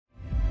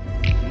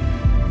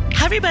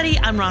Hi, everybody.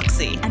 I'm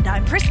Roxy. And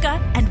I'm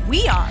Priska. And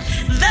we are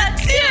the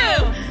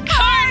Two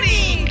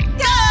Horny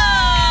Ghosts.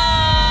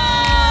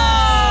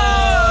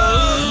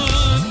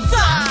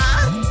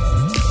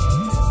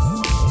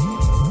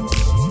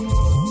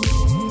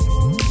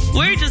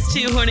 We're just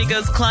two horny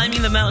ghosts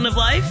climbing the mountain of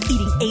life,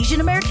 eating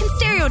Asian American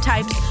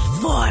stereotypes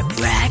for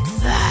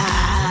breakfast.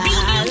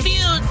 Pew, pew,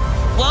 pew.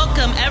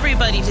 Welcome,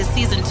 everybody, to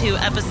Season 2,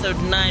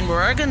 Episode 9, where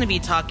we're going to be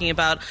talking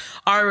about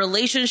our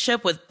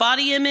relationship with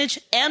body image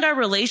and our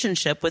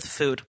relationship with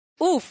food.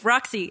 Oof,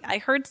 Roxy, I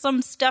heard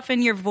some stuff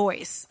in your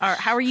voice.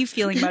 How are you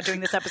feeling about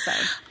doing this episode?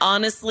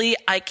 Honestly,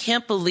 I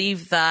can't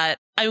believe that.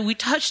 We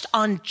touched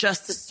on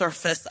just the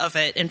surface of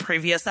it in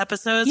previous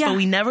episodes, but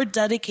we never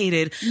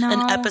dedicated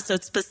an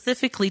episode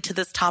specifically to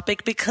this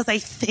topic because I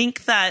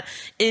think that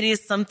it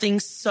is something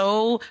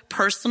so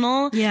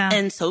personal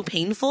and so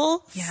painful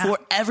for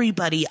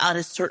everybody at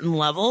a certain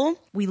level.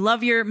 We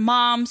love your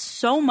mom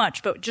so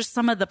much, but just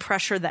some of the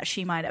pressure that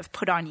she might have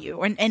put on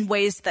you and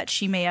ways that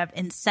she may have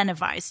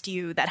incentivized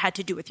you that had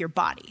to do with your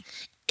body.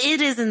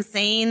 It is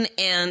insane,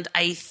 and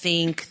I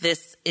think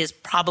this is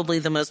probably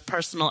the most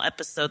personal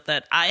episode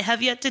that I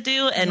have yet to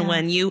do. And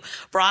when you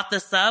brought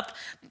this up,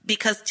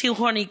 because Two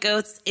Horny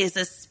Goats is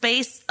a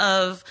space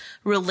of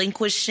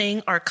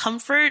relinquishing our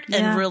comfort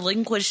and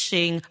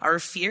relinquishing our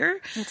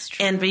fear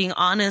and being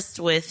honest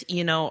with,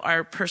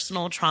 our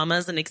personal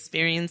traumas and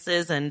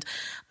experiences. And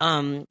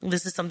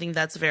this is something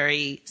that's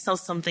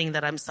something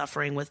that I'm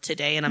suffering with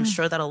today. And I'm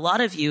sure that a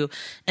lot of you,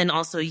 and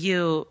also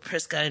you,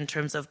 Priska, in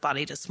terms of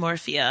body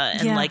dysmorphia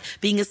and like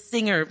being a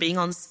singer, being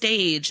on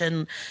stage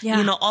and,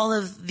 all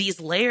of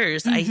these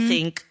layers, I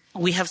think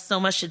we have so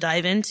much to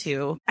dive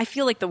into. I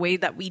feel like the way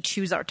that we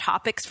choose our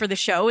topics for the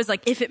show is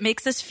like, if it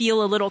makes us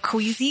feel a little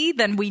queasy,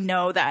 then we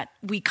know that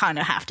we kind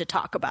of have to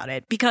talk about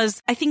it.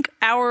 Because I think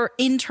our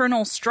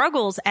internal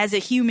struggles as a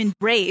human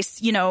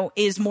race,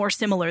 is more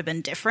similar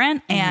than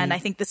different. And I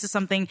think this is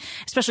something,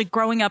 especially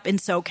growing up in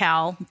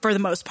SoCal, for the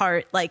most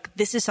part, like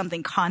this is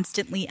something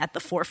constantly at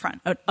the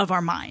forefront of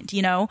our mind,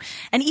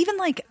 And even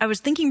like I was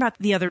thinking about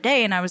the other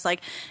day and I was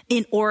like,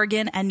 in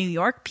Oregon and New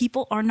York,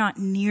 people are not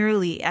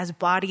nearly as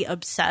body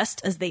obsessed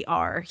as they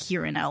are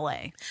here in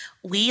LA.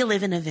 We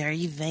live in a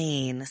very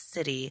vain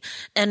city,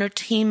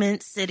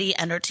 entertainment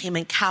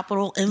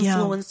capital,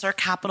 influencer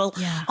capital.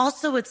 Yeah.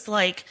 Also, it's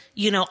like,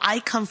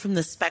 I come from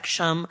the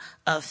spectrum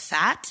of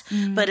fat,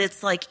 but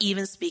it's like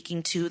even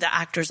speaking to the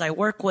actors I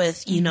work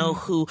with,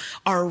 who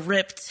are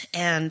ripped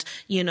and,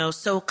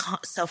 so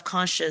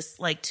self-conscious,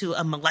 like to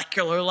a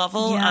molecular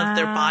level of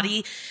their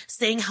body,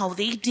 saying how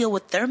they deal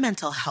with their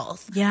mental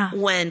health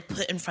when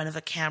put in front of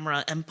a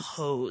camera and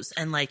pose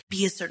and like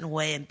be a certain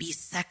way and be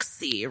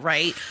sexy,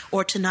 right?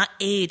 Or to not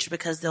age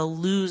because they'll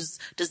lose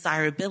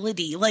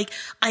desirability. Like,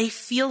 I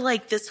feel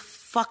like this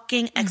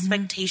fucking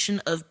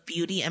expectation of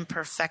beauty and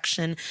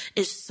perfection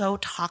is so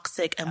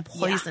toxic and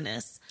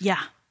poisonous.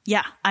 Yeah,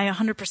 I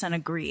 100%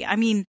 agree. I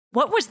mean,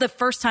 what was the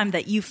first time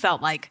that you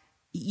felt like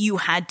you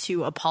had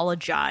to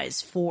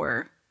apologize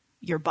for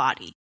your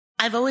body?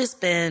 I've always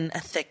been a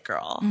thick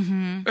girl,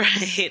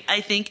 right?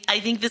 I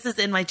think this is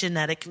in my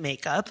genetic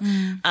makeup.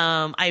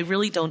 I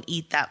really don't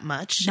eat that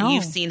much. No.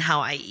 You've seen how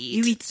I eat.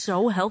 You eat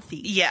so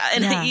healthy. Yeah,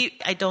 and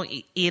I don't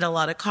eat a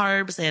lot of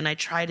carbs, and I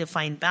try to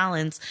find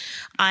balance.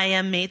 I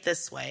am made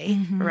this way,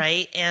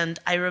 right? And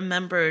I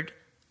remembered,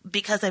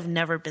 because I've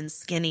never been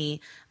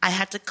skinny, I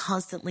had to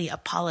constantly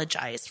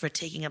apologize for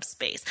taking up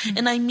space.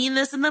 And I mean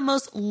this in the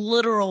most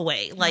literal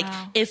way. Like,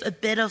 if a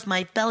bit of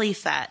my belly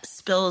fat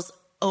spills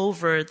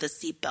over the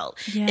seatbelt,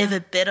 if a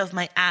bit of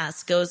my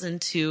ass goes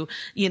into,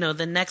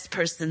 the next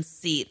person's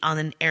seat on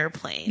an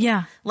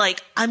airplane,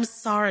 like, I'm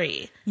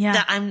sorry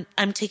that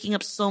I'm taking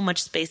up so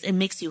much space. It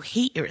makes you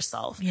hate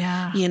yourself,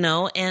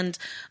 and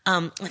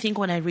I think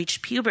when I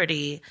reached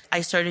puberty,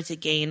 I started to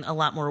gain a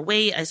lot more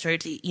weight. I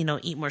started to,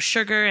 eat more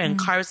sugar and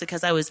carbs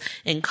because I was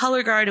in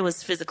color guard. It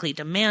was physically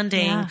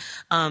demanding.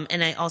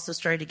 And I also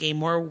started to gain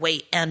more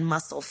weight and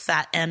muscle,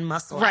 fat and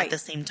muscle at the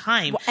same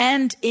time.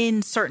 And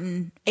in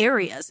certain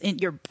areas, in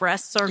your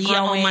breasts are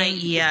growing,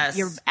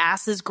 your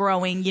ass is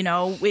growing,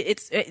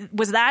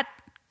 was that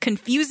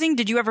confusing?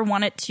 Did you ever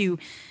want it to,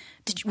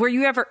 were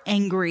you ever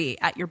angry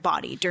at your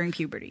body during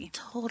puberty?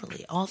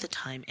 Totally, all the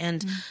time.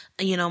 And,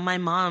 my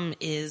mom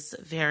is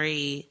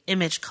very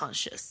image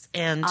conscious,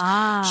 and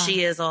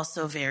she is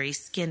also very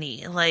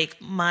skinny.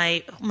 Like,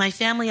 my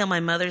family on my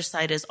mother's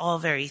side is all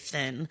very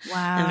thin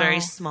and very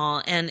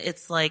small. And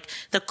it's like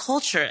the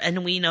culture,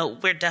 and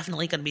we're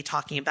definitely going to be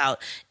talking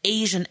about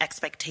Asian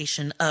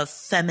expectation of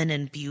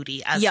feminine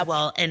beauty as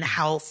well, and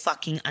how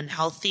fucking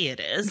unhealthy it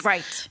is.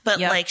 Right.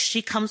 But like,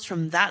 she comes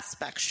from that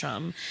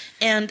spectrum,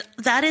 and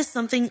that is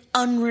something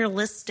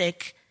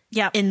unrealistic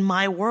in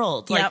my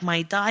world. Like,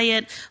 my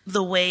diet,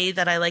 the way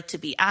that I like to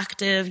be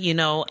active,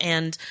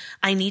 and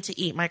I need to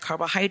eat my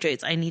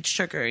carbohydrates. I need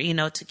sugar,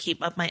 to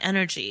keep up my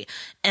energy.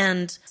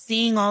 And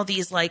seeing all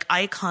these like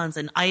icons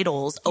and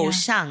idols, 偶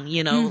像,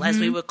 as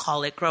we would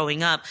call it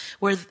growing up,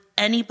 where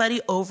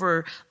anybody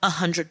over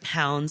 100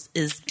 pounds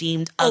is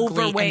deemed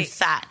ugly Overweight. and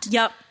fat.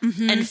 Yep.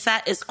 Mm-hmm. And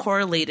fat is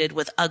correlated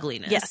with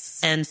ugliness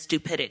Yes. and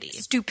stupidity.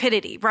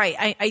 Stupidity, right.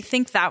 I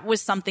think that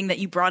was something that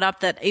you brought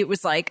up, that it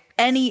was like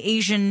any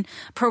Asian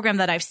program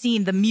that I've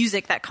seen, the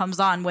music that comes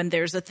on when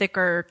there's a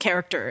thicker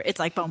character, it's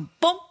like boom,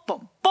 boom,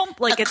 boom, boom.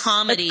 Like a it's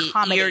comedy. a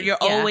comedy. You're Yeah.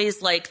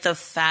 always like the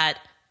fat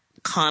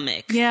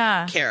comic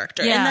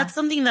character. Yeah. And that's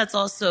something that's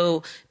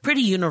also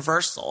pretty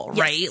universal, Yes.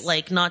 right?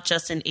 Like not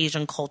just in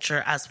Asian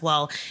culture as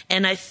well.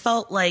 And I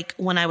felt like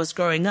when I was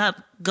growing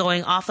up,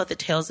 going off of the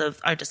tails of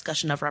our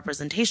discussion of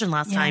representation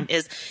last time,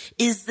 is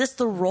this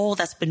the role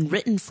that's been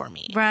written for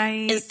me?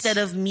 Right. Instead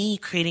of me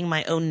creating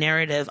my own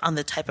narrative on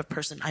the type of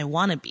person I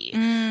want to be.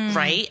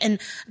 Right. And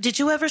did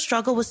you ever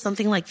struggle with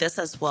something like this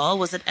as well?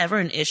 Was it ever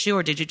an issue,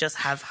 or did you just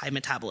have high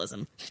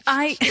metabolism?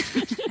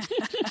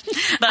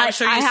 But I'm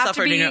sure you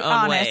suffered in your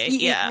own way.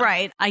 Yeah.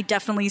 Right. I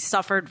definitely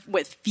suffered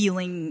with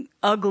feeling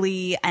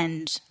ugly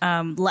and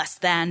less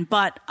than.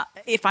 But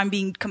if I'm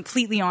being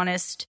completely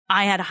honest,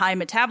 I had a high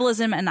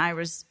metabolism and I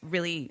was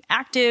really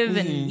active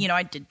and,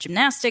 I did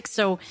gymnastics.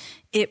 So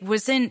it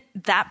wasn't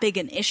that big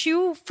an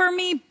issue for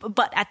me.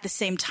 But at the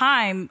same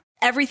time,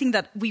 everything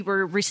that we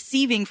were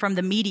receiving from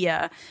the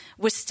media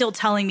was still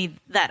telling me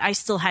that I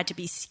still had to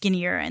be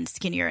skinnier and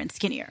skinnier and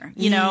skinnier,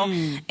 you know?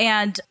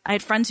 And I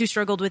had friends who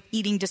struggled with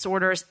eating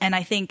disorders. And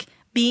I think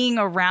being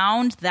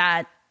around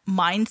that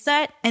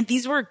mindset, and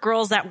these were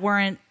girls that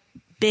weren't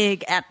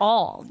big at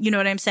all, you know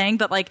what I'm saying?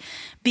 But like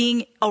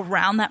being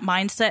around that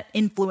mindset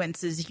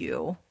influences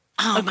you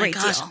a great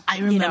deal. I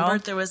remember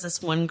there was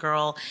this one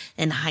girl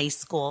in high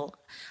school.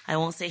 I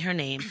won't say her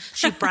name.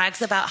 She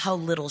brags about how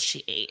little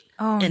she ate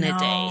in a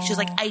day. She's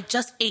like, I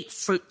just ate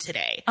fruit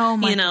today. Oh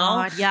my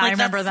God. Yeah, like, I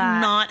remember that's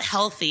that. not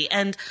healthy.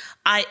 And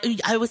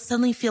I would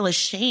suddenly feel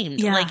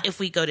ashamed. Yeah. Like if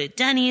we go to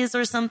Denny's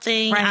or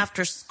something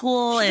after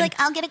school. She's and like,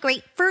 I'll get a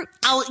grapefruit.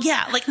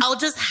 I'll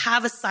just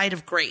have a side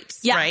of grapes.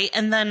 Yeah. Right.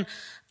 And then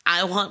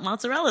I want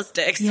mozzarella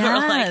sticks. Yes.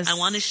 Or like I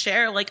want to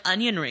share like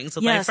onion rings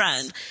with my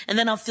friend. And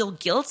then I'll feel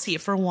guilty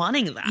for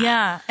wanting that.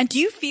 Yeah. And do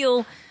you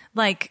feel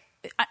like,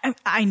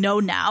 I know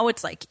now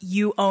it's like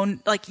you own,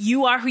 like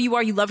you are who you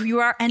are, you love who you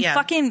are. And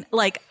fucking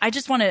like, I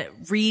just want to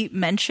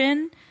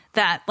re-mention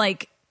that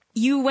like,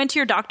 you went to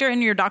your doctor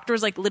and your doctor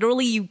was like,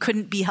 literally, you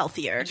couldn't be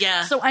healthier.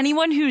 Yeah. So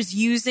anyone who's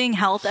using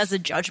health as a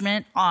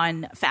judgment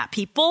on fat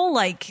people,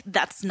 like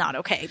that's not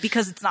okay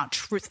because it's not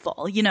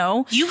truthful, you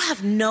know? You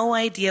have no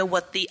idea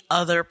what the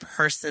other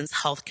person's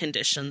health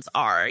conditions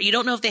are. You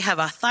don't know if they have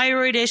a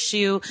thyroid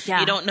issue.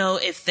 Yeah. You don't know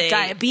if they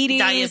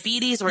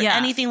diabetes or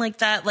anything like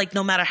that. Like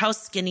no matter how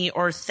skinny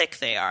or thick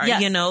they are,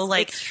 Yes, you know,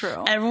 like it's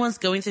true. Everyone's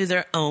going through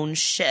their own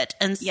shit.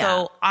 And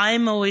so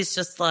I'm always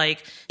just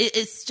like,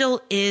 it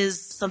still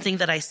is something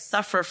that I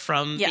suffer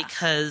from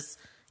because,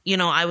 you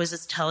know, I was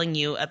just telling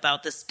you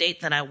about this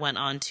date that I went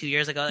on 2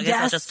 years ago. I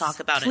guess I'll just talk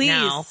about it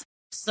now.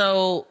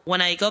 So when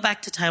I go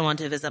back to Taiwan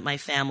to visit my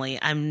family,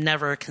 I'm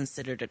never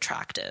considered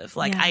attractive.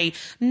 Like I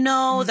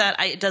know that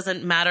it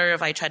doesn't matter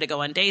if I try to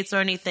go on dates or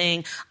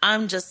anything.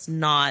 I'm just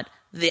not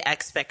the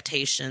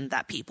expectation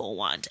that people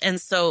want.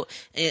 And so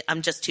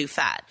I'm just too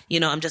fat. You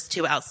know, I'm just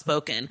too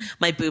outspoken.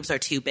 My boobs are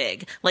too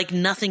big. Like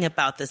nothing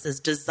about this is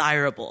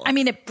desirable. I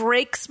mean, it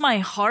breaks my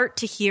heart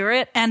to hear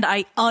it. And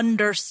I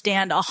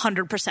understand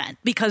 100%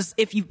 because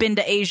if you've been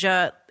to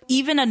Asia,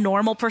 even a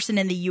normal person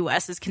in the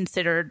US is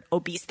considered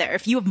obese there.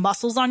 If you have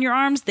muscles on your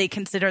arms, they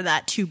consider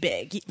that too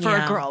big for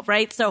a girl,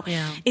 right? So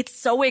it's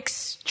so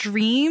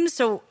extreme.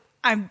 So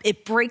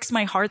it breaks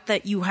my heart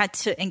that you had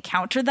to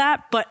encounter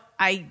that, but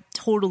I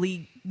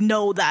totally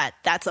know that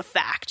that's a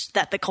fact,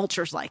 that the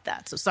culture's like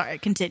that. So sorry,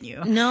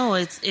 continue. No,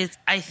 it's,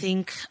 I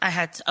think I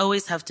had to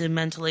always have to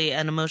mentally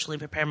and emotionally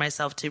prepare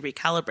myself to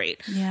recalibrate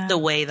the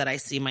way that I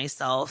see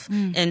myself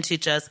and to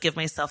just give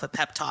myself a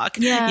pep talk,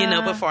 you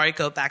know, before I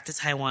go back to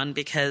Taiwan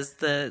because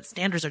the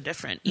standards are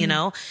different, you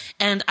know?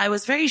 And I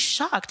was very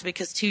shocked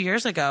because 2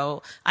 years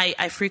ago,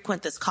 I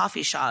frequent this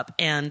coffee shop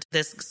and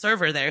this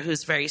server there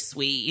who's very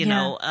sweet, you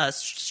know,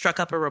 struck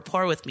up a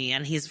rapport with me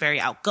and he's very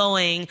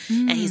outgoing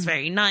and he's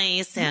very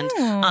nice and,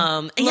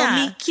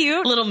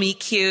 little meat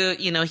cute.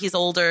 You know, he's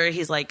older.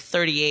 He's like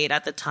 38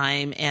 at the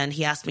time. And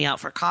he asked me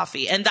out for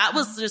coffee. And that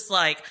was just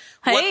like,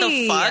 what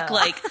the fuck?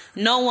 Like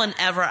no one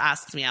ever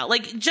asks me out.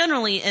 Like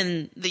generally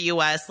in the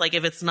US, like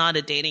if it's not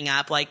a dating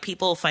app, like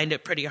people find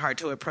it pretty hard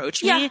to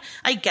approach me. Yeah.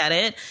 I get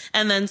it.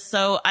 And then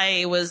so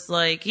I was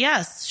like,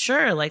 yes,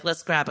 sure. Like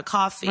let's grab a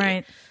coffee.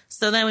 Right.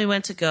 So then we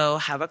went to go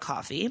have a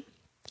coffee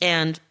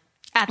and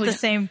at the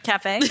same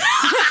cafe?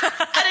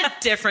 At a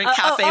different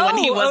cafe when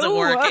he wasn't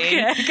working.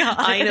 Okay,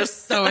 I know,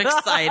 so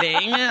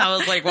exciting. I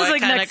was like, what like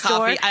kind of next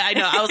coffee? door. I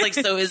know. I was like,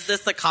 so is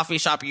this the coffee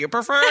shop you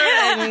prefer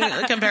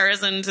in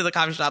comparison to the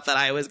coffee shop that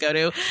I always go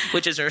to,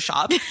 which is your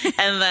shop?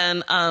 And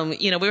then,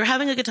 you know, we were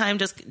having a good time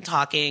just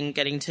talking,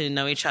 getting to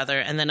know each other.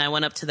 And then I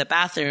went up to the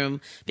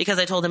bathroom because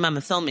I told him I'm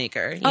a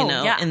filmmaker, you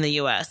know, in the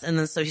US. And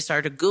then so he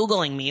started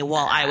Googling me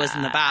while I was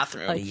in the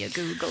bathroom. Oh, you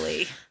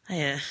googly.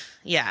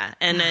 Yeah.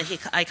 And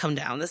I come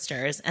down the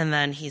stairs and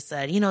then he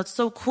said, you know, it's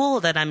so cool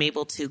that I'm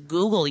able to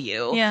Google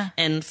you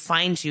and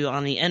find you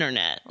on the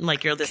internet.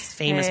 Like you're this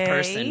famous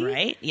person,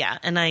 right? Yeah.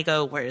 And I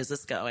go, where is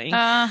this going?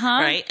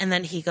 Right. And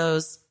then he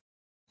goes,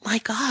 my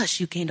gosh,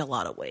 you gained a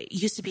lot of weight. You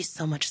used to be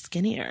so much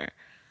skinnier.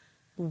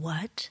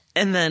 What?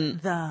 And then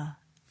the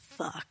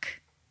fuck?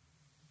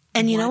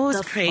 And you know what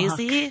was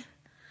crazy?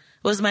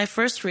 Was my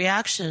first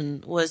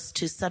reaction was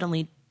to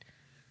suddenly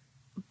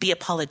be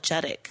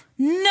apologetic.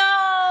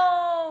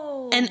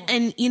 No.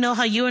 And you know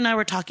how you and I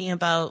were talking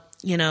about,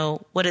 you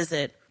know, what is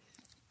it?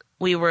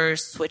 We were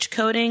switch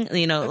coding,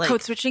 you know, like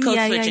code switching.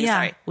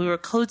 Sorry, we were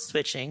code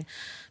switching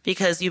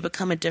because you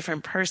become a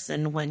different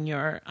person when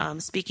you're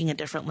speaking a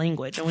different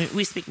language, and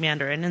we speak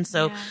Mandarin, and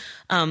so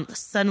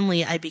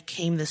suddenly I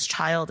became this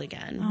child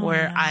again,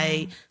 where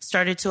I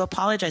started to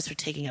apologize for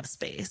taking up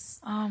space.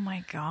 Oh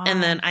my God!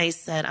 And then I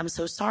said, "I'm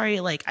so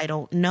sorry. Like I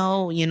don't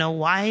know, you know,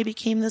 why I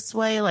became this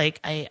way. Like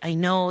I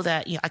know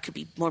that I could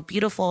be more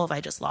beautiful if I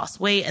just lost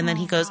weight." And then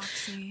he goes,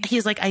 Roxy.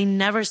 he's like, "I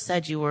never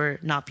said you were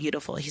not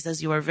beautiful." He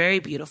says, "You are very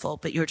beautiful,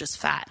 but you're just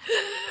fat."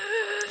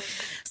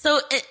 So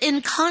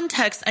in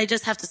context, I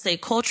just have to say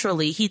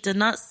culturally, he did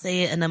not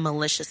say it in a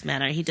malicious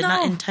manner. He did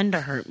not intend to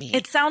hurt me.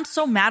 It sounds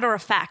so matter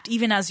of fact,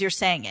 even as you're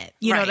saying it.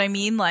 You know what I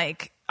mean?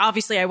 Like,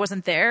 obviously I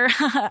wasn't there.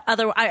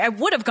 Otherwise, I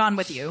would have gone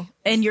with you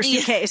in your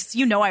suitcase.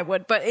 You know I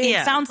would. But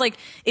it sounds like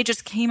it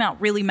just came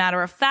out really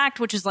matter of fact,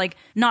 which is like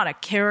not a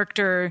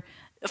character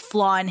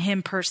flaw in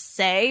him per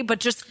se, but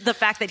just the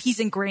fact that he's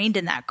ingrained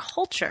in that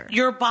culture.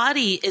 Your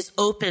body is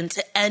open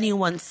to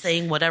anyone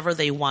saying whatever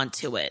they want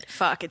to it.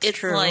 Fuck, it's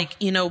true. It's like,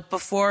 you know,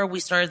 before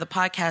we started the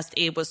podcast,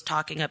 Abe was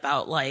talking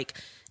about like,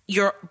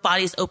 your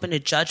body's open to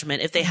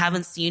judgment. If they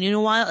haven't seen you in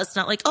a while, it's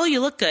not like, oh, you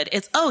look good.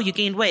 It's, oh, you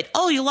gained weight.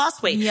 Oh, you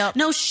lost weight. Yep.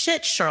 No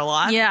shit,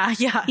 Sherlock. Yeah.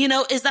 You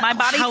know, is that my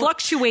body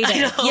fluctuated?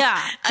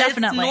 Yeah,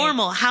 definitely. It's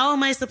normal. How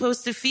am I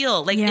supposed to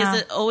feel? Like,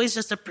 is it always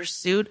just a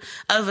pursuit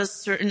of a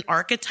certain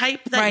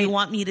archetype that you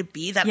want me to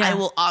be that I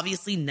will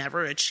obviously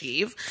never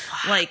achieve?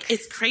 Fuck. Like,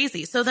 it's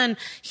crazy. So then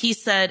he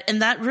said,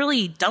 and that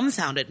really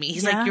dumbfounded me.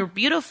 He's like, you're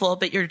beautiful,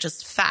 but you're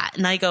just fat.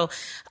 And I go,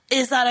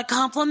 is that a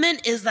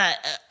compliment? Is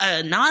that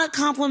not a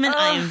compliment?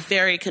 I am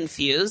very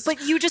confused. But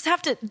you just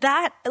have to,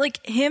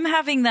 like him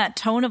having that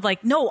tone of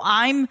like, no,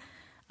 I'm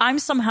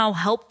somehow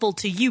helpful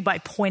to you by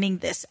pointing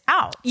this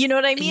out. You know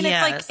what I mean?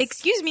 Yes. It's like,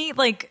 excuse me,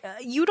 like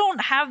you don't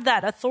have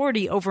that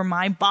authority over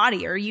my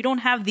body, or you don't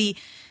have the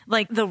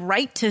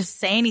right to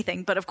say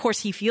anything. But of course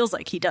he feels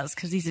like he does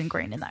because he's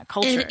ingrained in that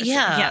culture.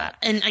 And,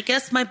 and I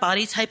guess my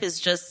body type is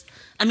just,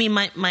 I mean,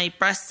 my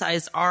breast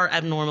size are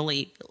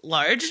abnormally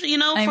large, you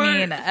know?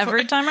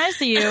 Every time I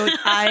see you,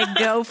 I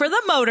go for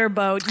the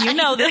motorboat. You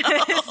know this.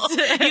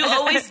 You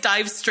always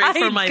dive straight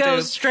for my boob. I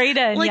go straight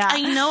in, Like, I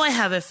know I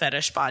have a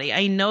fetish body.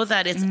 I know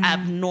that it's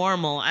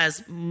abnormal,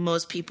 as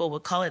most people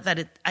would call it,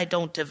 that I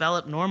don't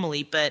develop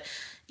normally, but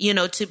you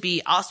know, to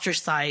be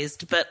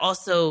ostracized, but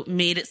also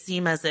made it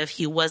seem as if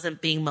he wasn't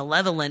being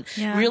malevolent,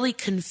 really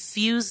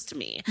confused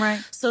me.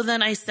 Right. So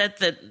then I said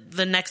that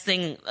the next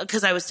thing,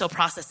 because I was still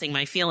processing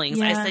my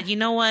feelings, I said, you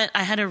know what?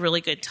 I had a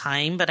really good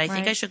time, but I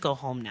think I should go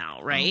home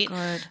now, right?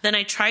 Oh, then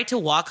I tried to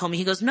walk home.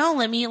 He goes, no,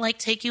 let me like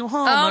take you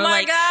home. Oh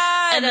my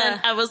God. And then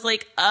I was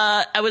like,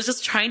 I was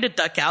just trying to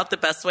duck out the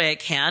best way I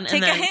can. Take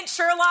and then, a hint,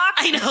 Sherlock.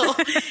 I know.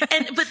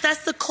 But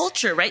that's the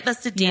culture, right?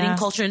 That's the dating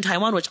culture in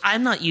Taiwan, which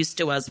I'm not used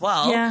to as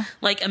well. Yeah.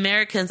 Like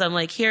Americans, I'm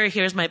like,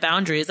 here's my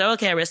boundaries.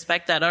 Okay, I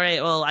respect that. All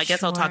right, well, I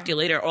guess I'll talk to you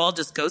later, or I'll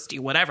just ghost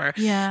you, whatever.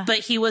 Yeah. But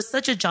he was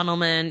such a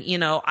gentleman. You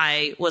know,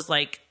 I was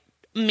like,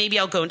 maybe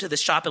I'll go into the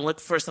shop and look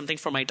for something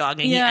for my dog.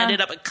 And he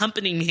ended up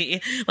accompanying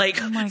me like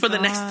for the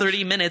next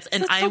 30 minutes.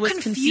 And I was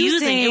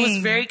confusing. It was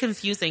very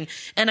confusing.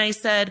 And I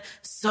said,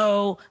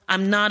 so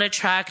I'm not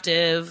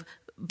attractive,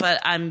 but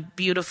I'm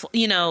beautiful.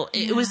 You know,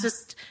 it was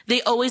just,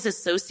 they always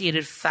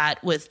associated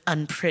fat with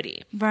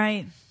unpretty.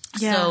 Right.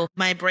 Yeah. So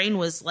my brain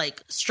was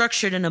like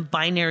structured in a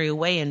binary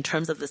way in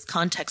terms of this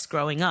context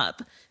growing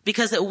up,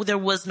 because there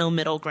was no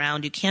middle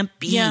ground. You can't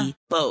be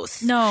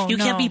both. No, you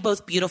can't be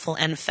both beautiful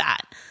and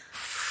fat.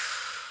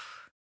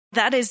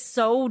 That is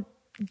so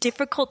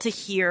difficult to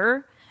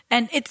hear.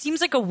 And it seems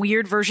like a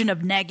weird version of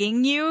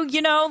negging you,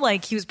 you know,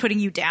 like he was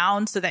putting you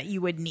down so that you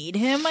would need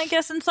him, I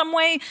guess, in some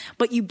way.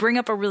 But you bring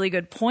up a really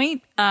good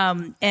point.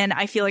 And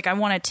I feel like I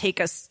want to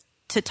take us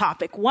to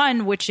topic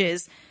one, which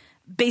is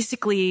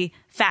basically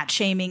fat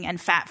shaming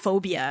and fat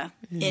phobia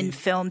in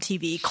film,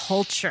 TV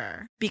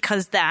culture,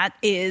 because that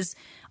is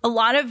a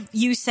lot of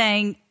you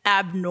saying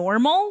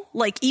abnormal,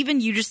 like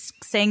even you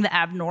just saying the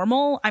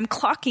abnormal. I'm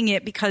clocking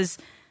it because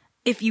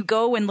if you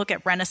go and look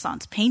at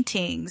Renaissance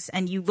paintings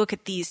and you look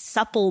at these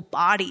supple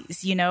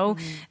bodies, you know,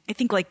 I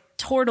think like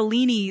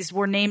tortellinis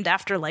were named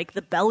after like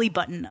the belly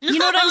button. You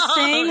know what I'm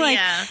saying? Like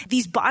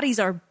these bodies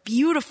are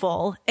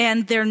beautiful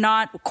and they're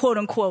not quote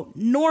unquote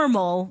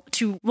normal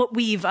to what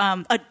we've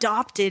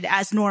adopted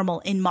as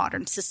normal in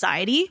modern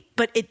society,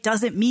 but it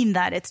doesn't mean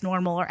that it's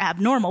normal or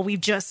abnormal.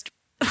 We've just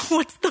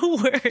what's the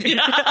word?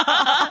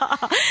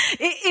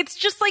 It's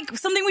just like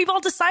something we've all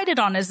decided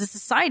on as a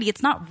society.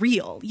 It's not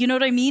real. You know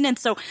what I mean? And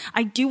so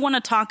I do want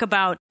to talk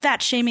about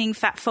fat shaming,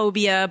 fat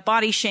phobia,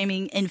 body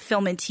shaming in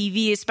film and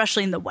TV,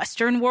 especially in the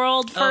Western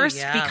world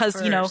first,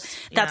 because, you know,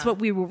 that's what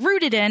we were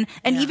rooted in.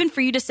 And even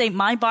for you to say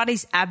my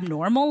body's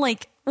abnormal,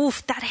 like,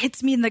 oof, that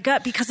hits me in the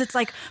gut because it's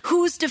like,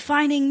 who's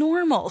defining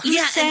normal?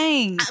 Who's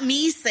saying?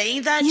 Me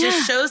saying that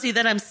just shows you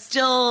that I'm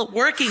still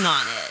working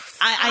on it.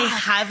 I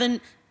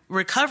haven't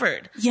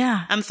recovered.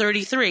 Yeah. I'm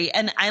 33.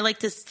 And I like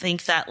to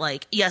think that,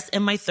 like, yes,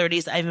 in my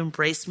 30s, I've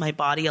embraced my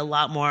body a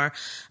lot more.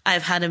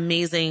 I've had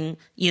amazing,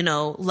 you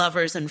know,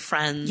 lovers and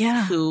friends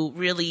who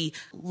really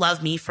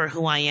love me for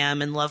who I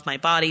am and love my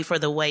body for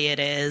the way it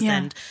is.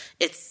 And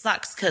it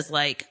sucks because,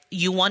 like,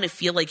 you want to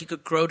feel like you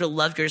could grow to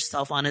love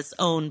yourself on its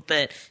own,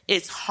 but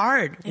it's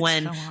hard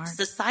when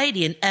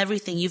society and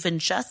everything you've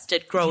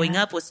ingested growing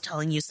up was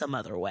telling you some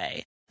other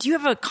way. Do you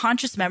have a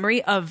conscious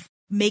memory of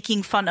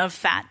making fun of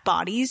fat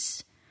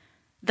bodies?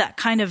 That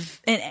kind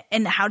of,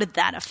 and how did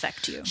that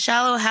affect you?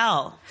 Shallow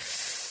Hal.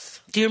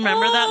 Do you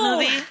remember that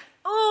movie?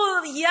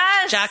 Oh,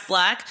 yes. Jack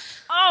Black.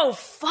 Oh,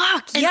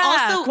 fuck. And yeah.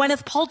 also,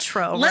 Gwyneth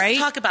Paltrow, let's right? Let's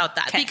talk about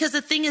that. Because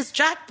the thing is,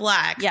 Jack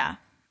Black. Yeah.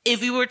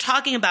 If we were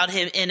talking about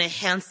him in a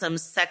handsome,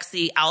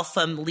 sexy,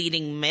 alpha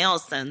leading male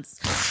sense,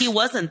 he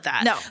wasn't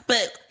that. No.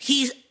 But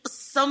he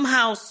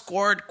somehow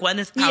scored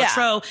Gwyneth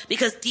Paltrow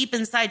because deep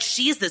inside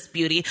she's this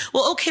beauty.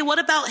 Well, okay, what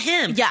about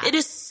him? Yeah. It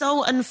is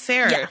so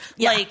unfair.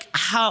 Like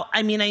how,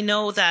 I mean, I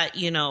know that,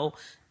 you know,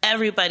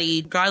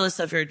 everybody, regardless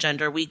of your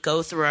gender, we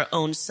go through our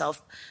own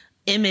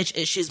self-image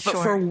issues. But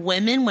for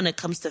women, when it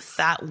comes to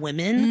fat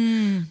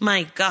women,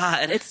 my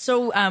God. It's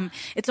so,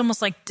 it's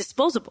almost like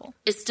disposable.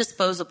 It's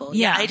disposable.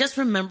 Yeah. I just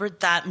remembered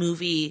that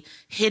movie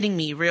hitting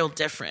me real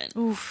different.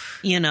 Oof.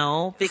 You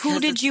know? Because who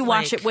did you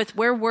watch it with?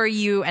 Where were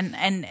you?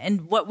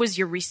 And what was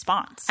your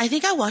response? I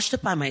think I watched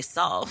it by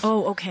myself.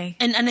 Oh, okay.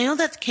 And I know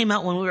that came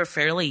out when we were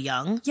fairly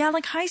young. Yeah,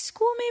 like high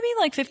school maybe?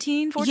 Like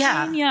 15,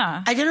 14?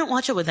 Yeah. I didn't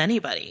watch it with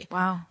anybody.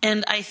 Wow.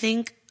 And I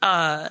think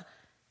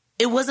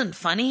it wasn't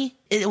funny.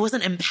 It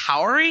wasn't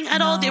empowering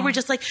at all. They were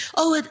just like,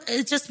 oh,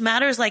 it just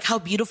matters like how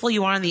beautiful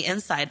you are on the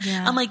inside.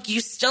 Yeah. I'm like,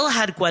 you still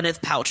had Gwyneth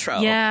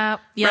Paltrow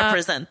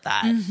represent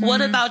that. Mm-hmm.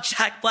 What about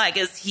Jack Black?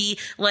 Is he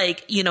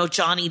like, you know,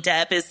 Johnny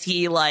Depp? Is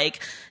he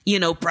like, you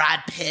know, Brad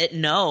Pitt?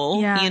 No.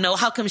 You know,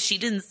 how come she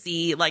didn't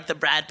see like the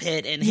Brad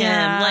Pitt in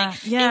him?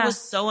 Like it was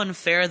so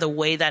unfair the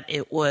way that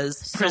it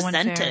was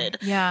presented.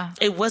 Yeah.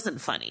 It wasn't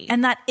funny.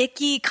 And that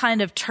icky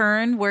kind of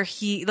turn where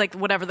he like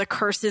whatever the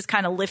curse is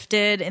kind of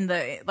lifted in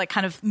the like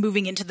kind of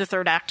moving into the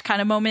third act kind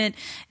of moment,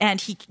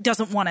 and he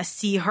doesn't want to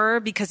see her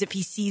because if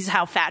he sees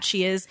how fat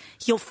she is,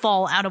 he'll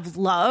fall out of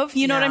love.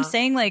 You know what I'm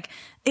saying? Like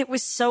it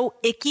was so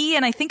icky,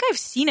 and I think I've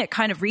seen it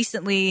kind of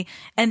recently,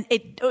 and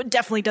it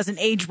definitely doesn't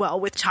age well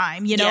with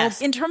time, you know?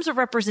 In terms of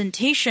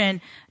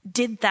representation,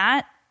 did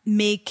that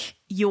make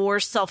your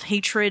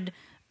self-hatred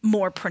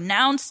more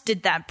pronounced?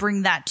 Did that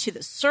bring that to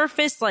the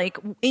surface? Like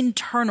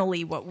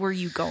internally, what were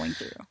you going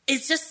through?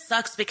 It just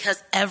sucks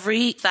because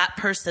every fat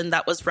person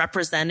that was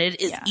represented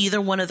is either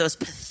one of those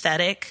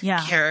pathetic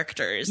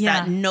characters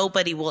that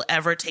nobody will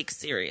ever take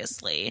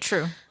seriously.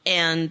 True.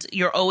 And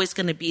you're always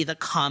going to be the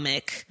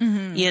comic,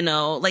 you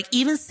know, like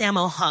even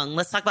Sammo Hung.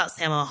 Let's talk about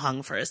Sammo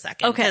Hung for a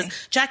second. Okay.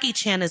 Because Jackie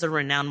Chan is a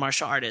renowned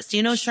martial artist. Do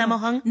you know Sammo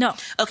Hung? No.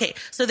 Okay.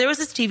 So there was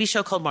this TV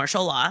show called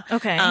Martial Law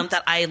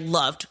that I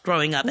loved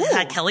growing up. Ooh. It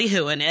had Kelly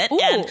Hu in it. Ooh.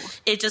 And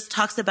it just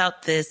talks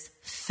about this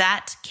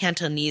fat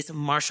Cantonese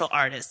martial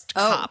artist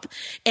cop.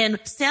 And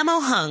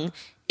Sammo Hung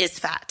is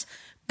fat.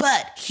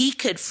 But he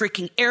could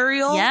freaking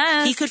aerial.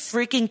 Yes. He could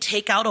freaking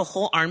take out a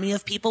whole army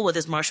of people with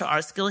his martial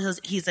arts skill.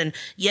 He's in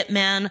Yip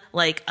Man,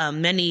 like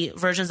many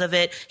versions of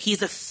it.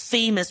 He's a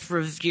famous,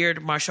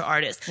 revered martial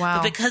artist. Wow.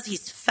 But because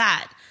he's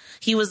fat,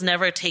 he was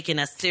never taken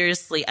as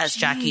seriously as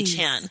Jackie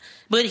Chan.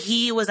 But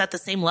he was at the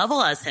same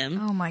level as him.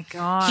 Oh my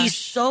gosh. He's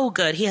so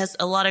good. He has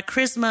a lot of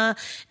charisma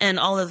and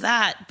all of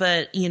that.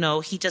 But, you know,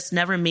 he just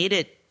never made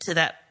it to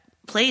that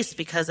place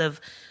because of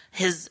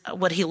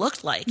what he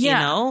looked like, you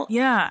know?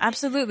 Yeah,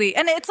 absolutely.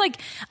 And it's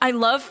like, I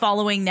love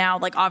following now,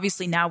 like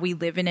obviously now we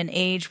live in an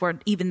age where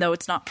even though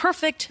it's not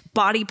perfect,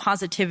 body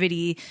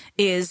positivity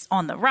is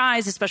on the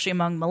rise, especially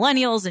among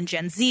millennials and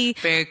Gen Z.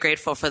 Very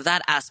grateful for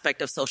that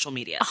aspect of social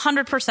media.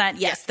 100%.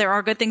 Yes, there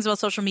are good things about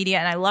social media.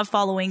 And I love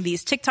following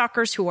these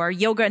TikTokers who are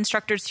yoga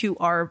instructors who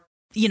are,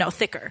 you know,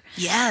 thicker.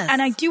 Yes. And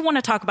I do want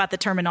to talk about the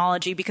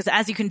terminology because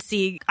as you can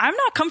see, I'm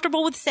not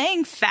comfortable with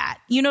saying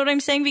fat. You know what I'm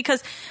saying?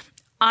 Because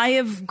I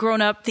have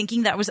grown up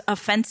thinking that was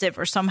offensive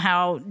or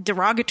somehow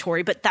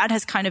derogatory, but that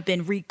has kind of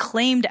been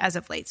reclaimed as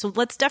of late. So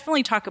let's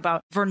definitely talk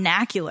about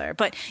vernacular.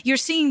 But you're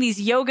seeing these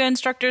yoga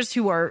instructors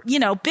who are, you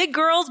know, big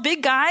girls,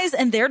 big guys,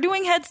 and they're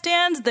doing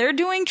headstands, they're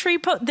doing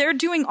they're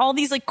doing all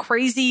these like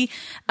crazy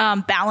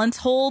balance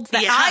holds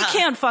that I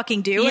can't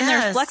fucking do. And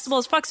they're flexible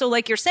as fuck. So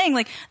like you're saying,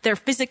 like their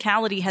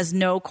physicality has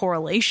no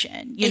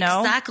correlation, you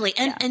know? Exactly.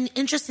 And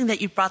interesting that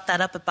you brought that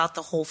up about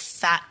the whole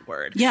fat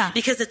word. Yeah.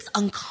 Because it's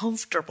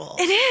uncomfortable.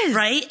 It is.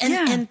 Right? Right?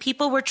 And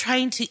people were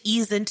trying to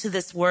ease into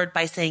this word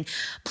by saying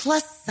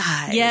plus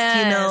size,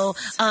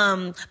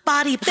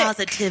 body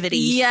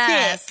positivity,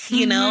 thick,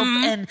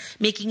 and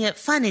making it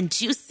fun and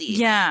juicy.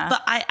 Yeah.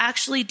 But I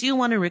actually do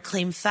want to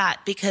reclaim fat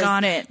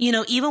because,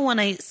 even when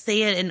I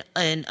say it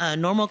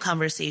in normal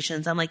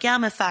conversations, I'm like, yeah,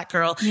 I'm a fat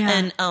girl.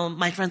 Yeah. And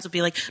my friends would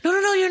be like,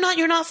 no,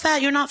 you're not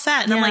fat. You're not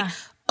fat. And I'm like,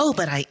 oh,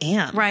 but I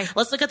am. Right.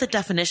 Let's look at the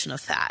definition of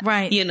fat.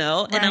 Right. And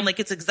I'm like,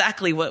 it's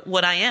exactly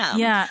what I am.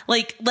 Yeah.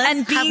 Like,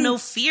 let's have no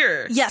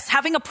fear. Yes.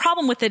 Having a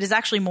problem with it is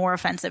actually more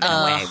offensive in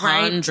a way,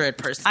 right?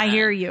 100%. I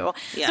hear you.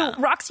 Yeah.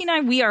 So Roxy and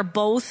I, we are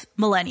both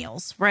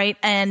millennials, right?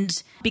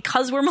 And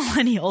because we're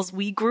millennials,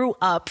 we grew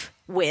up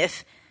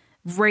with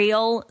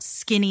rail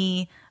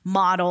skinny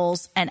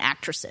models and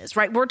actresses,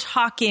 right? We're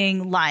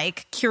talking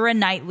like Keira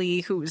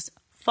Knightley, who's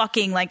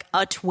fucking like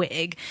a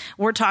twig.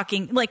 We're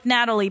talking like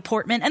Natalie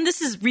Portman. And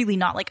this is really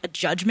not like a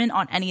judgment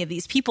on any of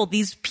these people.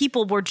 These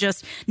people were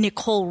just,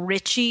 Nicole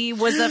Richie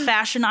was a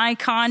fashion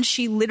icon.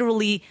 She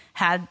literally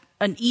had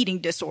an eating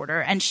disorder,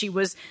 and it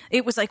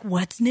was like,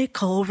 what's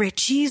Nicole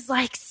Richie's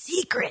like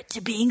secret to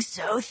being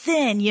so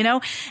thin,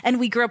 And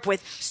we grew up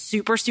with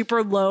super,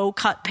 super low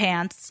cut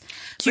pants,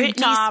 tube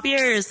tops.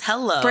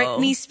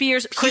 Britney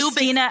Spears,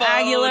 Christina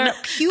Aguilera,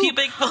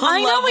 pubic bone.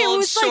 I know, level it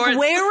was shorts. like,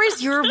 where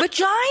is your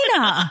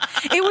vagina?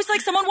 It was like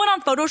someone went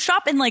on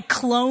Photoshop and like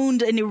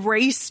cloned and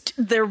erased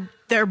their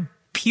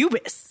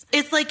pubis.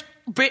 It's like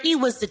Britney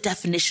was the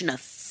definition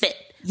of fit.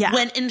 Yeah.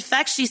 When in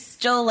fact she's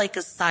still like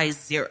a size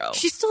 0.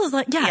 She still is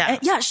like, yeah.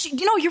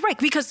 You're right,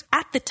 because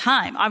at the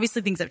time,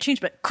 obviously things have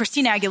changed, but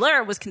Christina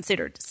Aguilera was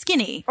considered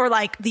skinny or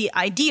like the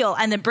ideal,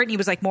 and then Britney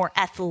was like more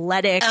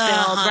athletic build,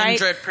 right?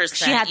 100%.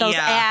 She had those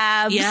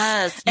abs.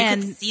 Yes, you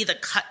could see the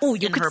cuts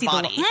in her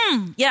body.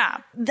 Yeah,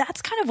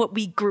 that's kind of what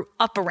we grew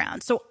up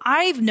around. So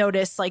I've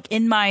noticed, like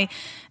in my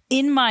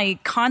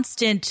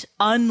constant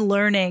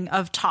unlearning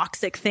of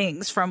toxic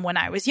things from when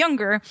I was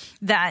younger,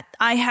 that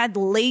I had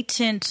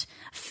latent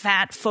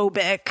fat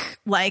phobic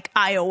like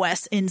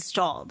iOS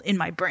installed in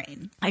my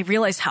brain. I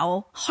realized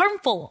how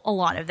harmful a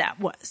lot of that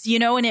was,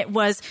 and it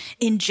was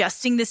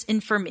ingesting this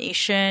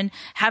information,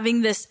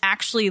 having this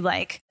actually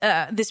like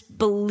this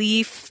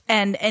belief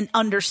and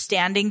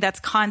understanding that's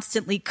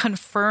constantly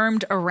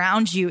confirmed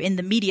around you in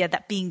the media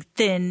that being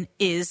thin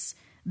is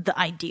the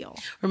ideal.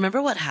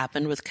 Remember what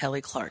happened with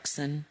Kelly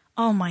Clarkson?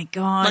 Oh my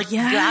God. Like,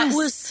 that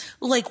was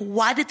like,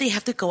 why did they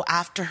have to go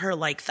after her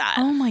like that?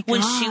 Oh my gosh.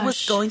 When she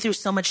was going through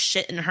so much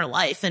shit in her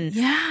life and,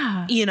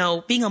 yeah,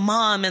 being a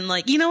mom and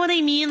like, you know what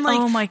I mean? Like,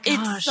 oh my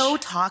gosh. It's so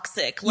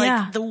toxic.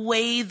 Like the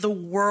way the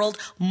world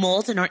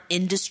molds and our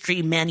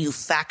industry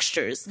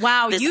manufactures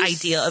this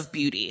idea of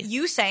beauty.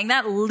 You saying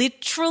that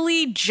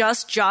literally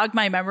just jogged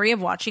my memory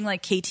of watching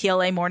like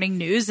KTLA morning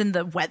news and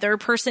the weather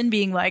person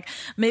being like,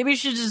 maybe you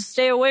should just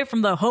stay away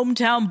from the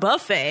hometown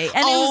buffet.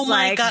 And it was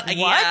my like, God. What?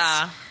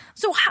 Yeah.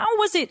 So how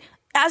was it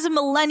as a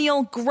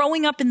millennial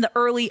growing up in the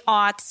early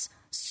aughts,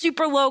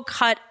 super low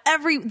cut,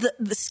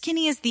 the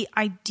skinny is the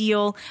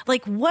ideal?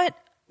 Like what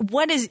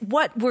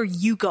were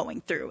you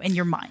going through in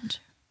your mind?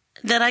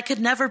 That I could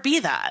never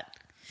be that.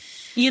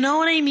 You know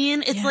what I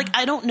mean? It's like,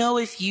 I don't know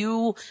if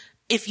you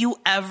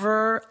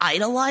ever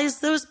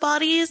idolized those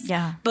bodies.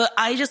 Yeah. But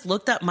I just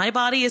looked at my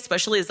body,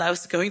 especially as I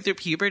was going through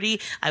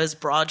puberty. I was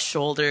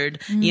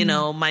broad-shouldered.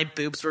 My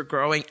boobs were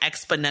growing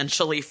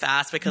exponentially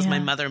fast because my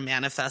mother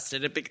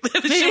manifested it.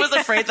 She was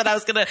afraid that I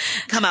was going to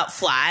come out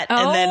flat.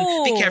 And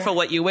then be careful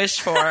what you wish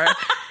for.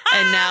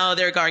 And now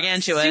they're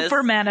gargantuous.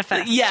 Super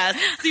manifest. Yes,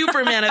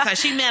 super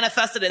manifest. She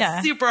manifested it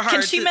super hard.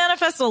 Can she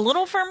manifest a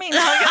little for me?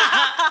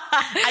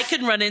 I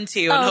can run into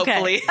you, and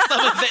hopefully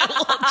some of it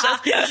will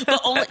just.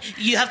 But only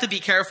you have to be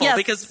careful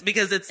because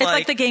it's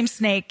like the game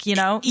Snake.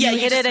 Yeah, you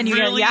hit it and you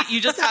really, you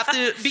just have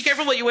to be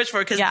careful what you wish for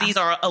because these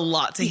are a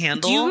lot to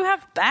handle. Do you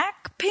have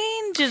back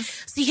pain?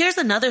 Just see. Here's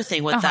another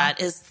thing with that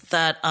is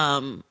that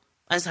I'm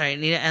sorry, I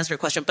need to answer your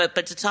question, but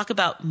to talk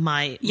about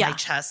my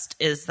chest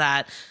is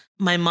that.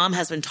 My mom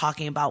has been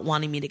talking about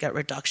wanting me to get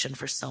reduction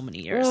for so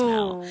many years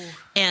now.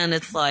 And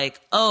it's like,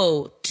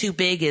 too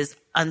big is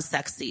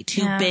unsexy.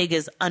 Too big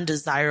is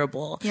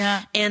undesirable.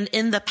 Yeah. And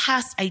in the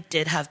past, I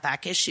did have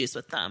back issues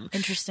with them.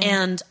 Interesting.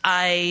 And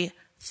I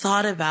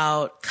thought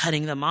about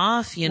cutting them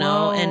off,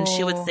 and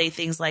she would say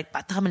things like,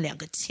 把它们两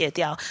个切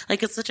掉.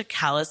 Like, it's such a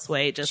callous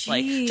way, just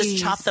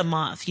chop them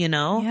off,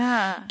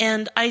 Yeah.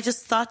 And I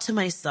just thought to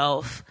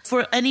myself,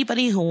 for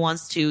anybody who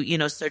wants to,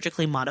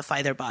 surgically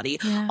modify their body,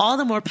 all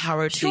the more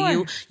power to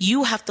you.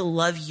 You have to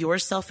love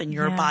yourself and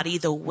your body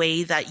the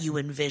way that you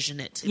envision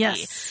it to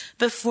be.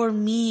 But for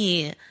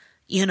me,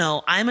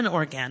 I'm an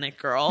organic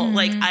girl.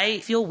 Like, I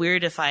feel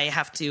weird if I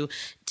have to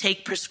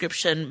take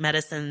prescription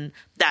medicine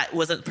that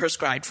wasn't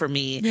prescribed for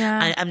me.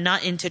 Yeah. I'm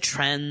not into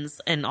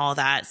trends and all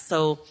that.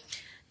 So,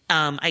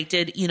 I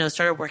did,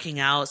 started working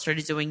out,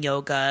 started doing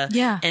yoga.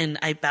 Yeah. And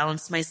I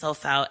balanced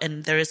myself out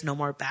and there is no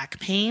more back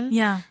pain.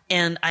 Yeah.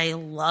 And I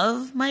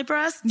love my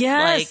breasts.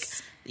 Yes.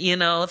 Like, You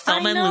know,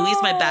 Thelma I and Louise,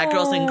 my bad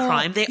girls in know.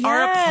 crime, they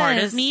are a part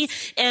of Yes. me.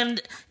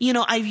 And, you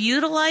know, I've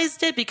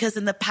utilized it because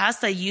in the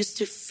past I used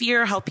to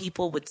fear how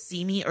people would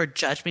see me or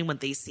judge me when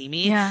they see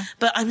me. Yeah.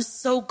 But I'm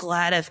so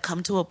glad I've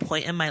come to a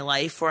point in my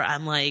life where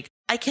I'm like,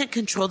 I can't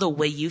control the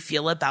way you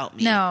feel about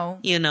me. No.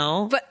 You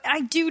know? But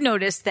I do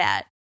notice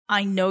that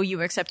I know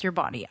you accept your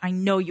body. I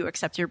know you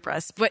accept your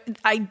breasts. But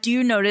I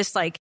do notice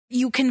like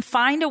you can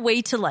find a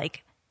way to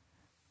like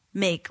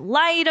make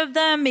light of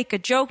them, make a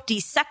joke,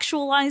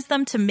 desexualize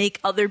them to make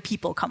other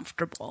people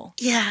comfortable.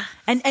 Yeah.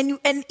 And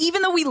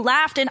even though we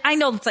laughed, and I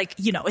know it's like,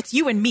 you know, it's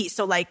you and me.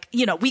 So like,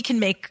 you know, we can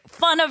make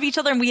fun of each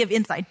other and we have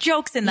inside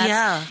jokes and that's,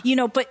 Yeah. you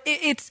know, but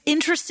it's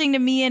interesting to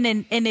me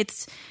and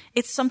it's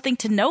something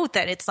to note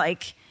that it's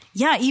like,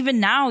 yeah, even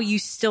now you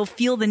still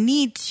feel the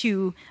need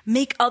to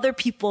make other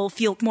people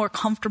feel more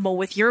comfortable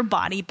with your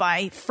body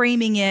by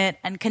framing it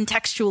and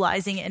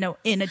contextualizing it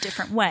in a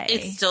different way.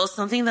 It's still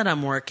something that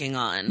I'm working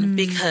on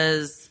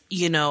because,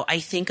 you know, I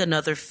think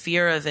another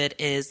fear of it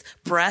is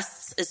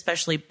breasts,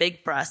 especially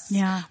big breasts,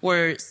 Yeah.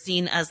 were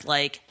seen as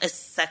like a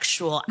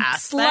sexual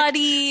aspect.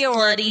 Slutty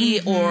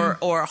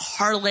or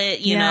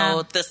harlot, you Yeah.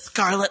 know, the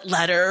scarlet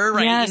letter,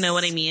 right? Yes. You know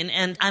what I mean?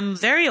 And I'm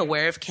very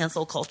aware of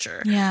cancel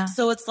culture. Yeah.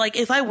 So it's like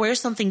if I wear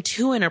something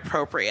too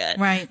inappropriate,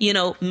 Right. you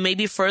know,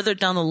 maybe further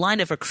down the line,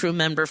 if a crew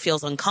member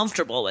feels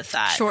uncomfortable with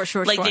that, Sure, like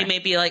sure. they may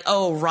be like,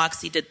 oh,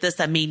 Roxy did this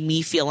that made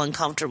me feel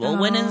uncomfortable.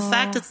 When in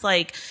fact, it's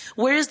like,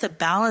 where's the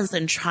balance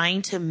in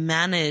trying to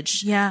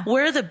manage? Yeah.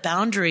 Where are the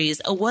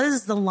boundaries? What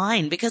is the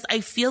line? Because I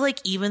feel like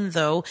even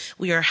though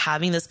we are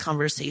having this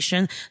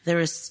conversation, there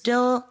is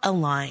still a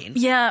line.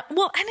 Yeah,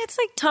 well, and it's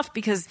like tough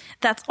because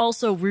that's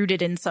also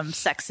rooted in some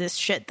sexist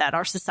shit that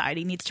our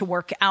society needs to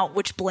work out,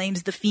 which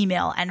blames the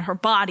female and her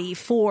body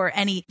for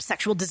any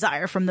sexual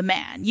desire from the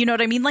man. You know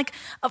what I mean? Like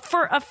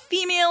for a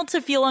female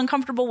to feel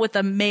uncomfortable with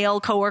a male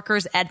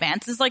coworker's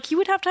advances, like he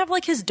would have to have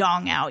like his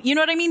dong out. You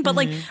know what I mean? But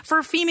like for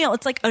a female,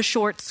 it's like a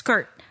short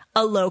skirt,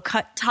 a low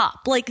cut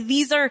top. Like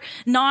these are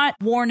not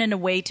worn in a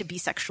way to be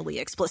sexually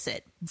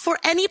explicit. For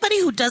anybody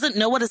who doesn't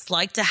know what it's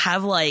like to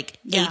have like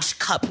Yeah. H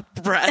cup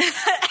breasts.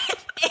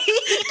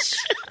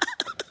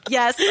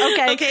 Yes.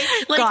 Okay. Okay.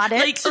 Like, Got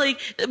it.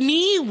 Like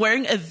me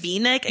wearing a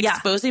V-neck Yeah.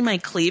 exposing my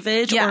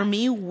cleavage Yeah. or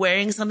me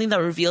wearing something that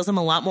reveals them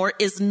a lot more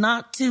is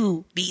not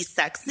to be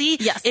sexy.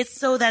 Yes. It's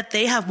so that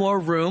they have more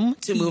room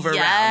to move Yes.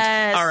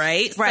 around. All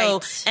right.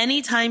 Right. So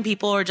anytime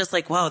people are just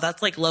like, wow,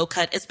 that's like low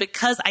cut, it's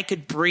because I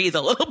could breathe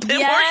a little bit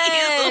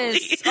Yes. more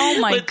easily. Oh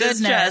my with this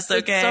goodness. dress,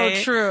 okay. It's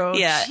so true.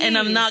 Yeah. And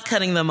I'm Jeez. not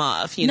cutting them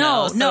off, you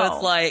No, know? So no.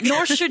 it's like,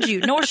 nor should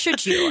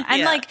you. And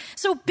Yeah. like,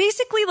 so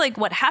basically like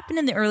what happened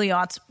in the early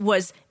aughts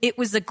was it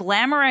was a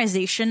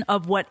glamorization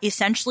of what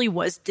essentially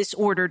was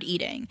disordered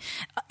eating.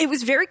 It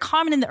was very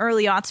common in the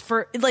early aughts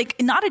for like,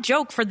 not a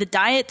joke, for the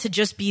diet to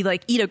just be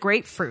like, eat a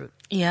grapefruit.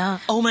 yeah.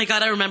 Oh my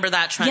God. I remember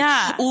that trend.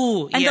 Yeah.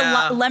 Ooh, And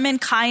yeah. the lemon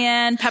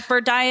cayenne pepper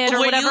diet or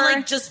Where whatever. you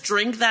like just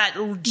drink that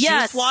juice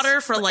Yes.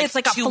 water for like it's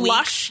like 2 a weeks.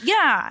 flush.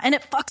 Yeah. And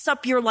it fucks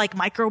up your like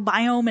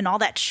microbiome and all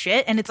that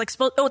shit. And it's like,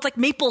 it's like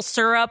maple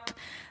syrup,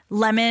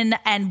 lemon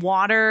and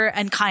water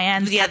and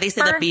cayenne. Yeah, they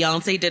said that pepper.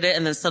 Beyonce did it,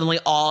 and then suddenly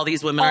all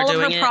these women All are of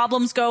doing her it.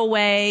 problems go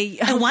away.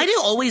 And why do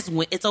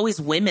it's always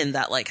women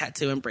that like had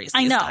to embrace I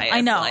these know, diets? I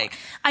know. Like,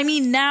 I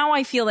mean, now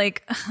I feel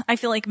like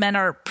men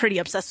are pretty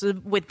obsessed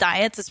with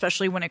diets,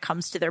 especially when it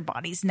comes to their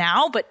bodies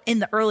now. But in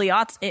the early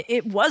aughts,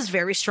 it was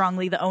very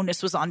strongly the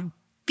onus was on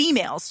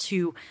females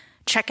to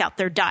check out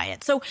their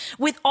diet. So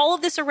with all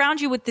of this around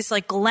you, with this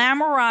like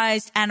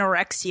glamorized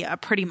anorexia,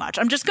 pretty much,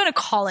 I'm just going to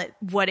call it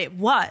what it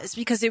was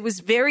because it was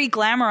very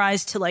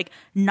glamorized to like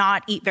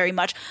not eat very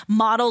much.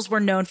 Models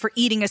were known for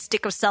eating a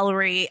stick of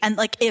celery and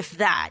like, if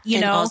that, you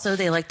and know, also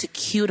they like to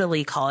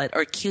cutely call it,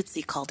 or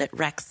cutesy called it,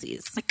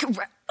 Rexies. like,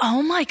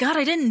 oh my God,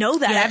 I didn't know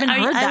that. I haven't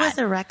heard that. I was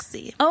a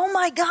Rexy. Oh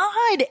my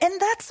God. And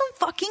that's some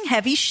fucking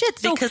heavy shit.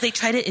 So, Because they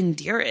try to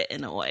endear it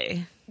in a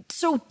way.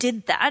 so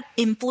did that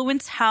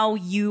influence how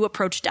you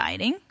approach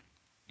dieting?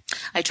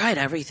 I tried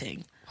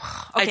everything.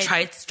 I Okay.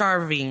 tried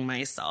starving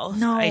myself.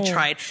 No. I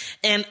tried.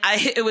 And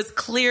it was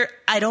clear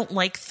I don't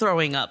like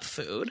throwing up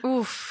food.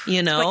 Oof.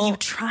 You know? But you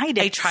tried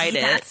it. I tried See,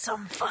 it. That's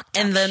some fucked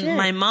up And then shit.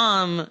 my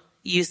mom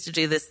used to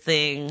do this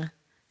thing.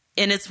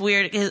 And it's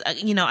weird because,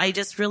 you know, I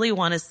just really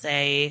want to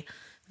say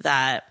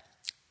that,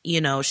 you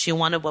know, she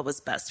wanted what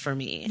was best for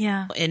me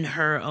Yeah. in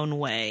her own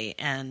way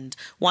and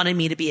wanted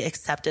me to be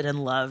accepted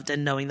and loved,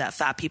 and knowing that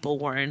fat people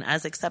weren't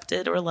as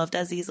accepted or loved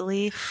as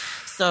easily.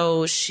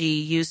 So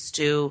she used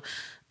to,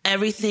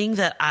 everything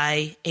that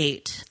I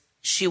ate,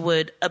 she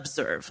would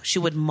observe, she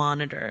would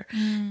monitor.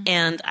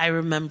 And I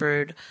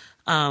remembered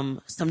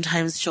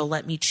sometimes she'll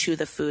let me chew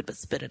the food but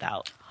spit it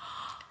out.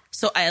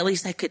 So at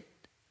least I could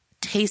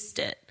taste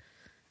it,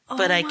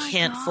 but I my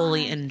can't God.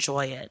 fully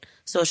enjoy it.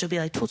 So she'll be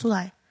like, 吐出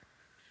来.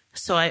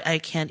 So I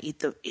can't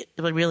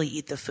really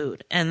eat the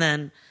food. And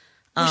then,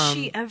 Was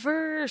she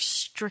ever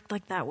strict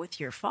like that with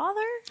your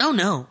father? oh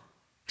no,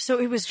 So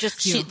it was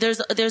just you.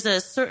 there's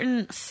a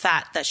certain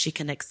fat that she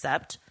can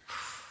accept,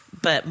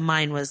 but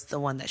mine was the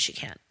one that she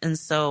can't. And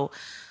so,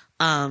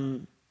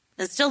 and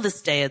still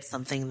this day, it's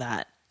something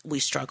that we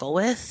struggle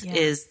with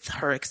is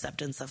her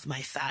acceptance of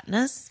my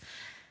fatness.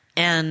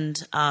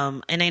 And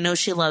I know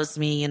she loves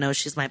me, you know,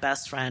 she's my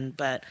best friend,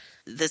 but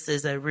this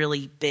is a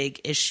really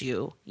big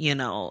issue, you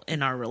know,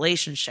 in our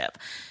relationship.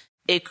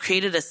 It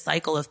created a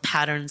cycle of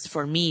patterns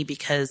for me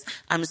because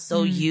I'm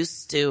so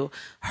used to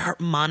her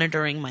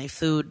monitoring my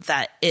food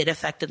that it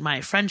affected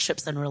my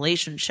friendships and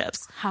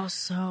relationships. How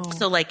so?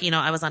 So like, you know,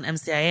 I was on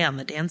MCIA on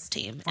the dance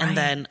team. Right. And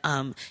then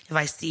if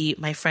I see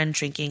my friend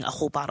drinking a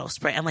whole bottle of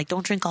Sprite, I'm like,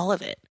 don't drink all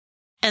of it.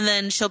 And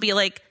then she'll be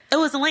like,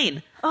 oh, it's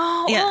Elaine.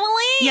 Oh, yeah.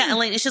 Elaine. Yeah,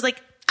 Elaine. And she's like,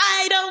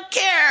 I don't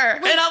care.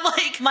 Wait, and I'm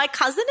like, my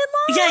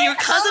cousin-in-law? Yeah, your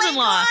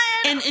cousin-in-law.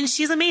 Oh and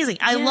she's amazing.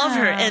 I love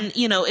her. And,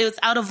 you know, it was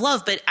out of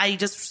love, but I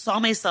just saw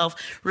myself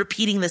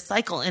repeating this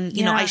cycle. And,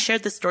 you know, I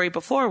shared this story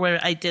before where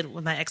I did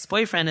with my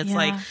ex-boyfriend. It's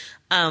like,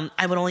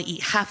 I would only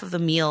eat half of the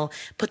meal,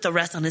 put the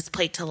rest on his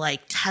plate to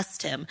like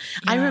test him.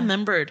 I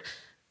remembered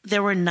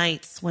there were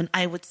nights when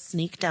I would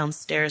sneak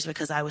downstairs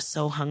because I was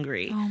so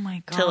hungry. Oh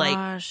my gosh. To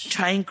like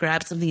try and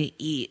grab something to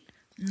eat.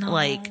 No.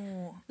 Like,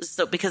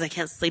 so because I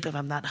can't sleep if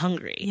I'm not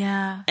hungry.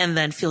 Yeah. And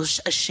then feel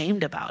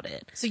ashamed about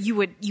it. So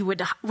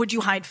would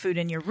you hide food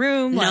in your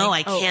room? No,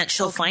 I can't.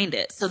 She'll find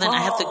it. So then I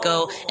have to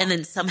go and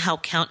then somehow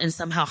count and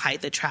somehow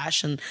hide the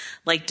trash and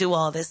like do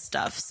all this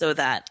stuff so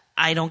that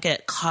I don't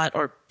get caught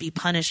or be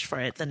punished for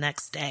it the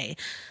next day.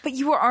 But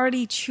you were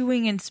already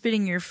chewing and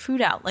spitting your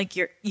food out. Like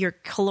your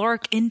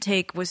caloric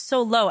intake was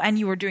so low and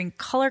you were doing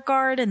color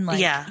guard and like,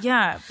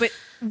 yeah. But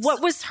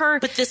what was her?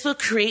 But this would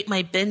create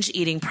my binge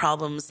eating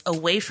problems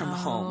away from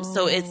home.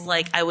 So it's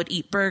like I would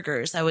eat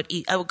burgers. I would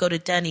go to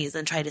Denny's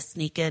and try to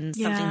sneak in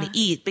something to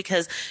eat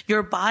because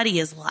your body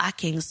is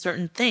lacking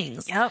certain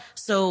things. Yep.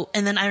 So,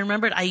 and then I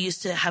remembered I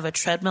used to have a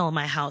treadmill in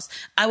my house.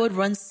 I would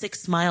run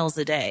 6 miles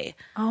a day.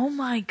 Oh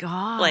my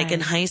God. Like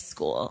in high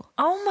school.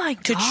 Oh my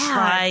God. To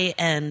try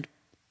and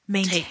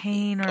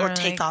maintain or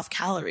take off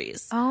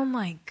calories. Oh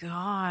my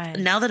God.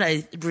 Now that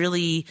I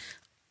really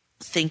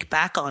think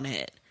back on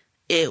it,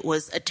 it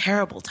was a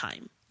terrible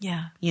time.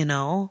 Yeah. You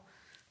know?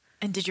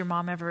 And did your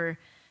mom ever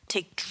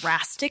take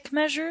drastic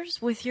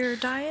measures with your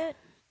diet?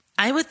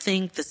 I would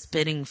think the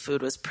spitting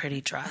food was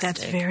pretty drastic.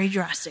 That's very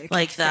drastic.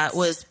 Like that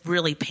was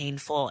really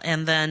painful.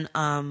 And then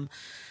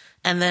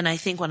I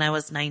think when I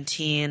was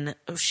 19,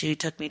 she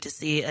took me to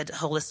see a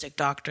holistic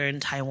doctor in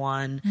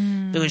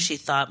Taiwan because she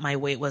thought my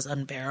weight was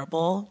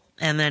unbearable.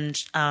 And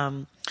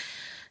then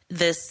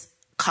this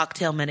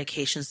cocktail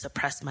medication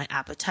suppressed my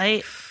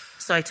appetite.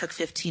 So I took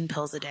 15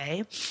 pills a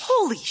day.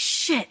 Holy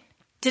shit.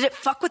 Did it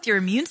fuck with your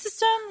immune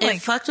system? It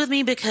fucked with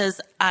me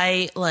because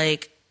I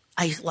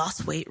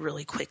lost weight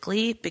really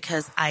quickly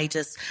because I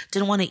just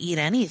didn't want to eat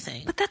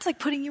anything. But that's like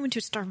putting you into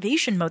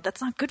starvation mode.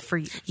 That's not good for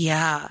you.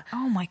 Yeah.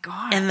 Oh my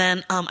God. And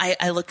then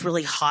I looked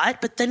really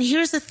hot. But then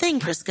here's the thing,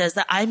 Priska, is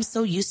that I'm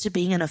so used to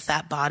being in a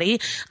fat body.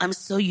 I'm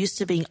so used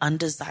to being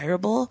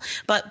undesirable.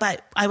 But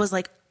I was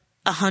like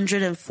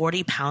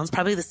 140 pounds,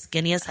 probably the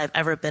skinniest I've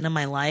ever been in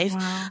my life.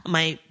 Wow.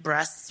 My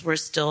breasts were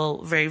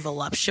still very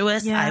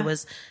voluptuous. Yeah. I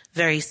was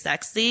very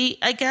sexy,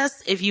 I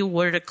guess, if you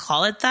were to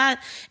call it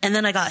that. And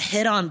then I got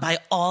hit on by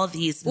all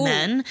these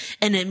men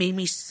and it made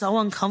me so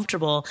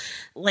uncomfortable.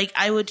 Like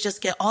I would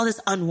just get all this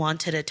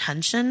unwanted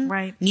attention,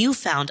 right?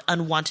 Newfound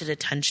unwanted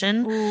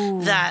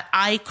attention that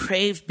I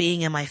craved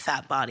being in my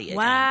fat body again.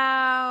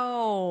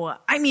 Wow.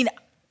 I mean,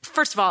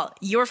 first of all,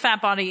 your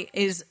fat body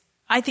is,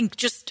 I think,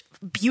 just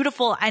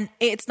beautiful. And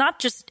it's not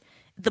just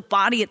the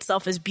body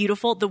itself is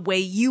beautiful. The way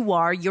you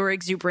are, your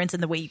exuberance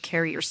and the way you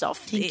carry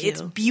yourself,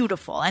 it's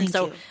beautiful. And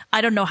so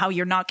I don't know how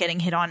you're not getting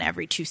hit on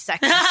every 2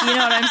 seconds. You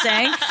know what I'm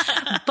saying?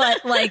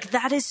 But like,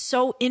 that is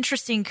so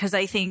interesting because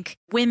I think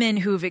women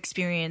who've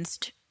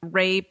experienced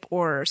rape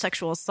or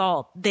sexual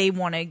assault, they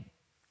want to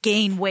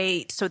gain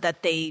weight so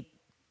that they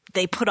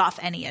put off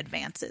any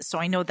advances. So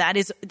I know that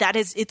is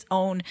its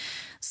own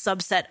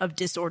subset of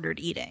disordered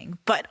eating.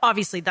 But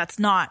obviously that's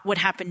not what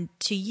happened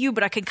to you,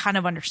 but I can kind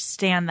of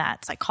understand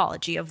that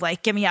psychology of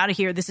like, get me out of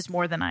here. This is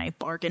more than I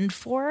bargained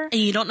for. And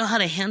you don't know how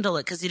to handle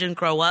it because you didn't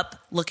grow up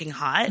looking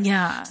hot.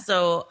 Yeah.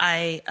 So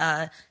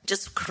I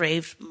just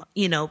craved,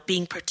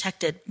 being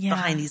protected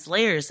behind these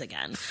layers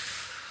again.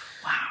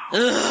 Wow.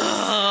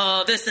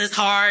 Ugh, this is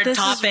hard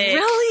topic. This is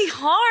really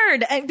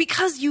hard. And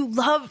because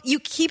you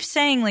keep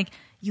saying like,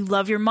 you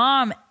love your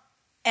mom.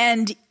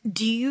 And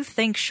do you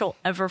think she'll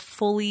ever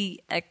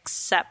fully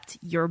accept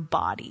your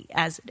body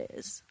as it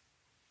is?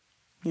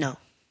 No.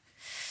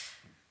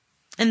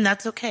 And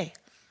that's okay.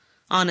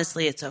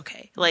 Honestly, it's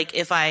okay. Like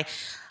if I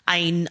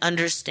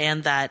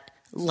understand that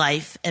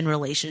life and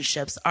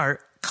relationships are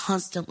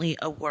constantly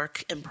a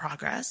work in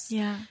progress.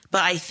 Yeah.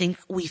 But I think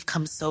we've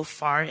come so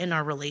far in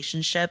our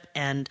relationship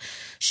and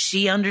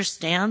she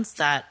understands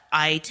that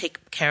I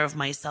take care of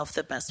myself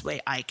the best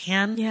way I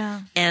can.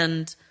 Yeah.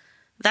 And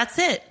that's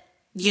it.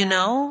 You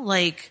know,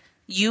 like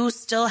you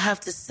still have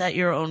to set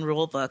your own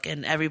rule book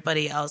and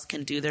everybody else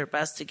can do their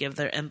best to give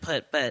their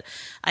input. But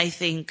I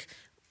think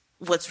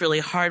what's really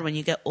hard when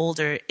you get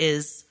older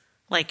is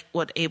like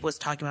what Abe was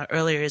talking about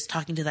earlier is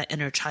talking to that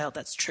inner child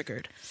that's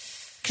triggered.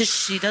 because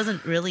she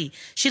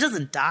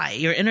doesn't die.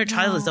 Your inner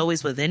child is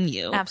always within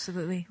you.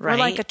 Absolutely. Right? Or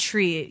like a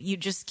tree, you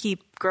just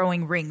keep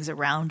growing rings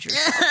around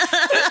yourself.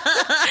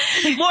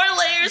 More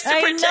layers to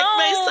protect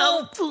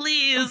myself,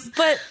 please.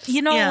 But,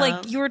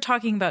 like you were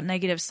talking about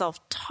negative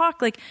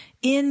self-talk, like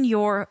in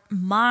your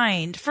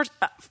mind, first,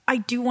 I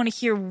do want to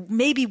hear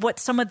maybe what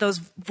some of those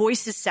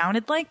voices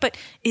sounded like, but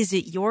is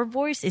it your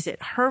voice? Is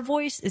it her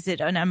voice? Is it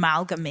an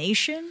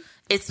amalgamation?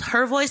 It's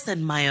her voice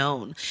and my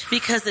own,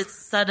 because it's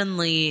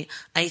suddenly,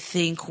 I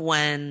think,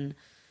 when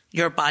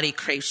your body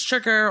craves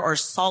sugar or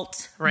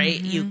salt, right?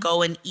 You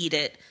go and eat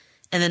it.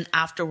 And then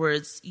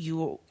afterwards,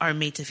 you are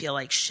made to feel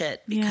like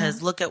shit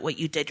because look at what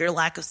you did. Your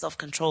lack of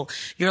self-control,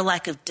 your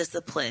lack of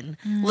discipline.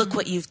 Look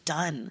what you've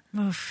done,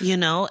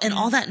 And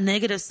all that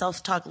negative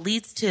self-talk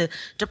leads to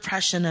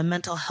depression and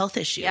mental health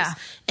issues. Yeah.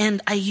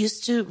 And I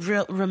used to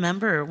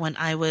remember when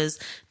I was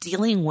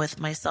dealing with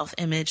my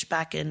self-image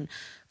back in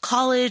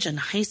college and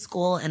high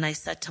school, and I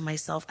said to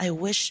myself, I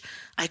wish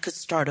I could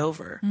start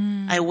over.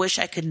 I wish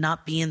I could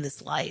not be in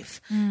this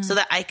life so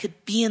that I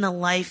could be in a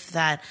life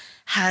that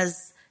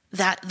has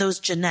those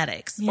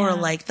genetics or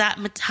like that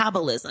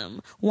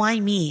metabolism. Why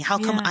me? How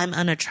come I'm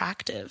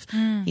unattractive?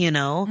 And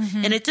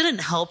it didn't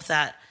help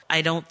that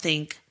I don't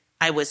think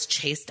I was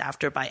chased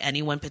after by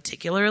anyone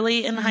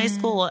particularly in high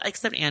school,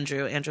 except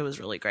Andrew. Andrew was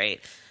really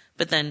great.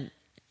 But then,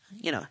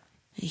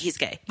 he's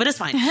gay, but it's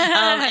fine.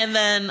 And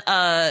then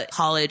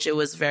college, it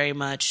was very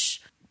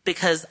much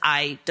because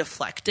I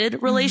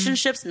deflected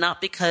relationships,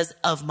 not because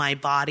of my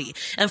body.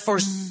 And for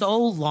so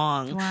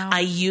long,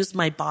 I used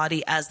my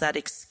body as that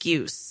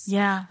excuse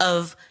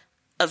of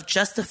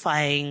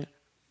justifying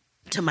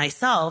to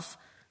myself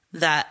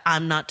that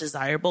I'm not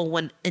desirable,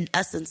 when in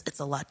essence, it's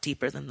a lot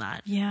deeper than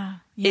that. Yeah.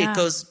 It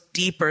goes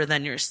deeper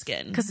than your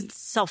skin. Because it's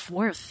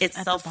self-worth.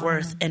 It's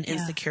self-worth and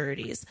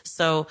insecurities.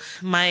 So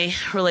my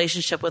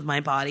relationship with my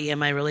body and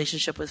my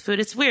relationship with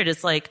food, it's weird.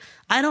 It's like,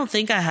 I don't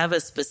think I have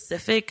a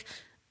specific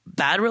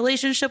bad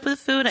relationship with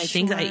food. I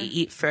think I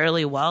eat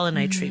fairly well and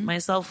I treat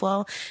myself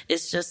well.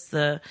 It's just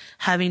the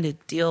having to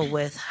deal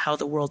with how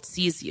the world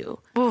sees you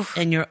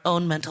and your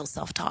own mental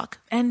self-talk.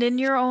 And in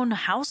your own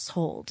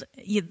household,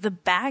 the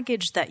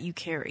baggage that you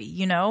carry,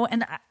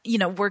 and,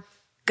 we're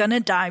going to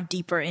dive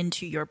deeper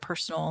into your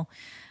personal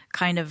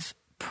kind of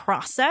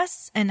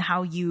process and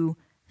how you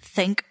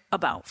think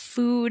about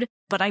food.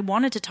 But I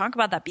wanted to talk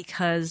about that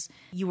because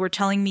you were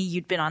telling me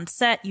you'd been on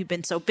set, you'd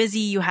been so busy,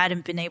 you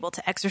hadn't been able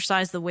to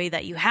exercise the way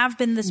that you have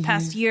been this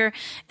past year.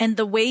 And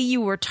the way you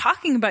were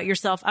talking about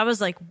yourself, I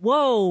was like,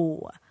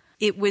 whoa,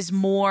 it was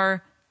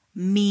more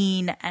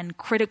mean and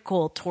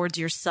critical towards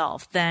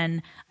yourself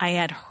than I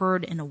had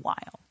heard in a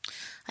while.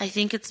 I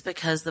think it's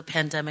because the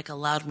pandemic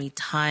allowed me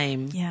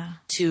time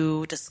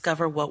to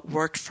discover what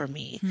worked for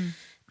me.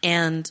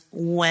 And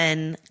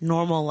when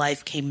normal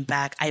life came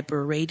back, I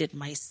berated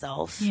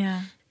myself.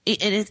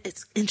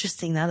 It's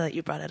interesting now that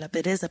you brought it up.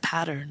 It is a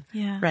pattern,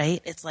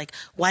 right? It's like,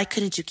 why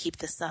couldn't you keep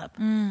this up?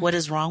 What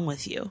is wrong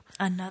with you?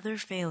 Another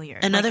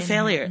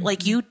failure.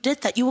 Like you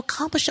did that. You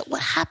accomplished it.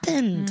 What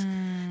happened?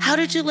 How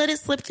did you let it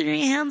slip through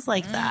your hands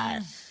like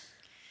that?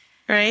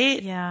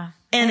 Right? Yeah.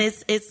 And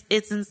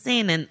it's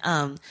insane.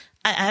 And,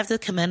 I have to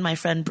commend my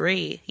friend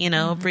Bree,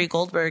 Bree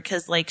Goldberg,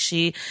 because like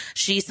she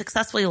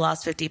successfully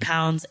lost 50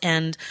 pounds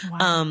and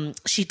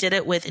she did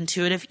it with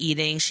intuitive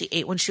eating. She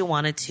ate when she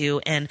wanted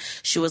to, and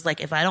she was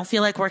like, if I don't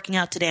feel like working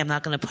out today, I'm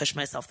not going to push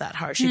myself that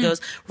hard. She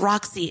goes,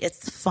 Roxy,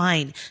 it's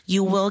fine.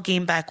 You will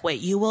gain back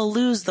weight. You will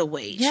lose the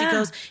weight. She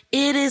goes,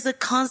 it is a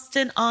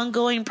constant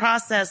ongoing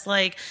process.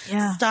 Like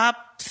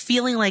stop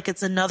feeling like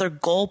it's another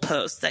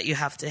goalpost that you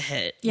have to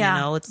hit.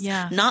 It's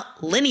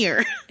not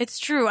linear. It's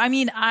true. I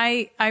mean,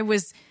 I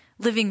was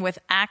living with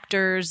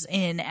actors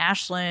in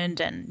Ashland,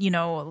 and,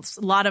 a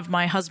lot of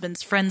my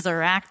husband's friends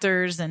are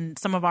actors and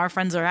some of our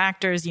friends are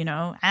actors,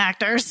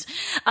 actors.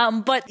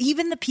 But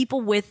even the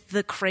people with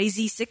the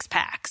crazy six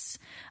packs,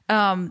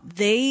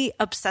 they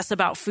obsess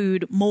about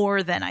food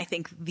more than I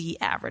think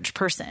the average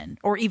person,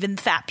 or even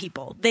fat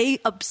people. They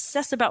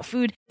obsess about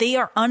food. They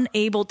are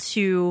unable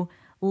to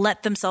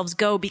let themselves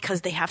go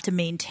because they have to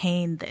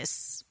maintain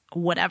this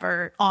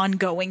whatever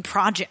ongoing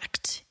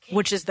project,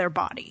 which is their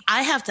body.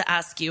 I have to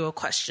ask you a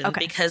question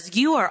because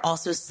you are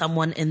also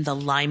someone in the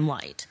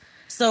limelight.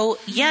 So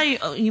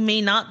you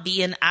may not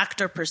be an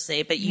actor per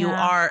se, but you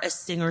are a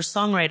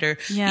singer-songwriter.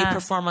 You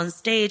perform on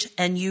stage,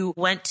 and you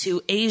went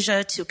to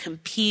Asia to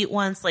compete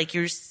once, like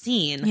you're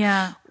seen.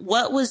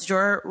 What was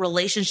your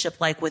relationship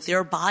like with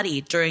your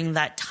body during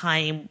that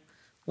time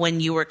when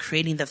you were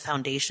creating the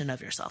foundation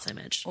of your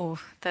self-image? Oh,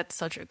 that's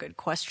such a good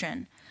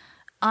question.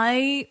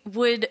 I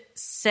would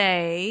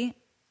say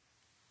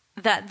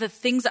that the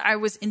things I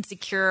was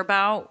insecure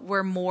about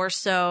were more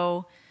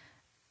so,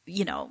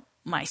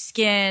 my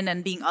skin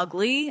and being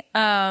ugly.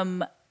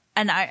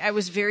 And I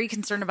was very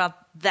concerned about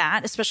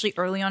that, especially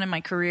early on in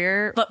my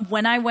career. But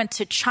when I went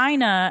to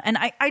China, and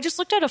I just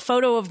looked at a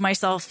photo of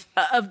myself,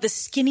 of the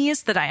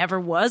skinniest that I ever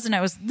was, and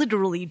I was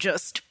literally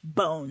just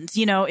bones.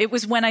 You know, it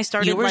was when I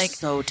started, You were like,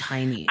 so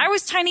tiny. I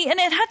was tiny, and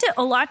it had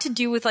a lot to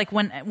do with, like,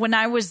 when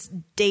I was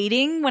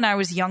dating, when I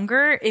was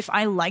younger, if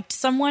I liked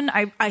someone,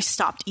 I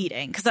stopped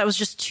eating because I was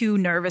just too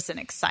nervous and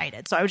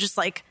excited. So I was just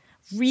like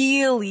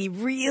really,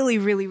 really,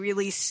 really,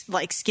 really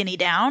like skinny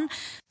down.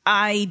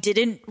 I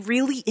didn't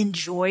really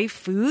enjoy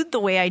food the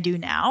way I do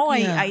now.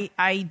 Yeah.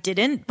 I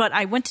didn't, but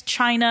I went to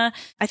China.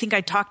 I think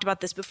I talked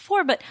about this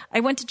before, but I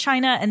went to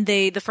China, and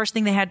the first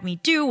thing they had me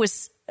do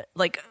was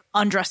like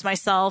undress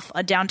myself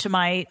down to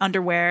my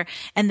underwear,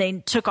 and they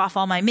took off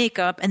all my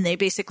makeup, and they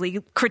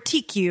basically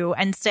critique you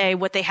and say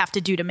what they have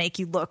to do to make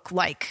you look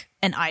like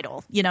an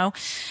idol, you know?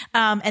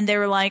 And they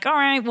were like, all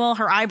right, well,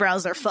 her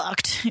eyebrows are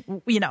fucked,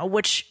 you know,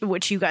 which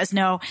you guys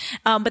know.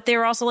 But they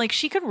were also like,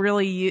 she could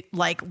really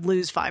like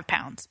lose 5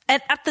 pounds.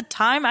 And at the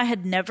time I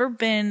had never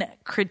been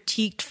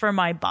critiqued for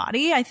my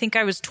body. I think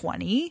I was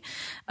 20,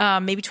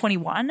 maybe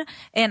 21.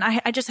 And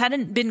I just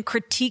hadn't been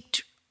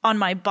critiqued on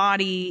my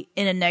body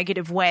in a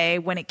negative way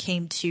when it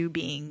came to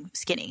being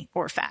skinny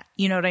or fat.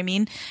 You know what I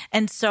mean?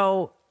 And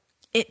so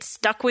it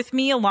stuck with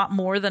me a lot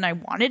more than I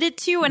wanted it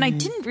to. And I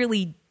didn't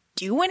really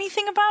do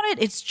anything about it.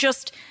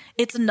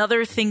 It's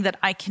another thing that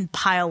I can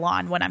pile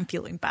on when I'm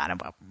feeling bad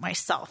about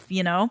myself,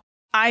 you know?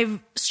 I've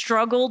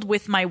struggled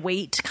with my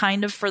weight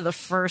kind of for the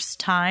first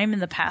time in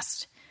the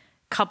past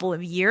couple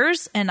of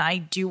years, and I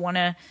do want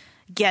to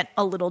get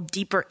a little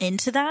deeper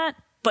into that.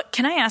 But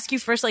can I ask you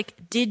first,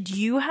 like, did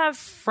you have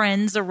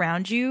friends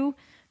around you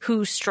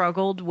who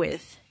struggled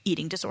with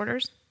eating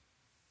disorders?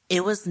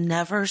 It was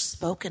never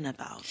spoken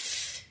about.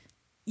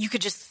 You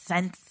could just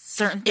sense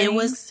certain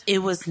things?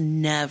 It was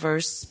never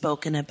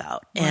spoken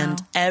about. Wow.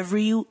 And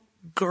every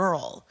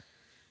girl,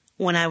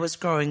 when I was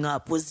growing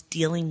up, was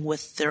dealing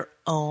with their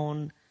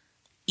own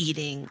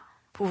eating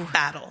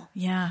battle.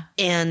 Yeah.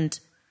 And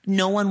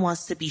no one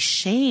wants to be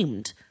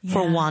shamed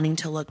for wanting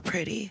to look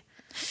pretty.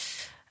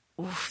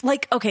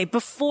 Like, okay,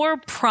 before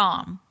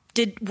prom,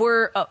 did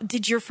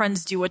your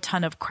friends do a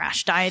ton of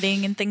crash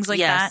dieting and things like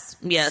that?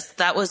 Yes,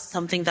 that was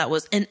something that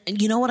was, and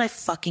you know what I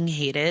fucking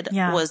hated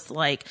was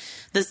like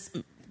this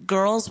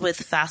girls with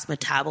fast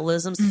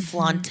metabolisms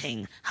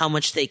flaunting how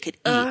much they could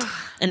eat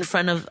in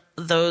front of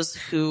those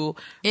who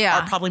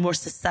are probably more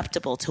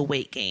susceptible to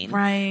weight gain.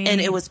 Right. And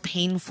it was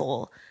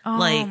painful. Oh,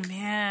 like,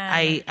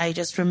 man. I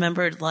just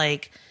remembered,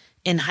 like,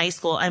 in high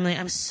school,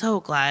 I'm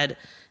so glad,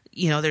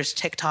 you know, there's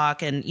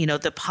TikTok and, you know,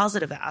 the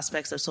positive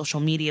aspects of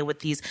social media with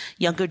these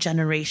younger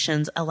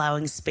generations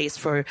allowing space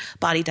for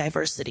body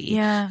diversity.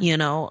 Yeah. You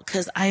know,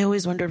 because I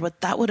always wondered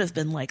what that would have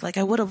been like. Like,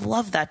 I would have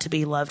loved that to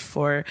be loved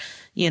for,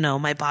 you know,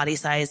 my body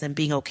size and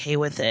being okay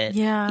with it.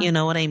 Yeah. You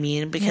know what I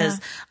mean? Because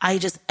I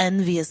just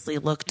enviously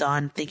looked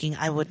on thinking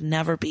I would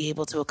never be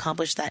able to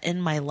accomplish that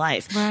in my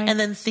life. Right. And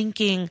then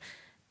thinking,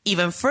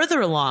 even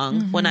further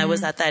along, when I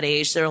was at that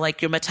age, they're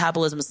like, your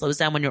metabolism slows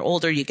down when you're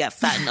older. You get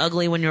fat and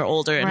ugly when you're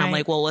older. And I'm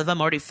like, well, if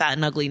I'm already fat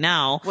and ugly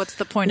now, what's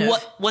the point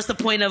what's the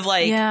point of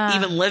like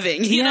even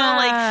living? You know,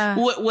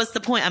 like what's the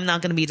point? I'm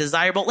not going to be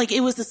desirable. Like, it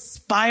was a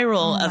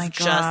spiral of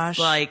just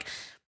like,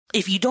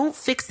 if you don't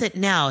fix it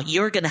now,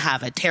 you're going to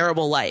have a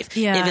terrible life.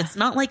 Yeah. If it's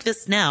not like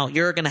this now,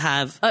 you're going to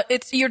have,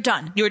 you're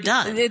done. You're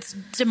done. It's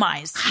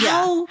demise.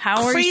 How are you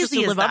supposed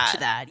crazy to live is up to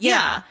that?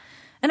 Yeah.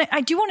 And I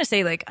do want to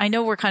say, like, I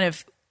know we're kind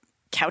of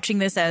couching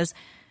this as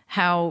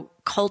how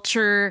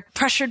culture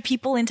pressured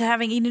people into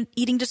having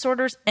eating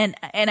disorders. And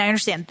I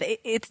understand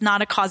it's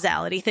not a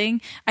causality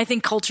thing. I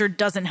think culture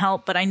doesn't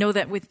help, but I know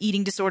that with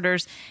eating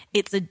disorders,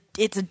 it's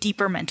a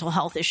deeper mental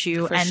health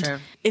issue. For and sure.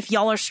 if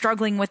y'all are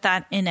struggling with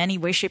that in any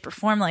way, shape, or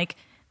form, like,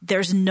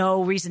 there's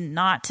no reason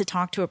not to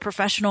talk to a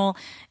professional.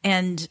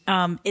 And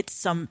it's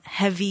some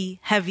heavy,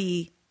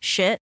 heavy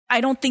shit.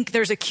 I don't think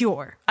there's a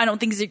cure. I don't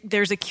think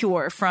there's a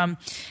cure from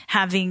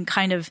having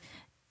kind of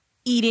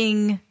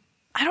eating.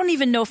 I don't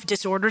even know if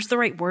disorder is the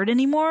right word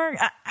anymore.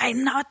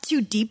 I'm not too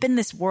deep in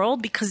this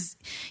world because,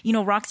 you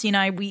know, Roxy and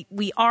I,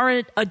 we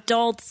are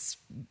adults.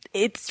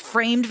 It's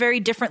framed very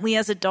differently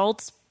as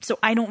adults. So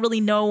I don't really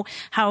know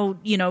how,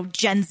 you know,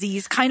 Gen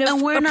Z's kind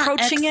of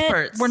approaching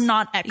it. We're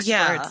not experts.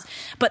 Yeah.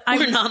 But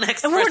we're not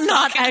experts. We're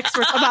not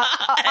experts about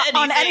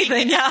on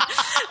anything. Yeah.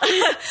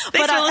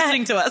 Thanks for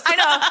listening to us. I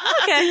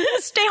know. Okay.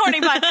 Stay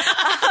horny, bud.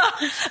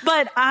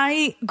 But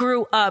I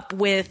grew up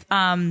with,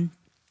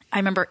 I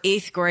remember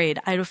 8th grade,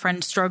 I had a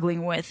friend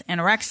struggling with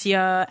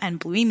anorexia and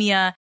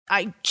bulimia.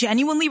 I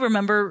genuinely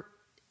remember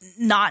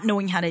not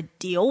knowing how to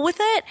deal with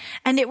it.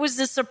 And it was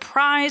a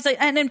surprise.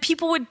 And then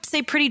people would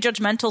say pretty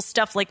judgmental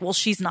stuff like, well,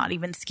 she's not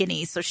even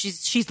skinny. So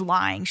she's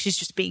lying. She's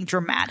just being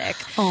dramatic.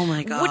 Oh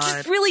my God. Which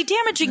is really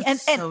damaging.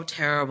 That's so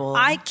terrible.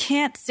 I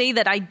can't say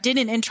that I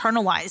didn't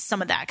internalize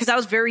some of that because I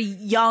was very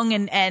young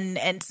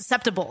and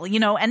susceptible, you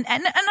know, and I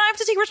have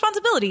to take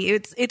responsibility.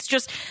 It's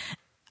just,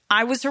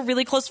 I was her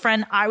really close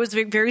friend. I was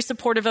very, very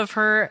supportive of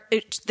her.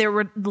 There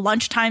were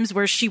lunch times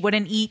where she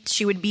wouldn't eat.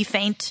 She would be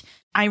faint.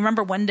 I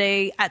remember one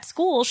day at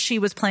school, she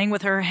was playing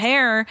with her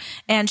hair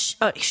and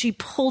she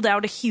pulled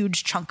out a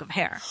huge chunk of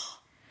hair.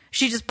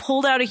 She just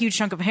pulled out a huge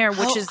chunk of hair,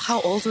 which is... How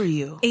old were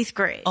you? 8th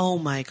grade. Oh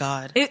my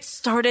God. It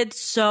started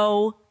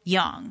so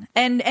young.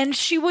 And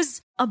she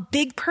was a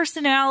big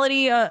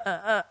personality,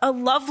 a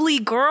lovely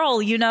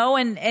girl, you know,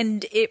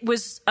 and it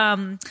was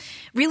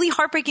really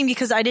heartbreaking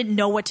because I didn't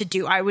know what to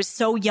do. I was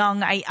so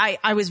young.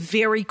 I was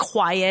very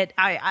quiet.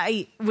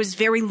 I was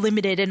very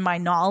limited in my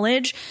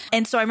knowledge.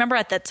 And so I remember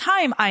at that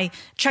time, I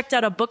checked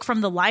out a book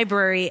from the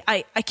library.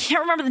 I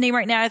can't remember the name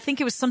right now. I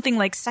think it was something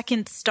like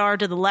Second Star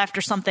to the Left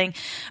or something.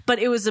 But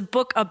it was a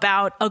book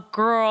about a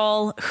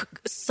girl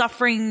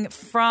suffering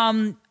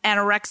from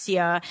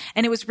anorexia,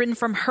 and it was written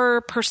from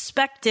her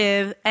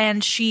perspective,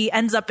 and she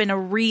ends up in a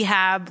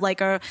rehab, like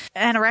a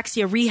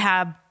anorexia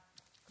rehab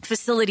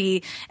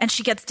facility, and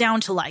she gets down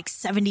to like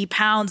 70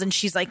 pounds, and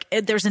she's like,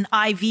 there's an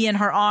IV in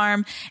her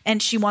arm,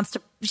 and she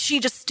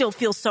just still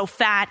feels so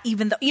fat,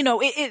 even though, you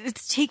know,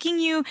 it's taking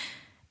you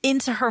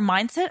into her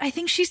mindset. I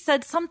think she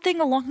said something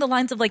along the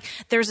lines of like,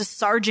 there's a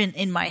sergeant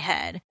in my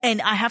head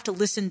and I have to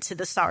listen to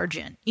the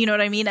sergeant. You know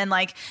what I mean? And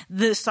like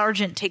the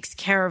sergeant takes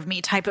care of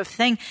me type of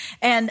thing.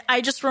 And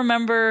I just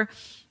remember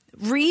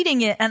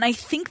reading it. And I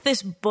think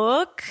this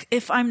book,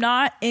 if I'm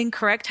not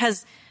incorrect,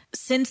 has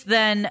since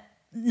then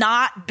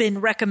not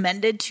been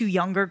recommended to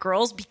younger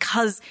girls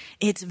because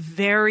it's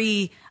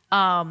very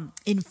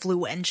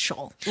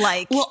influential.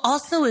 Like, well,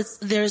 also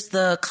there's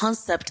the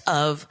concept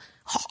of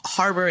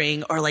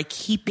harboring or like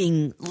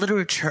keeping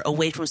literature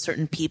away from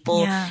certain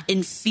people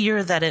in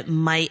fear that it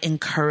might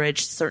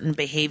encourage certain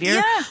behavior.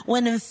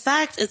 When in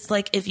fact, it's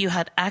like if you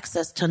had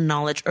access to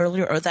knowledge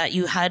earlier or that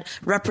you had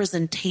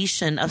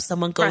representation of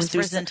someone going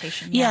through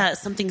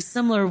something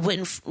similar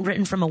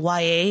written from a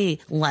YA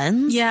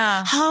lens.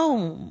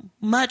 How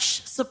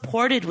much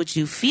supported would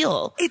you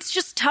feel? It's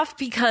just tough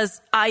because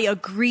I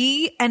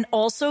agree. And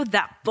also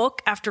that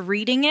book, after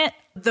reading it,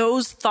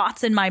 those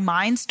thoughts in my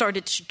mind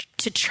started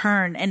to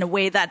churn in a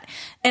way that,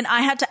 and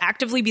I had to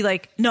actively be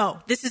like,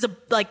 no, this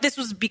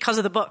was because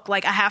of the book.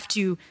 Like I had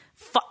to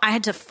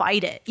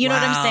fight it. You know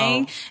what I'm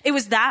saying? It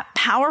was that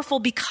powerful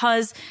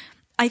because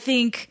I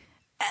think,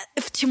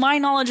 to my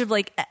knowledge of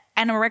like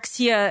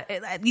anorexia,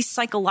 at least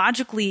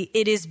psychologically,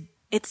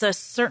 it's a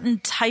certain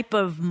type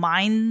of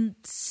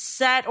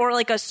mindset or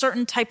like a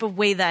certain type of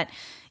way that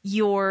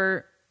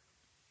your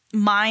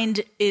mind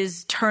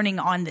is turning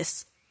on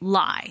this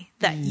lie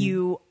that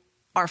you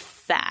are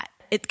fat.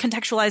 It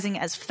contextualizing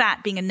as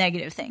fat being a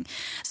negative thing.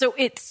 So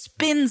it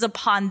spins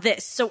upon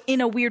this. So in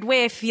a weird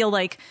way, I feel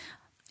like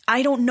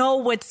I don't know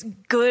what's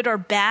good or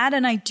bad.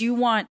 And I do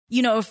want,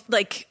 you know,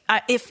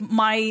 if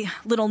my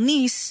little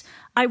niece,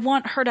 I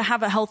want her to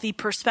have a healthy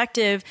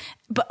perspective,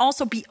 but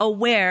also be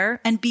aware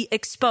and be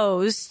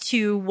exposed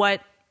to what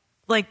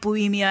like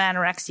bulimia,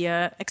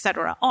 anorexia,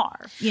 etc.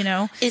 are, you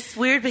know? It's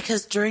weird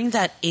because during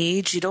that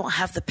age, you don't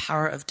have the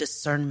power of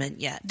discernment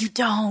yet. You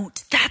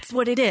don't. That's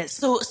what it is.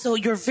 So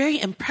you're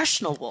very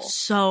impressionable.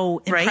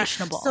 So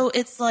impressionable. Right? So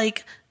it's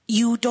like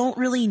you don't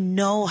really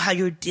know how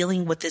you're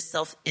dealing with this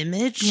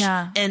self-image.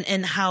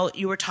 And how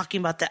you were talking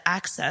about the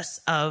access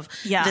of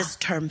this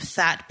term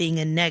fat being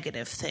a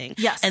negative thing.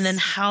 And then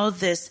how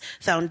this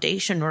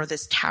foundation or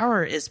this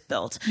tower is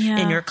built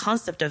in your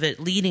concept of it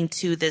leading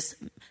to this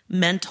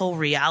mental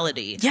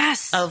reality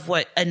of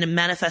what, and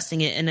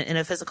manifesting it in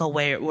a physical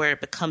way where it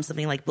becomes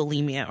something like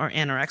bulimia or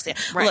anorexia.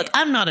 Look,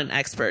 I'm not an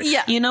expert.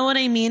 You know what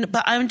I mean?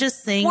 But I'm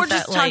just saying we're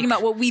just talking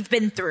about what we've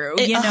been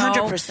through, you know?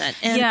 100%.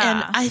 And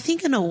I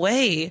think in a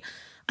way,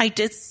 I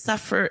did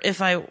suffer,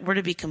 if I were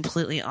to be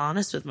completely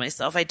honest with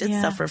myself, I did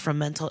suffer from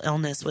mental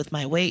illness with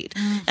my weight.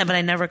 But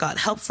I never got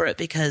help for it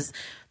because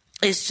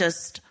it's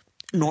just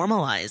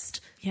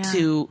normalized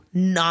to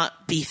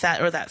not be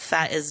fat, or that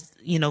fat is,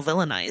 you know,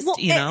 villainized, well,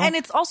 you know? And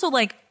it's also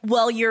like,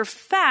 well, you're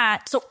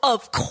fat, so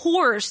of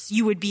course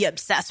you would be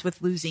obsessed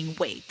with losing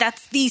weight.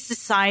 That's the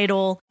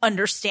societal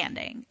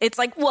understanding. It's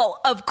like, well,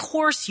 of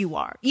course you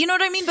are. You know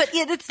what I mean? But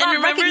it's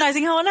not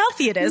recognizing how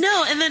unhealthy it is.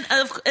 No,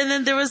 and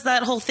then there was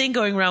that whole thing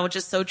going around, which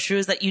is so true,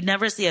 is that you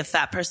never see a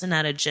fat person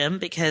at a gym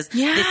because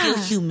they feel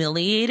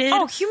humiliated.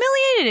 Oh,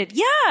 humiliated.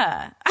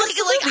 Yeah.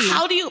 Like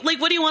how do you,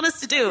 like, what do you want us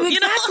to do?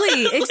 Exactly.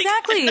 You know?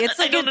 Exactly. It's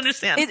like, I don't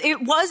understand.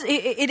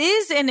 It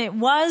is, and it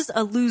was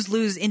a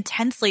lose-lose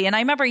intensely. And I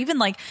remember even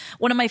like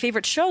one of my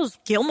favorite shows,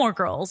 Gilmore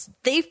Girls,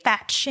 they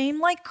fat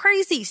shame like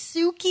crazy.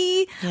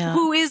 Suki,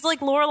 who is like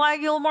Lorelai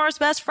Gilmore's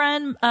best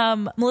friend,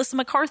 Melissa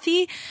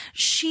McCarthy,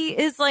 she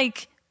is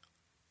like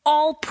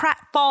all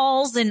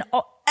pratfalls and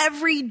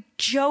every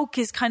joke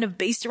is kind of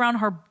based around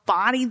her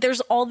body.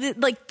 There's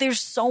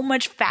there's so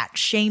much fat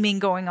shaming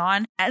going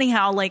on.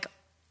 Anyhow, like,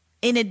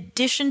 in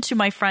addition to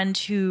my friend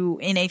who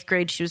in 8th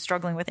grade, she was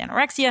struggling with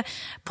anorexia,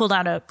 pulled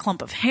out a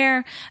clump of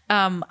hair.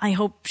 I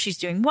hope she's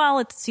doing well.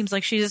 It seems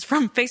like she's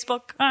from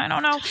Facebook. I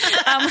don't know.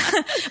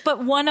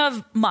 But one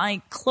of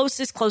my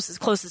closest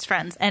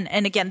friends,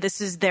 and again, this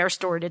is their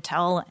story to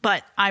tell,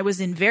 but I was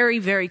in very,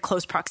 very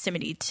close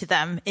proximity to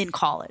them in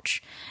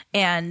college.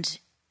 And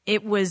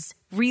it was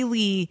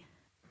really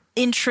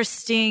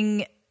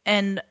interesting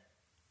and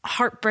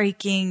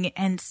heartbreaking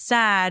and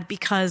sad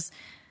because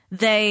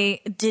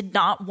they did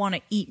not want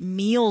to eat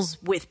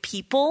meals with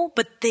people,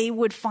 but they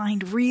would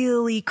find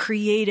really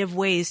creative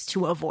ways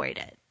to avoid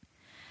it.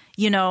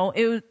 You know,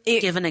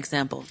 Give an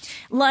example.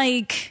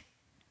 Like,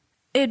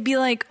 it'd be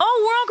like,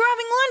 oh, we're all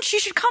grabbing lunch. You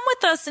should come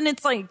with us. And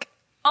it's like,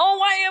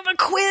 oh, I have a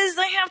quiz.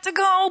 I have to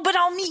go, but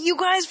I'll meet you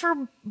guys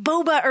for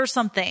boba or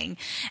something.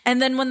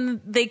 And then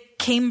when they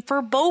came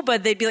for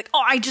boba, they'd be like,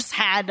 oh, I just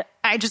had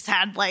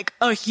like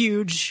a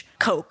huge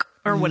Coke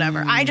or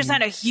whatever. I just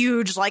had a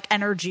huge like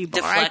energy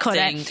bar. I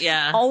couldn't.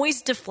 Yeah.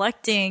 Always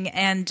deflecting.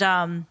 And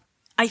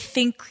I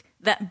think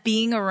that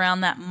being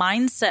around that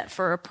mindset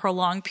for a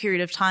prolonged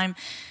period of time,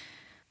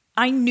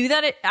 I knew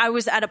that I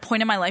was at a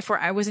point in my life where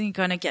I wasn't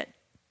going to get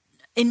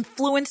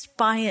influenced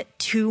by it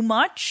too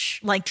much,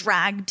 like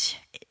dragged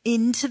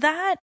into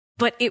that.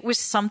 But it was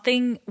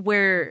something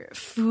where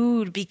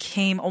food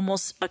became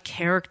almost a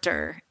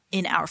character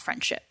in our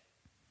friendship.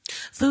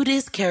 Food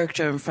is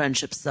character in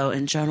friendships, though,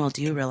 in general.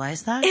 Do you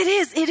realize that? It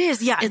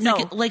is. Yeah.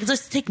 It's like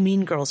let's take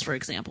Mean Girls, for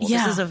example.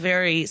 Yeah. This is a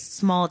very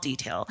small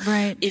detail.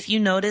 Right. If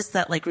you notice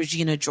that, like,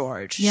 Regina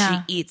George, she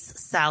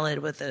eats salad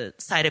with a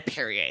side of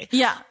Perrier.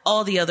 Yeah.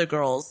 All the other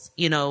girls,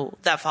 you know,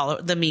 that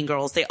follow the Mean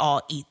Girls, they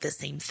all eat the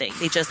same thing.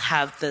 They just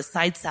have the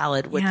side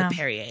salad with the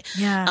Perrier.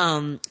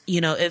 Yeah.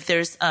 You know, if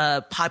there's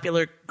a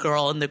popular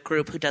girl in the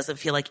group who doesn't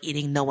feel like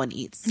eating, no one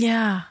eats.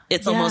 Yeah.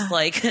 It's almost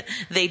like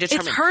they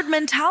determine. It's herd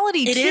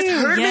mentality, too. It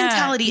is herd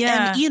mentality.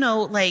 Yeah. And, you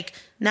know, like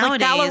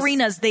nowadays. Like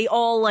ballerinas, they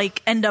all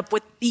like end up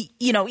with,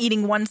 you know,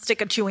 eating one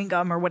stick of chewing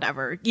gum or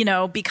whatever, you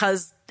know,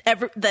 because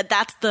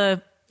that's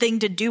the thing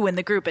to do in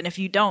the group. And if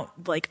you don't,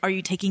 like, are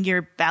you taking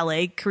your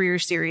ballet career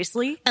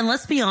seriously? And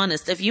let's be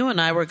honest, if you and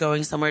I were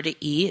going somewhere to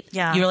eat,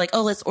 you're like,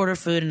 oh, let's order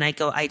food. And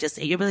I just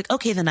ate. You'll be like,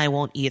 okay, then I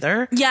won't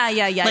either. Yeah.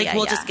 Like,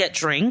 we'll just get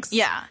drinks.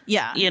 Yeah.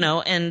 You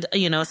know, and,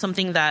 you know,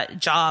 something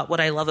that what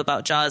I love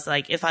about Ja is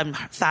like, if I'm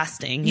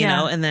fasting, you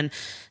know,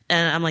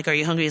 and I'm like, are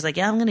you hungry? He's like,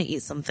 yeah, I'm going to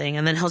eat something.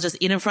 And then he'll just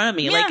eat in front of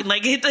me. Yeah.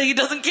 Like he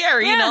doesn't care,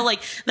 you know,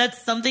 like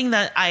that's something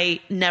that I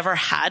never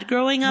had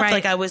growing up. Right.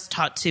 Like I was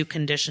taught to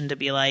condition to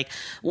be like,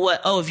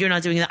 if you're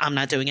not doing that, I'm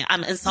not doing it.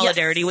 I'm in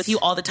solidarity with you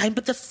all the time.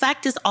 But the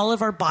fact is all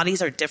of our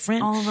bodies are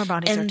different. All of our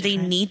bodies are different.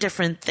 And they need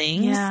different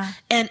things. Yeah.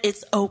 And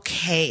it's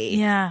okay.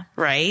 Yeah.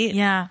 Right?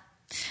 Yeah.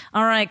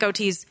 All right,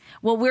 goatees.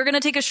 Well, we're going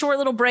to take a short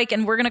little break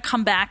and we're going to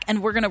come back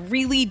and we're going to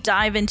really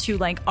dive into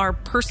like our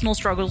personal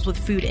struggles with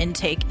food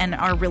intake and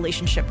our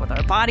relationship with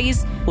our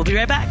bodies. We'll be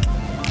right back.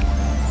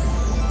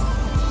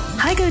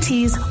 Hi,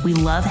 Goatees. We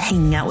love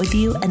hanging out with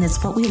you, and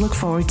it's what we look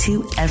forward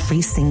to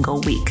every single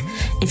week.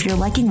 If you're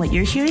liking what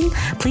you're hearing,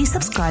 please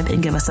subscribe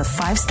and give us a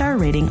 5-star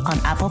rating on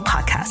Apple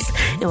Podcasts.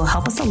 It will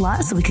help us a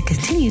lot so we can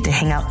continue to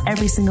hang out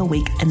every single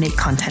week and make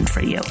content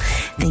for you.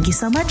 Thank you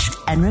so much,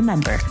 and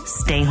remember,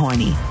 stay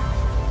horny.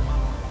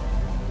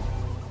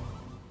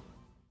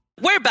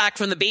 We're back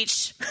from the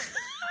beach.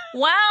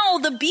 Wow,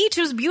 the beach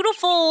was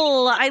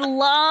beautiful. I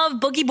love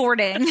boogie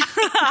boarding.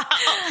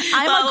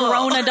 I'm a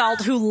grown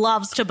adult who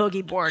loves to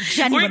boogie board.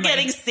 Genuinely. We're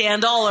getting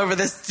sand all over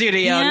the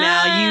studio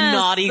now, you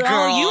naughty girl.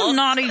 Oh, you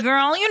naughty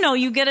girl. You know,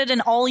 you get it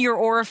in all your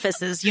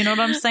orifices. You know what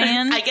I'm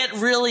saying? I get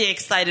really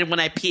excited when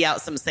I pee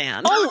out some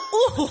sand.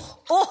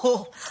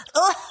 Oh.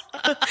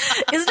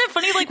 Isn't it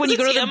funny, like, when you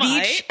go to the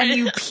beach and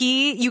you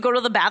pee, you go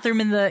to the bathroom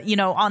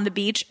on the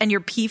beach and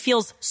your pee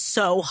feels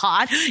so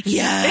hot?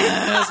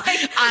 Yes.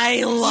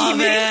 I love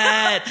it.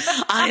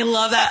 I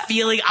love that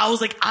feeling. I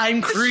was like,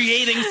 I'm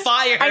creating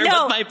fire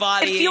with my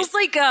body. It feels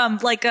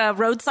like a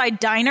roadside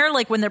diner,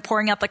 like when they're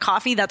pouring out the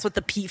coffee, that's what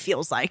the pee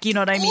feels like. You know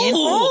what I mean?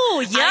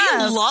 Oh, yeah.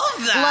 I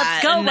love that.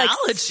 Let's go.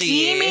 Analogy. Like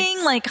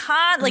steaming, like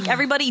hot, like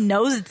everybody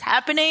knows it's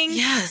happening.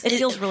 Yes. It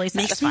feels really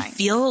satisfying. Makes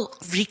me feel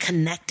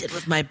reconnected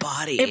with my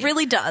body. It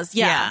really does.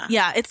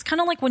 Yeah. It's kind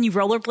of like when you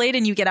rollerblade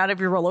and you get out of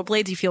your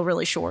rollerblades, you feel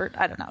really short.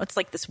 I don't know. It's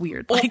like this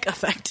weird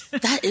effect.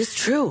 That is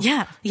true.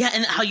 Yeah. Yeah.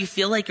 And how you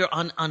feel like you're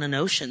on an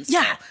ocean. So,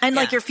 yeah. And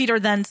like your feet are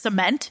then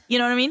cement. You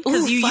know what I mean?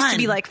 Because you used to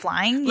be like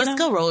flying. Let's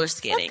go roller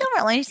skating.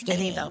 I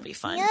think that'll be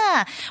fun.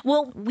 Yeah.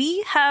 Well,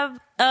 we have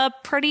a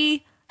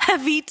pretty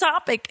heavy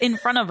topic in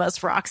front of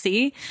us,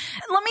 Roxy.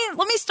 Let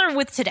me start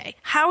with today.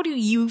 How do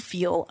you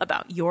feel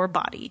about your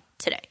body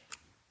today?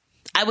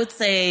 I would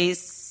say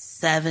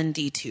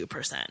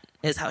 72%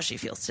 is how she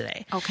feels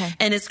today. Okay.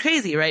 And it's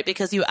crazy, right?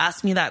 Because you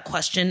asked me that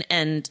question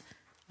and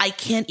I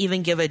can't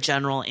even give a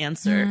general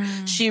answer.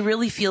 She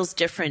really feels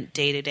different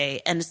day to day.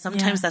 And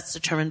sometimes that's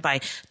determined by,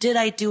 did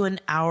I do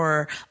an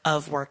hour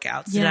of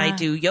workouts? Did I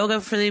do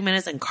yoga for 30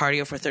 minutes and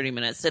cardio for 30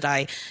 minutes? Did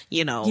I,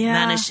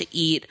 manage to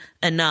eat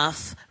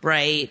enough,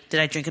 right?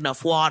 Did I drink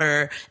enough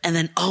water? And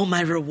then,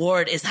 my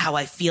reward is how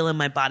I feel in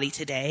my body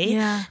today.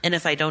 Yeah. And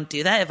if I don't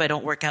do that, if I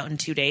don't work out in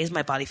 2 days,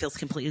 my body feels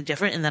completely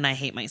different. And then I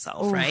hate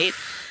myself, right?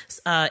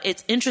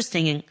 It's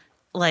interesting,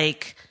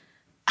 like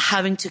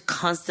having to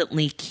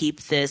constantly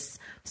keep this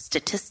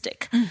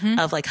statistic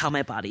of like how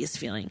my body is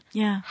feeling.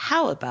 Yeah.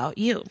 How about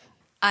you?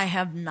 I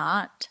have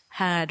not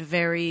had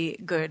very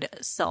good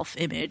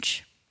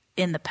self-image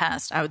in the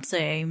past. I would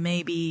say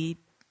maybe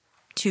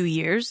 2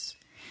 years.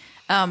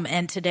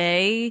 And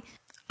today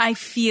I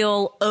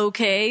feel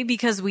okay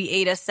because we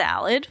ate a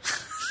salad.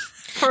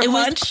 For it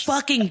lunch. was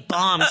fucking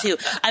bomb too.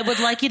 I would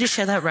like you to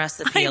share that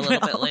recipe a little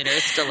bit later.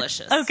 It's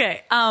delicious.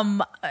 Okay.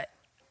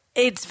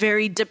 It's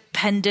very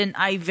dependent.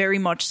 I very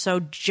much so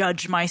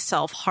judge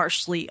myself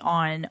harshly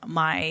on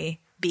my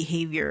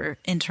behavior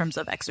in terms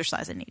of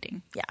exercise and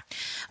eating. Yeah.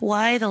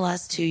 Why the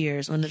last 2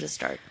 years? When did it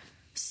start?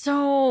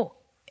 So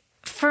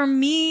for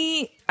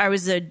me, I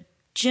was a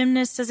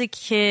gymnast as a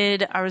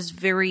kid. I was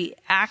very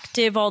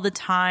active all the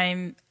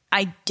time.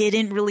 I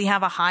didn't really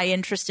have a high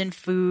interest in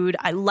food.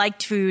 I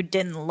liked food,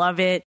 didn't love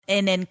it.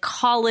 And in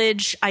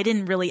college, I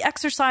didn't really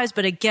exercise.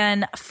 But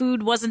again,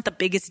 food wasn't the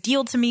biggest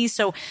deal to me.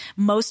 So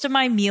most of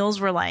my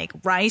meals were like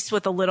rice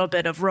with a little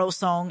bit of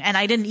rosong. And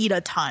I didn't eat a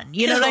ton.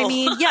 You know what I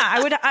mean? Yeah,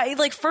 I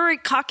like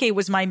furikake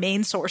was my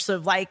main source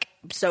of like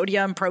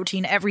sodium,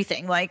 protein,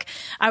 everything. Like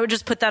I would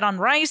just put that on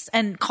rice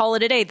and call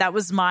it a day. That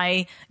was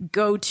my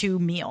go-to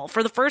meal.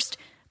 For the first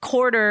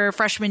quarter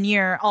freshman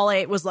year, all I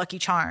ate was Lucky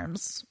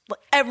Charms.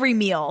 Every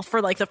meal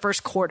for like the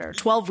first quarter,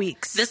 12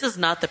 weeks. This is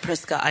not the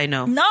Priska I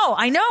know. No,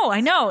 I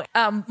know.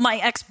 My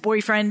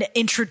ex-boyfriend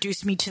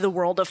introduced me to the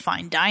world of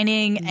fine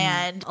dining,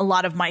 and a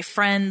lot of my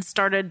friends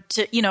started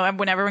to,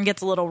 when everyone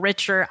gets a little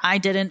richer, I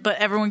didn't, but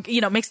everyone,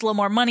 makes a little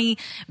more money.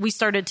 We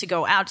started to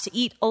go out to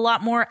eat a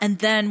lot more. And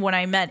then when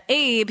I met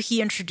Abe,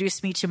 he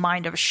introduced me to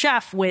Mind of a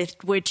Chef,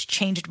 which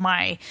changed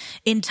my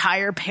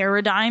entire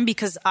paradigm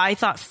because I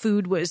thought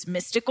food was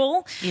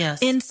mystical. Yes.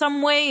 In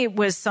some way, it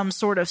was some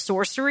sort of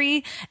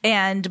sorcery.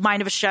 And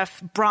Mind of a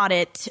Chef brought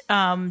it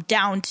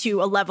down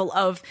to a level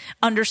of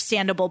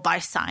understandable by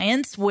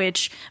science,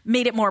 which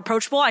made it more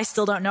approachable. I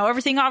still don't know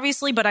everything,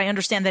 obviously, but I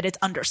understand that it's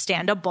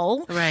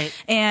understandable. Right.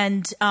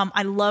 And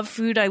I love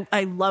food.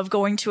 I love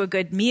going to a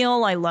good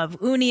meal. I love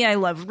uni. I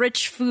love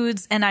rich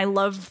foods. And I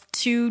love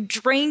to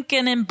drink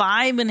and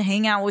imbibe and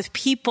hang out with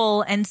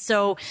people. And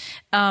so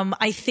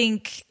I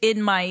think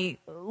in my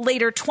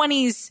later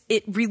 20s,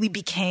 it really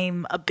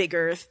became a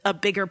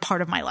bigger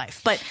part of my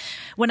life. But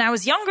when I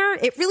was younger,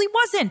 it really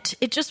wasn't.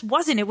 It just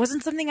wasn't. It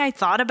wasn't something I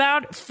thought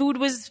about. Food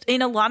was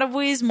in a lot of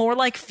ways more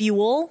like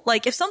fuel.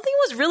 Like if something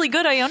was really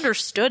good, I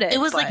understood it. It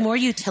was like more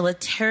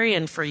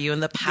utilitarian for you in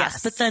the past.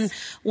 Yes. But then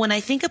when I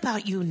think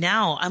about you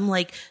now, I'm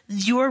like,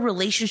 your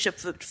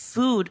relationship with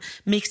food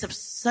makes up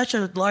such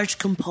a large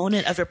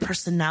component of your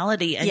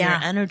personality and your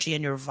energy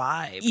and your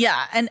vibe.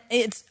 Yeah. And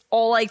it's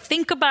all I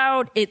think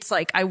about. It's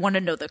like, I want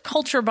to know the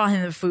culture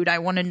behind the food. I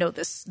want to know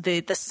the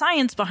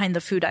science behind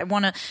the food. I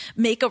want to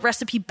make a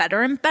recipe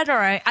better and better.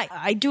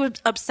 I do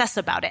obsess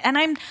about it. And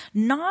I'm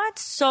not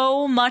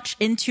so much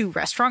into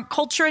restaurant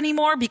culture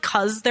anymore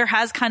because there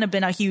has kind of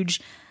been a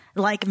huge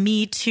like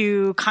Me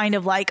Too kind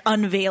of like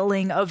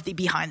unveiling of the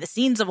behind the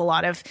scenes of a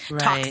lot of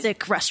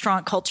toxic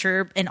restaurant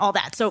culture and all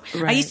that. So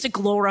I used to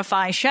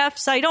glorify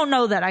chefs. I don't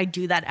know that I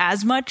do that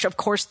as much. Of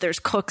course, there's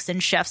cooks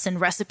and chefs and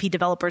recipe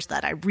developers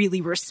that I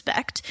really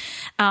respect.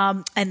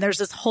 And there's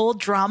this whole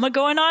drama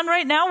going on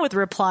right now with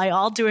Reply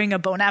All doing a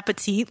Bon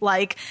Appetit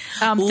like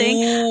thing.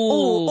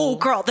 Oh,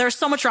 girl, there's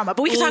so much drama.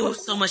 But we can talk about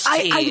so much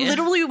tea. I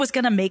literally was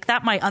going to make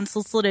that my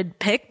unsolicited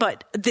pick,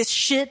 but this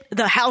shit,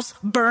 the house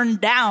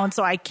burned down,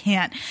 so I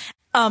can't.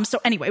 So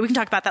anyway, we can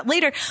talk about that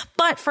later.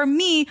 But for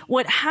me,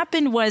 what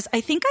happened was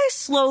I think I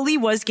slowly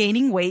was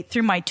gaining weight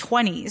through my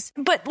 20s,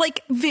 but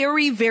like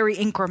very, very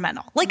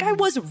incremental. Like I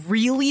was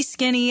really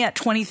skinny at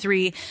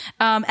 23.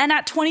 And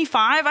at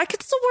 25, I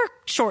could still wear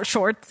short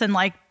shorts and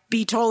like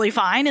be totally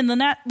fine. And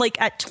then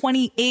at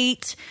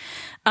 28,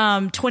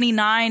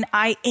 29,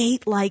 I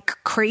ate like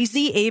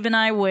crazy. Abe and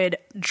I would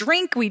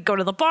drink. We'd go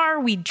to the bar.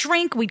 We'd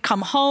drink. We'd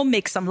come home,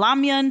 make some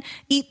ramyun,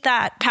 eat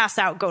that, pass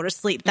out, go to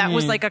sleep. That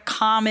was like a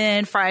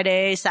common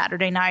Friday,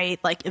 Saturday night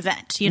like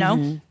event, you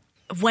know?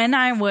 When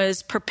I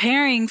was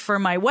preparing for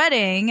my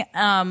wedding,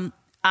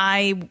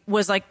 I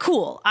was like,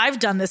 cool, I've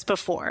done this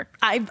before.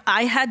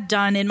 I had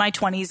done in my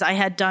 20s, I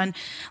had done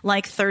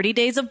like 30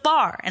 days of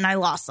bar and I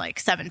lost like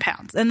 7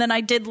 pounds. And then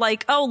I did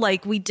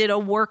we did a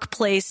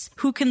workplace,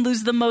 who can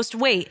lose the most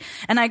weight.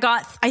 And I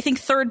got, I think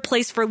 3rd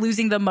place for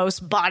losing the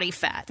most body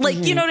fat. Like,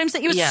 you know what I'm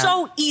saying? It was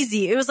so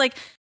easy. It was like,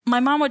 my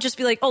mom would just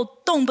be like, oh,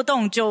 动不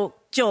动就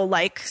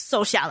like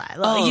瘦下来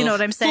了. You know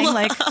what I'm saying?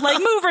 like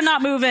move or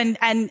not move and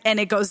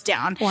it goes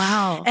down.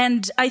 Wow.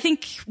 And I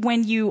think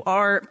when you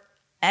are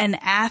an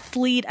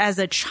athlete as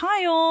a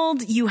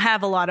child, you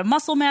have a lot of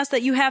muscle mass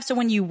that you have. So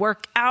when you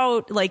work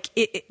out, like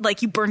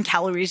you burn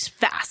calories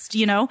fast,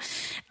 you know?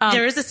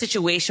 There is a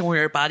situation where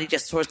your body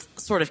just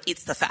sort of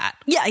eats the fat.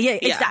 Yeah,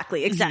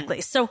 exactly.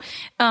 So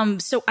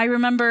I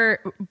remember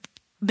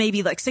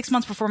maybe like 6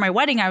 months before my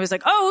wedding, I was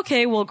like, oh,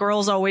 okay, well,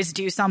 girls always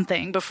do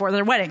something before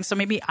their wedding. So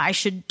maybe I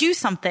should do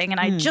something. And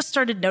I just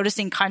started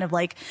noticing kind of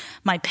like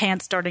my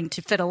pants starting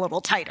to fit a little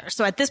tighter.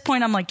 So at this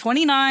point, I'm like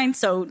 29.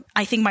 So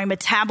I think my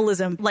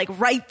metabolism like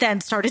right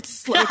then started to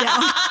slow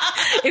down.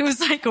 It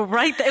was like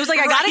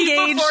I got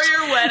engaged before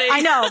your wedding.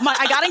 I know.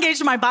 I got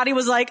engaged and my body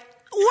was like,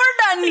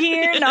 we're done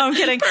here. No, I'm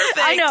kidding. Perfect.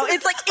 I know.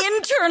 It's like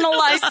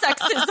internalized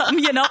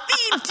sexism, you know,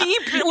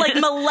 deep, like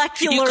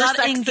molecular You got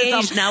sexism.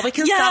 engaged. Now we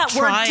can stop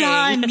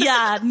trying. We're done.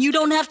 Yeah. You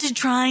don't have to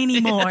try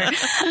anymore.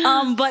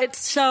 But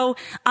so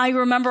I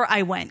remember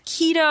I went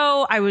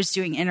keto. I was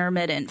doing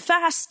intermittent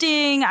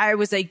fasting. I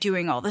was like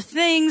doing all the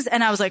things.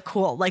 And I was like,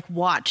 cool, like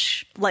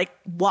watch,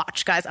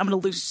 guys. I'm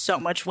going to lose so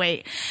much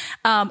weight.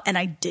 And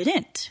I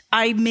didn't.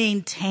 I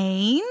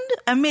maintained.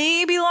 I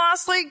maybe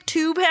lost like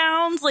 2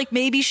 pounds, like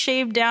maybe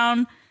shaved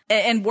down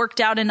and worked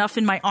out enough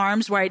in my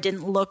arms where I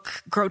didn't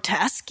look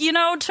grotesque, you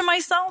know, to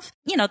myself.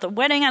 You know, at the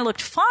wedding, I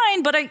looked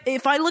fine. But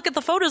if I look at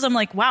the photos, I'm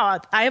like, wow,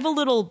 I have a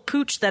little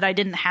pooch that I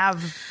didn't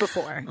have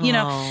before, you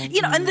know,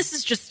 and this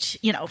is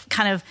just, you know,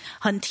 kind of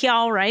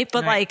huntiao, right?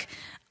 But like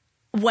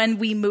when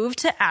we moved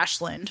to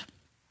Ashland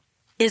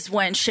is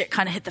when shit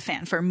kind of hit the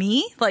fan for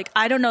me. Like,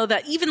 I don't know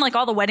that even like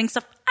all the wedding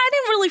stuff, I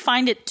didn't really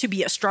find it to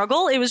be a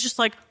struggle. It was just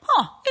like,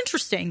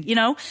 interesting, you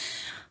know?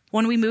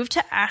 When we moved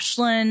to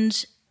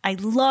Ashland, I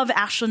love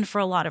Ashland for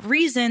a lot of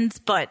reasons,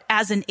 but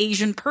as an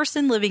Asian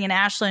person living in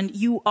Ashland,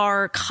 you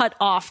are cut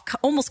off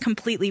almost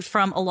completely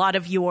from a lot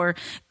of your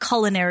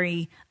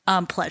culinary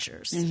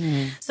pleasures.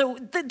 Mm-hmm. So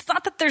it's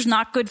not that there's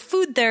not good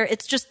food there.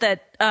 It's just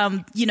that,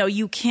 you know,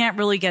 you can't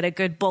really get a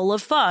good bowl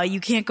of pho.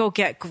 You can't go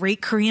get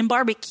great Korean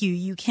barbecue.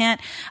 You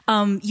can't,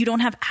 you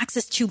don't have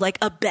access to like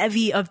a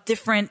bevy of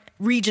different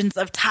regions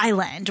of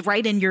Thailand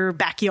right in your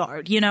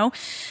backyard, you know?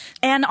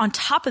 And on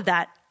top of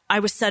that, I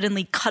was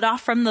suddenly cut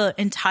off from the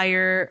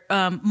entire,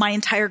 my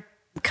entire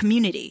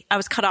community. I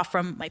was cut off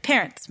from my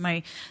parents,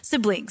 my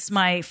siblings,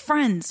 my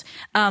friends,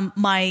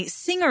 my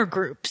singer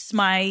groups,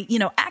 my, you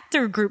know,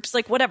 actor groups,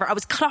 like whatever. I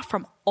was cut off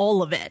from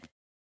all of it.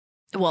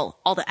 Well,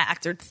 all the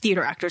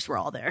theater actors were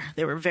all there.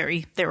 They were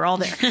all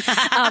there.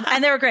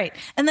 And they were great.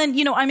 And then,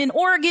 you know, I'm in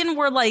Oregon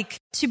where, like,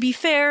 to be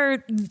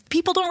fair,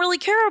 people don't really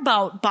care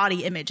about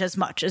body image as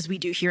much as we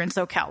do here in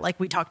SoCal, like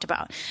we talked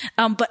about.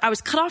 But I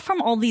was cut off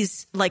from all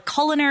these like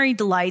culinary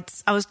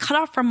delights. I was cut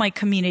off from my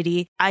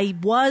community. I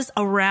was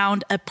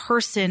around a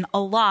person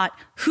a lot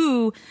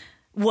who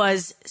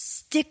was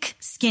stick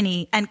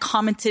skinny and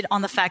commented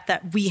on the fact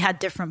that we had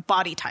different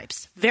body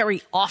types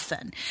very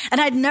often.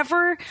 And I'd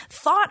never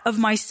thought of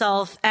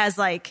myself as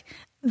like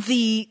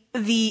the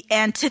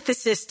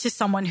antithesis to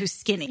someone who's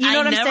skinny. You know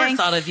what I'm saying? I never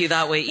thought of you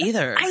that way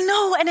either. I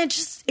know. And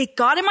it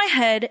got in my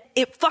head.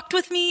 It fucked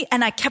with me.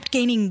 And I kept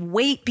gaining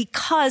weight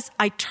because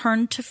I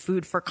turned to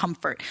food for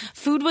comfort.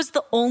 Food was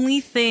the only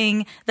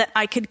thing that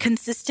I could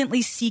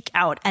consistently seek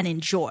out and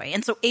enjoy.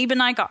 And so Abe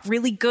and I got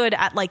really good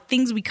at like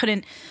things we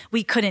couldn't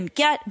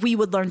get, we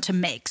would learn to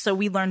make. So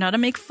we learned how to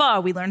make pho.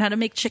 We learned how to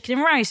make chicken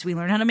and rice. We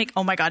learned how to make,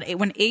 oh my God,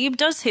 when Abe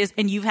does his,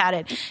 and you've had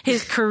it,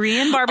 his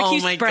Korean barbecue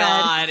spread. Oh my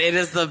God, it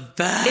is the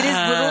best. It is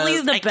literally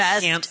the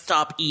best. I can't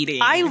stop eating.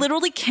 I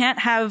literally can't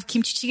have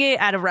kimchi jjigae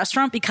at a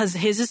restaurant because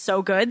his is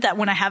so good that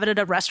when I have it at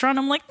a restaurant,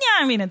 I'm like,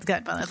 yeah, I mean, it's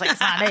good, but it's like, it's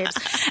not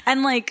Abe's.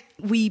 And like,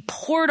 we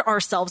poured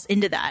ourselves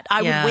into that.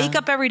 I would wake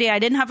up every day. I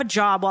didn't have a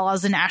job while I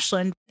was in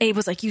Ashland. Abe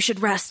was like, you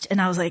should rest.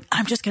 And I was like,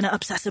 I'm just going to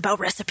obsess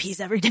about recipes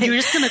every day. You're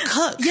just going to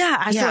cook.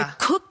 Yeah. So I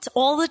cooked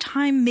all the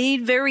time,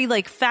 made very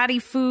like fatty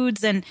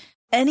foods. And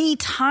any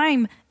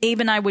time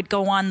Abe and I would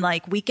go on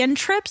like weekend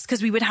trips,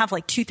 because we would have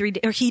like 2-3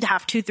 days, or he'd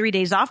have 2-3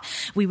 days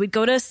off. We would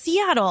go to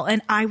Seattle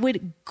and I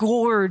would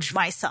gorge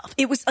myself.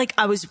 It was like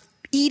I was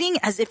eating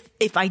as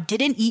if I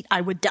didn't eat,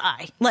 I would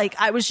die. Like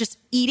I was just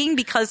eating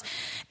because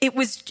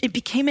it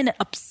became an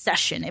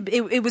obsession.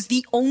 It was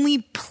the only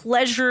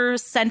pleasure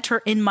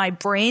center in my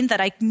brain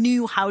that I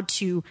knew how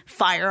to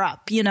fire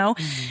up, you know?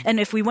 Mm-hmm. And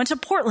if we went to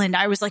Portland,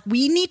 I was like,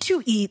 we need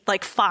to eat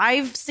like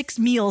 5-6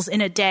 meals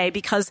in a day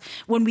because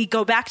when we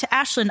go back to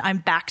Ashland, I'm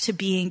back to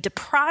being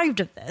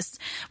deprived of this.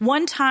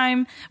 One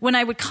time when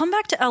I would come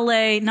back to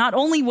LA, not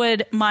only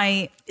would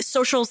my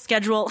social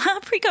schedule,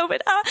 pre-COVID,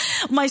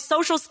 my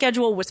social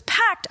schedule was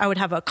packed. I would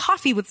have a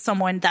coffee with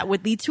someone that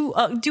would lead to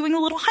doing a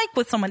little hike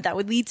with someone that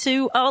would lead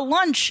to a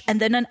lunch,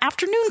 and then an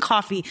afternoon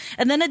coffee,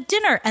 and then a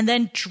dinner, and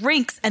then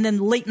drinks, and then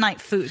late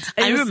night foods.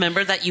 I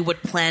remember that you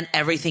would plan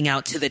everything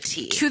out to the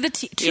T. To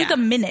the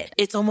minute.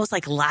 It's almost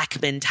like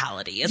lack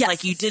mentality. It's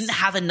like you didn't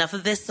have enough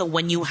of this, so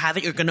when you have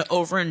it, you're going to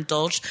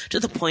overindulge to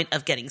the point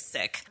of getting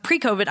sick.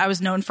 Pre-COVID, I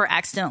was known for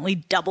accidentally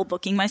double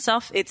booking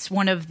myself. It's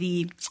one of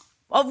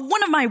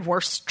my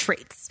worst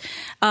traits.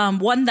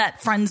 One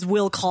that friends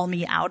will call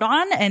me out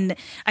on. And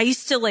I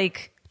used to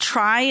like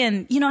try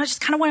and, you know, I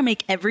just kind of want to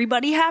make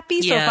everybody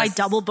happy. So if I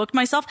double booked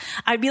myself,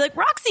 I'd be like,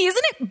 Roxy,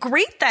 isn't it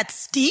great that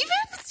Steven's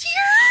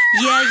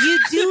here? Yeah, you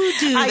do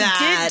that.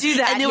 I did do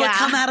that. And it would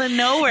come out of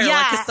nowhere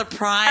like a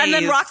surprise. And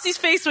then Roxy's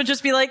face would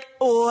just be like,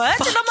 what?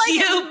 Fuck and I'm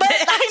like, you, but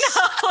bitch.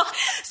 I know.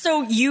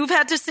 So you've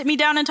had to sit me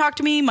down and talk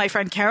to me. My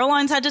friend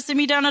Caroline's had to sit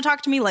me down and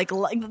talk to me. Like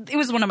it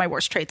was one of my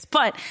worst traits.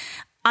 But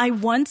I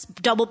once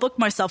double booked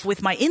myself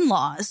with my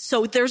in-laws.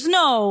 So there's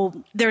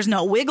no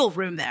wiggle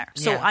room there.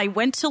 So I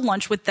went to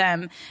lunch with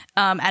them,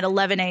 at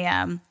 11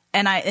 a.m.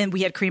 and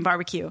we had Korean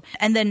barbecue.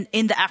 And then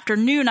in the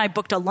afternoon, I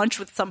booked a lunch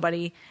with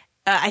somebody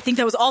I think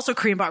that was also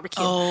Korean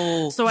barbecue.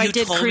 Oh, so I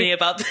did told me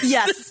about this.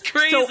 Yes. This is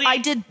crazy. So I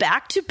did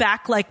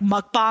back-to-back like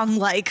mukbang,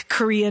 like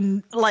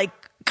Korean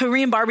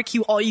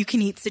barbecue, all you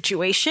can eat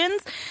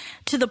situations,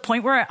 to the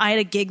point where I had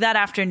a gig that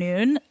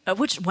afternoon,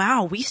 which,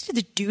 wow, we used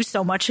to do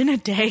so much in a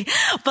day.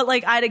 But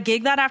like I had a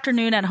gig that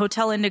afternoon at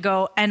Hotel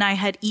Indigo, and I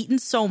had eaten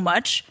so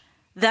much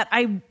that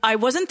I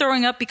wasn't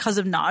throwing up because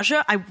of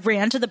nausea. I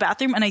ran to the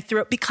bathroom and I threw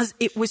up because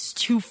it was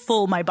too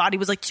full. My body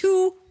was like,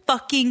 too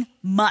fucking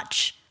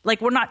much. Like,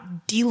 we're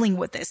not dealing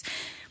with this.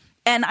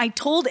 And I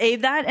told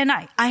Abe that, and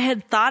I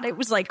had thought it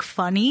was like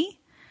funny.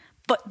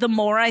 But the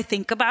more I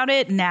think about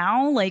it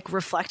now, like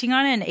reflecting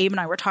on it, and Abe and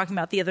I were talking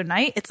about the other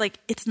night, it's like,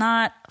 it's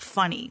not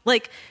funny.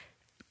 Like,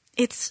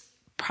 it's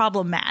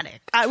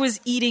problematic. I was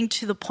eating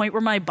to the point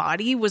where my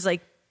body was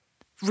like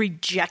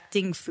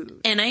rejecting food.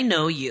 And I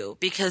know you,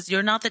 because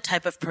you're not the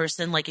type of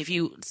person, like if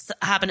you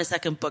happen to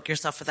second book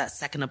yourself for that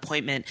second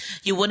appointment,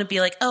 you wouldn't be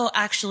like, oh,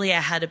 actually I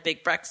had a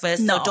big breakfast,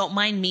 No. so don't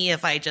mind me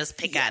if I just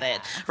pick at it,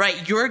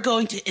 right? You're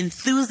going to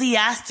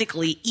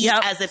enthusiastically eat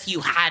Yep. as if you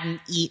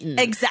hadn't eaten.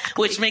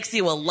 Exactly. Which makes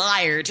you a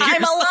liar to I'm a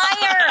yourself.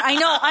 liar. I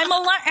know.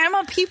 I'm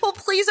a people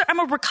pleaser. I'm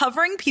a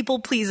recovering people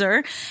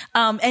pleaser.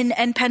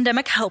 And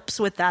pandemic helps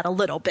with that a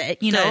little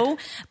bit, you know?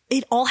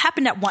 It all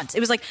happened at once.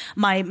 It was like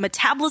my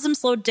metabolism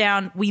slowed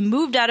down. We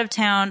moved out of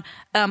town.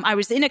 I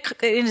was in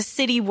a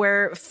city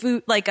where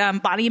food, like,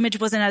 body image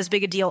wasn't as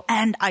big a deal.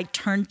 And I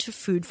turned to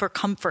food for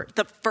comfort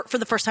for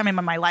the first time in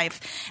my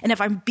life. And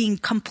if I'm being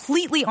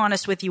completely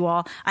honest with you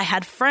all, I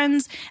had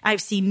friends.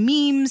 I've seen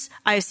memes.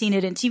 I've seen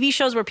it in TV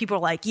shows where people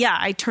are like, yeah,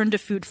 I turned to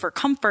food for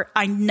comfort.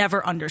 I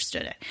never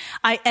understood it.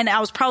 I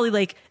was probably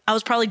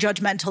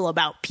judgmental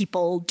about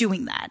people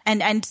doing that.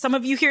 And some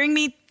of you hearing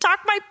me talk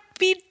might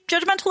be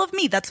judgmental of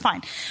me. That's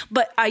fine.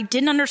 But I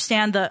didn't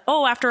understand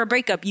after a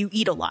breakup, you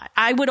eat a lot.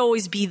 I would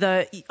always be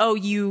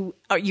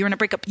you're in a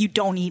breakup, you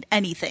don't eat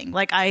anything.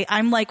 Like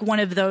I'm like one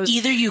of those.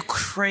 Either you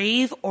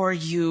crave or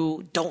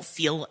you don't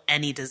feel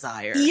any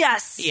desire.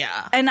 Yes.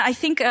 Yeah. And I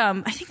think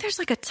there's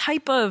like a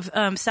type of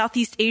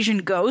Southeast Asian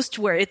ghost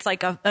where it's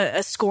like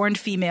a scorned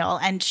female,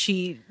 and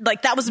she,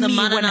 like, that was The me.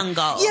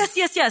 manananggal.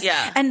 Yes.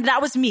 Yeah. And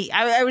that was me.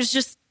 I was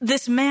just,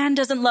 this man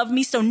doesn't love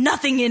me, so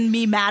nothing in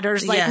me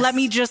matters. Like, Yes.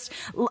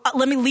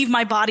 let me leave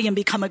my body and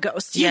become a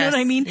ghost. You know Yes, what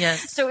I mean?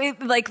 yes. So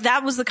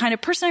that was the kind of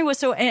person I was.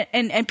 So,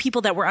 and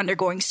people that were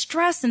undergoing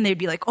stress, and they'd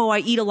be like, oh, I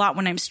eat a lot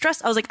when I'm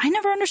stressed. I was like, I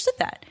never understood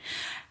that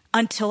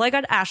until I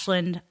got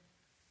Ashland,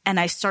 and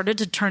I started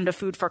to turn to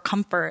food for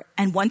comfort.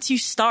 And once you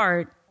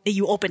start,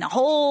 you open a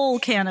whole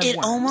can of It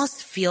worms.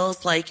 almost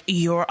feels like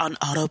you're on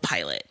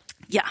autopilot.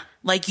 Yeah.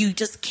 Like you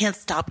just can't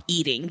stop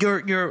eating.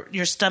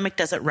 Your stomach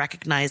doesn't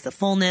recognize the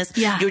fullness.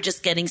 Yeah. You're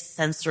just getting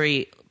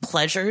sensory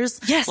pleasures.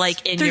 Yes,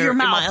 Like in through your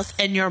mouth.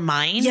 and your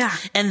mind. Yeah.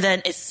 And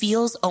then it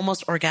feels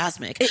almost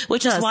orgasmic,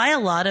 which does. is why a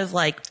lot of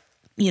like,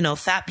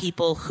 fat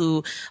people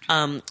who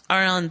are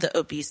on the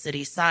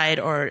obesity side,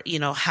 or,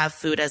 have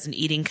food as an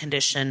eating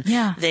condition,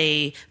 Yeah.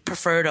 they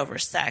prefer it over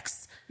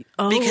sex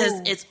Oh.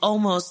 because it's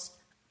almost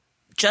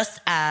just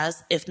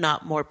as, if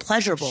not more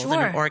pleasurable than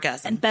an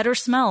orgasm. And better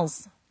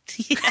smells.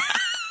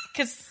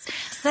 Because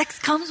sex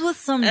comes with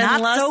some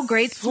not less so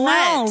great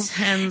smells.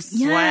 and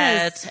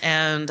Yes. sweat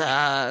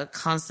and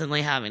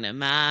constantly having to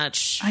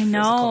match I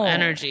know. physical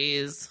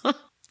energies.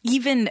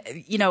 Even,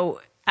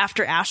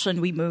 after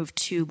Ashland, we moved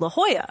to La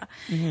Jolla.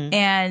 Mm-hmm.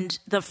 And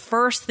the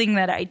first thing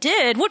that I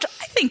did, which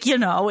I think,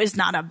 is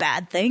not a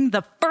bad thing.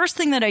 The first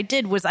thing that I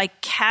did was I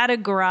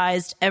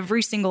categorized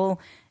every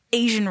single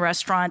Asian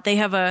restaurant. They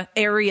have a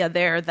area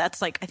there that's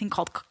like, I think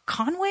called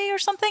Conway or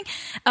something,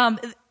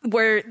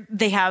 where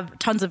they have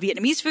tons of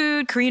Vietnamese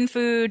food, Korean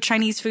food,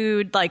 Chinese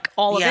food, like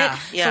all of Yeah, it.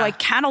 yeah. So I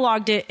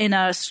cataloged it in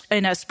a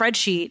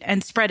spreadsheet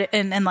and spread it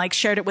and like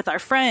shared it with our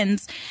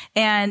friends,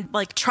 and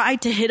like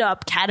tried to hit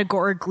up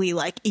categorically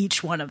like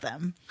each one of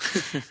them.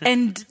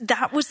 And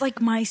that was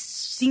like my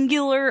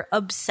singular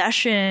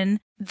obsession.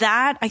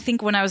 That, I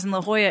think, when I was in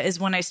La Jolla is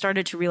when I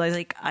started to realize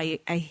like I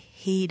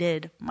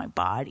hated my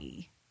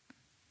body.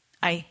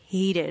 I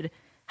hated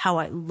how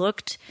I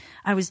looked.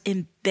 I was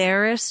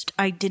embarrassed.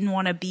 I didn't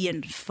want to be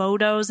in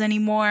photos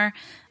anymore.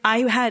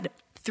 I had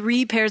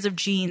 3 pairs of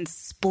jeans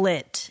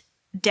split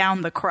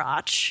down the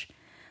crotch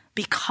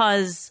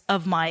because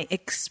of my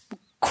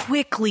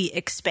quickly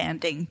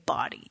expanding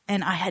body.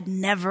 And I had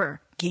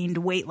never gained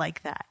weight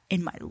like that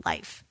in my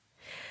life.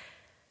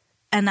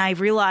 And I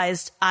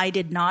realized I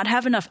did not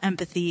have enough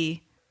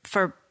empathy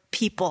for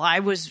people. I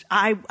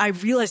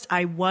realized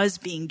I was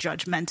being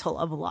judgmental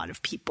of a lot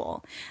of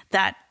people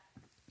that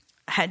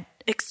had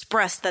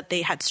expressed that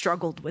they had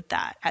struggled with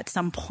that at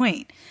some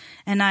point.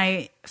 And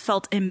I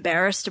felt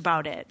embarrassed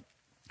about it.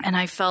 And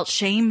I felt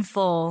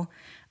shameful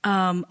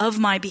of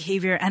my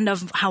behavior and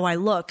of how I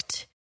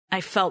looked. I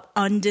felt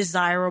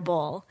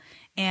undesirable,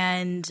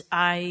 and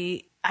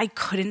I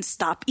couldn't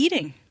stop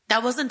eating.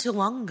 That wasn't too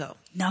long ago.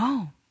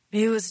 No,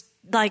 it was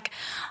like,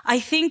 I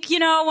think,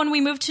 when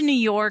we moved to New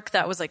York,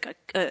 that was like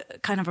a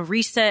kind of a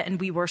reset, and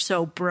we were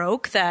so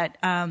broke that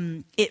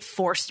it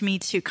forced me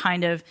to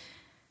kind of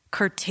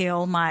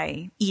curtail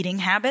my eating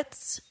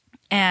habits.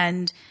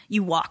 and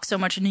you walk so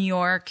much in New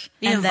York.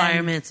 The and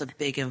environment's a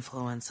big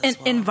influence as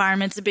well.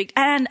 Environment's a big,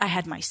 and I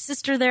had my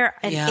sister there,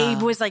 and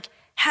Abe was like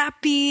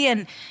happy,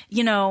 and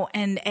you know,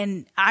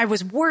 and I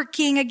was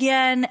working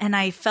again, and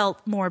I felt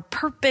more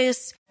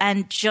purpose.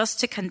 And just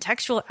to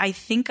contextual, I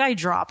think I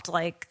dropped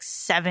like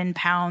 7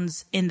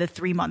 pounds in the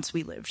 3 months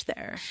we lived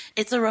there.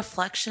 It's a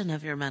reflection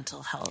of your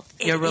mental health,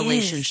 your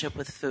relationship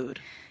with food.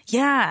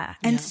 Yeah.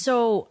 And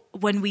so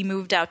when we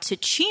moved out to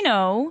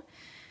Chino,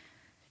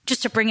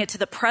 just to bring it to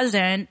the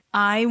present,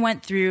 I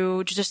went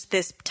through just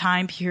this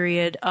time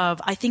period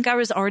of, I think I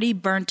was already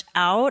burnt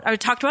out. I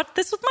talked about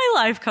this with my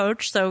life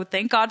coach, so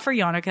thank God for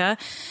Yannicka.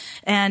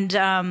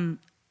 And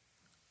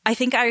I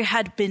think I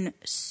had been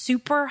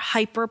super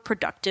hyper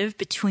productive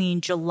between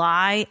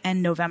July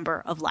and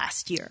November of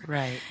last year.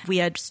 Right. We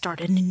had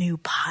started a new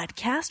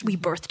podcast. We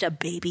birthed a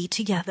baby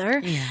together.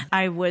 Yeah.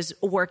 I was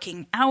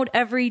working out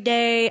every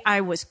day.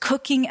 I was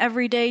cooking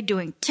every day,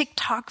 doing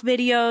TikTok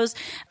videos.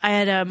 I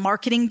had a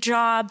marketing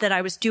job that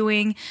I was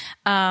doing.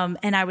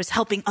 And I was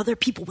helping other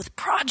people with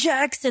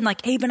projects. And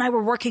like Abe and I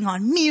were working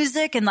on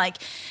music. And like,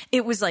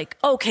 it was like,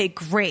 okay,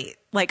 great.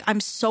 Like, I'm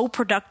so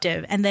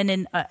productive. And then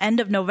in end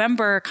of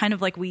November, kind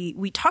of like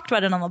we talked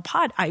about it on the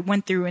pod, I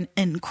went through an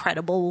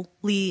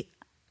incredibly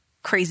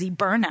crazy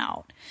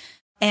burnout.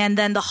 And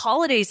then the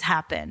holidays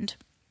happened.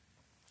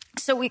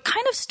 So we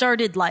kind of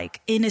started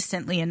like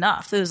innocently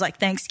enough. It was like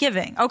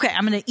Thanksgiving. Okay,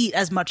 I'm going to eat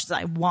as much as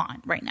I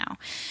want right now.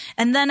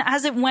 And then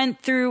as it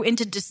went through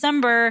into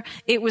December,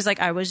 it was like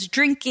I was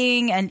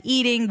drinking and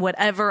eating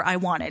whatever I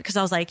wanted. Because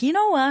I was like, you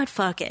know what?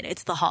 Fuck it.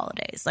 It's the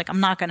holidays. Like,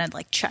 I'm not going to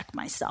like check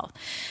myself.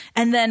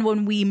 And then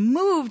when we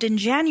moved in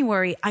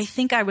January, I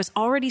think I was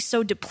already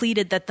so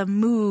depleted that the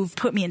move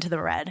put me into the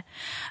red.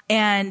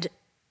 And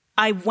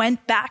I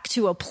went back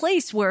to a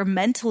place where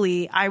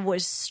mentally I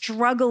was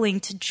struggling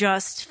to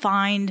just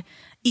find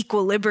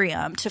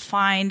equilibrium, to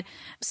find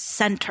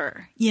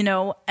center, you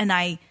know, and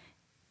I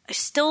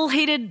still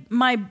hated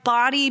my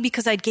body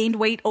because I'd gained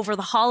weight over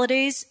the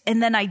holidays.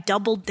 And then I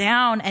doubled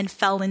down and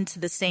fell into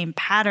the same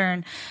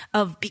pattern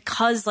of,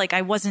 because like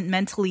I wasn't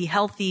mentally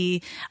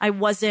healthy, I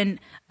wasn't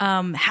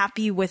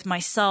happy with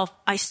myself.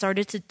 I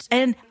started to,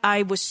 and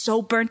I was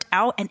so burnt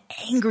out and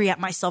angry at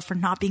myself for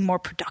not being more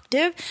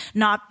productive,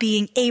 not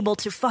being able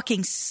to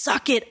fucking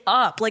suck it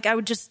up. Like I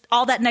would just,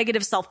 all that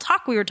negative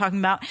self-talk we were talking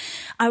about,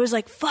 I was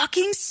like,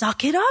 fucking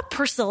suck it up,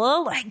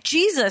 Priscilla. Like,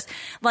 Jesus,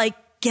 like,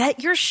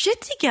 get your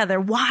shit together.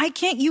 Why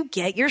can't you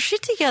get your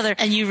shit together?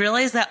 And you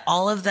realize that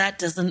all of that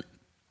doesn't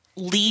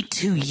lead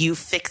to you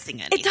fixing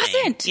anything. It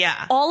doesn't.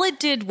 Yeah. All it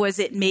did was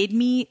it made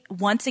me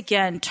once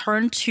again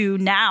turn to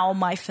now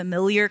my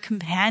familiar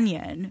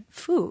companion,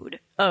 food.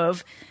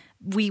 Of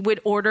we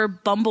would order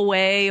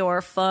Bumbleway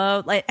or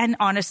pho. Like, and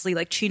honestly,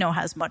 like Chino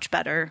has much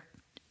better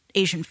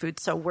Asian food,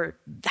 so we're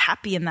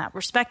happy in that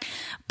respect.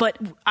 But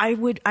I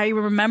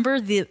remember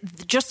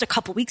just a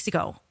couple weeks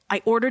ago,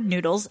 I ordered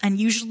noodles, and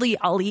usually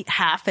I'll eat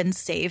half and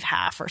save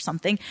half or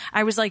something.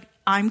 I was like,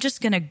 I'm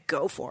just going to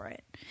go for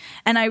it.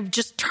 And I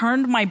just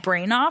turned my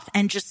brain off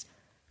and just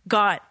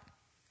got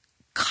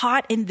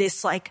caught in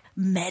this like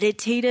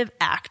meditative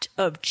act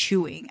of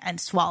chewing and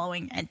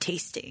swallowing and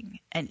tasting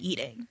and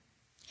eating.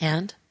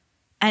 And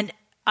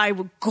I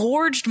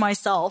gorged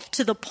myself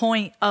to the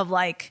point of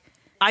like,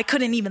 I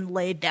couldn't even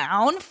lay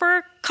down for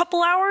a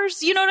couple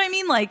hours. You know what I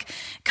mean? Like,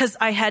 cause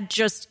I had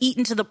just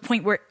eaten to the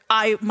point where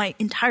my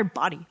entire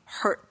body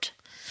hurt.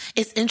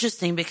 It's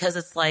interesting because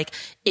it's like,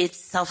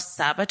 it's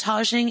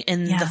self-sabotaging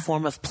in the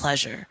form of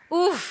pleasure.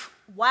 Oof.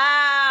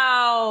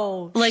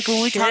 Wow. Like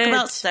when we talk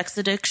about sex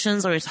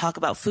addictions or we talk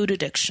about food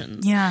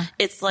addictions,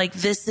 it's like,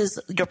 this is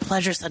your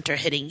pleasure center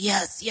hitting.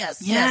 Yes.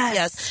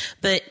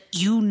 But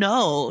you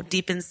know,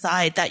 deep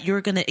inside that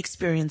you're going to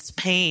experience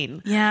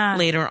pain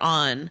later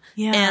on.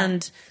 Yeah.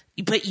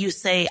 But you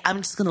say, I'm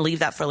just going to leave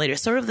that for later.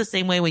 Sort of the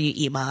same way when you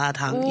eat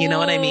mahatang. You know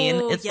what I mean?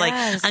 It's like,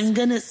 I'm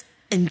going to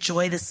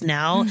enjoy this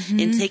now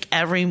and take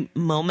every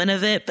moment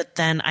of it, but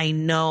then I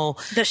know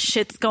the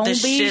shit's gonna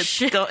be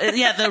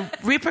the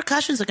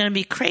repercussions are gonna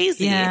be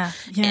crazy.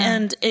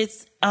 And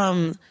it's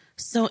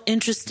so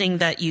interesting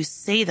that you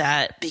say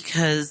that,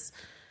 because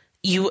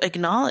you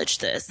acknowledge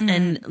this.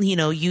 And you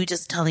know, you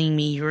just telling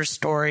me your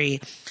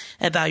story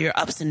about your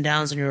ups and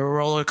downs and your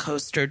roller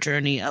coaster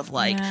journey of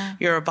like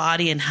your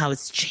body and how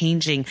it's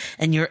changing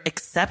and your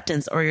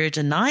acceptance or your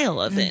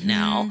denial of it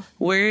now.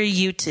 Where are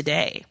you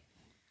today?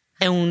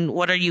 And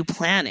what are you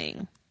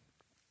planning,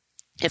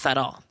 if at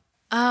all?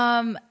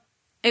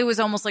 It was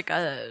almost like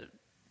a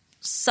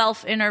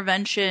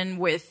self-intervention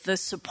with the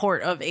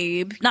support of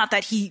Abe. Not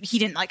that he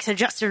didn't like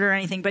suggest it or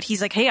anything, but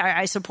he's like, hey,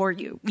 I support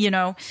you. You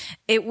know,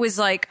 it was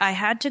like I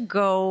had to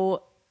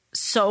go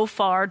so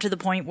far to the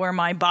point where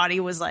my body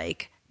was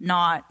like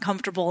not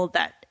comfortable,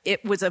 that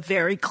it was a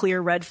very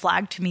clear red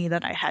flag to me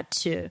that I had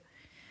to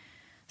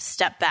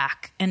step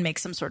back and make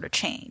some sort of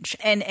change.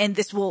 And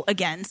this will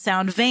again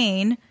sound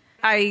vain.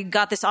 I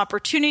got this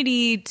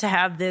opportunity to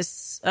have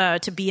this,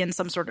 to be in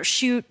some sort of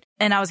shoot,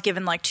 and I was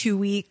given like 2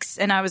 weeks,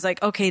 and I was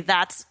like, okay,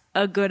 that's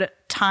a good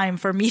time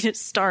for me to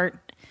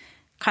start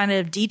kind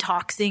of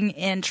detoxing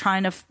and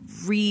trying to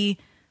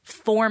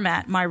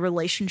reformat my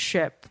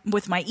relationship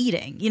with my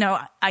eating. You know,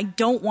 I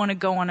don't want to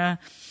go on a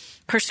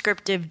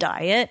prescriptive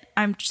diet.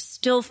 I'm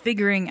still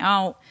figuring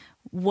out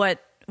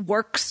what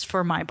works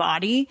for my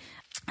body.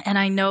 And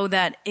I know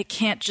that it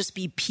can't just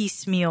be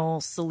piecemeal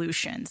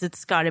solutions.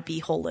 It's got to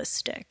be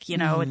holistic. You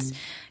know, it's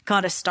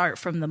got to start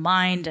from the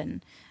mind.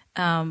 And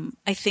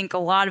I think a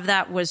lot of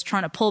that was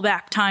trying to pull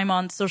back time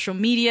on social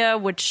media,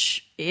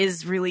 which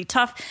is really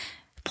tough.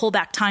 Pull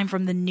back time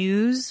from the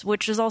news,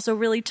 which is also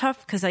really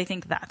tough because I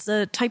think that's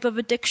a type of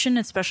addiction,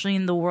 especially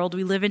in the world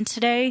we live in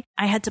today.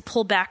 I had to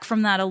pull back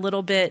from that a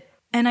little bit.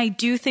 And I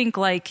do think,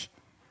 like,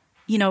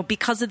 you know,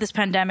 because of this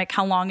pandemic,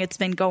 how long it's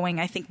been going,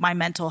 I think my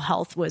mental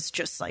health was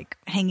just like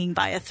hanging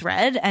by a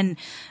thread, and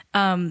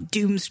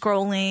doom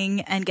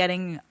scrolling and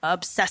getting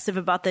obsessive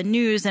about the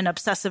news and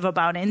obsessive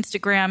about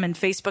Instagram and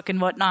Facebook and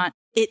whatnot.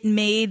 It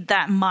made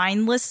that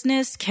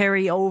mindlessness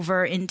carry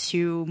over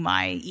into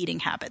my eating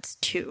habits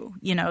too,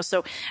 you know?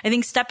 So I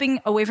think stepping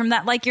away from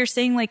that, like you're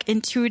saying, like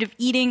intuitive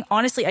eating,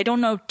 honestly, I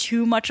don't know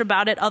too much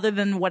about it other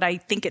than what I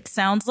think it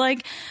sounds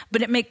like,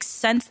 but it makes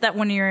sense that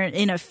when you're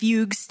in a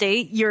fugue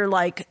state, you're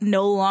like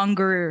no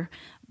longer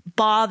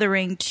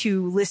bothering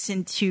to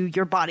listen to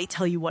your body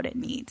tell you what it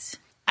needs.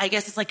 I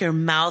guess it's like your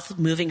mouth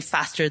moving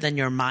faster than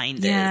your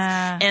mind is.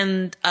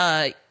 And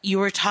you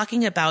were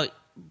talking about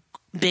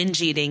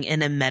binge eating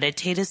in a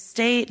meditative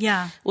state,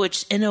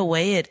 which in a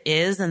way it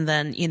is. And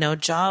then, you know,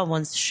 Ja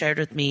once shared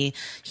with me,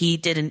 he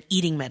did an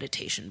eating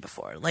meditation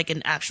before, like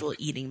an actual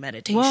eating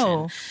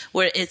meditation,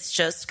 where it's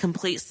just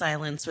complete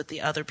silence with the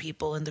other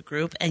people in the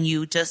group, and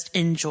you just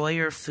enjoy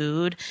your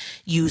food.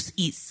 You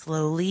eat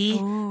slowly,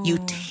 you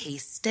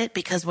taste it,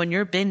 because when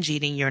you're binge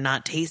eating, you're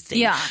not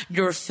tasting.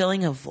 You're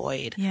filling a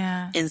void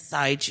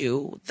inside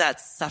you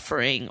that's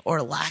suffering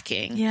or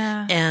lacking.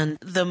 And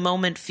the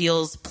moment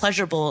feels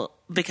pleasurable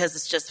because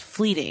it's just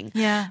fleeting.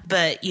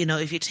 But, you know,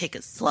 if you take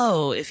it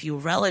slow, if you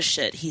relish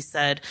it, he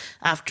said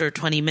after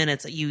 20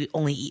 minutes you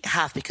only eat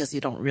half because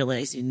you don't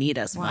realize you need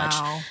as much.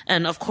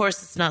 And of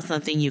course, it's not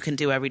something you can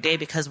do every day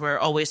because we're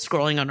always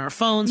scrolling on our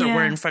phones or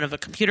we're in front of a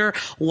computer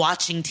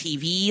watching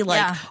TV.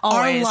 Like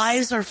our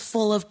lives are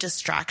full of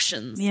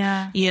distractions,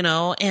 you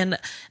know? And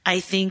I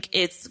think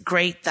it's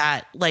great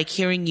that, like,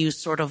 hearing you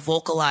sort of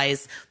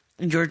vocalize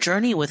your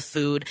journey with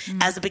food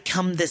has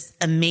become this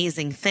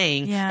amazing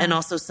thing and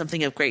also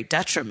something of great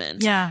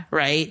detriment.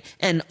 Right.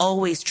 And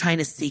always trying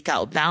to seek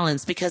out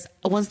balance, because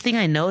one thing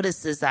I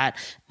noticed is that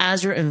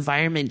as your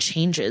environment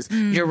changes,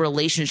 your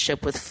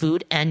relationship with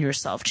food and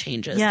yourself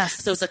changes.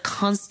 So it's a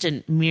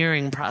constant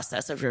mirroring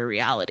process of your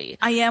reality.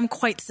 I am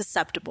quite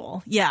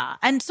susceptible.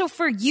 And so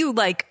for you,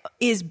 like,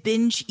 is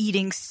binge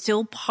eating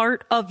still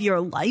part of your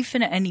life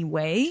in any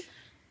way?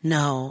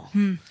 No.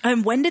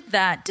 And when did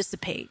that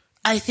dissipate?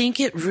 I think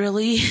it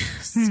really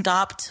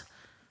stopped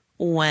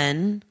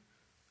when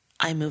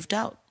I moved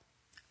out.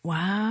 When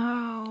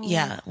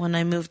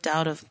I moved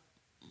out of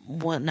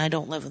when I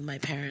don't live with my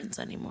parents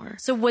anymore.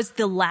 So was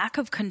the lack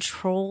of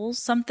control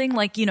something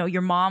like, you know,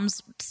 your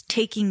mom's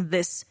taking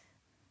this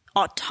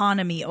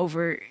autonomy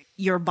over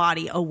your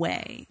body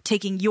away,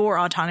 taking your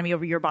autonomy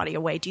over your body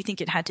away? Do you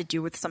think it had to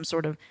do with some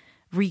sort of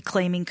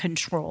reclaiming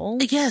control?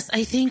 Yes,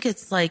 I think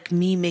it's like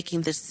me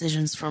making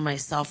decisions for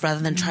myself rather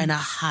than trying to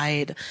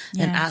hide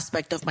an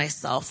aspect of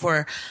myself,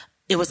 where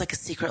it was like a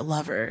secret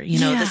lover, you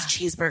know, this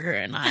cheeseburger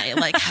and I,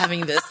 like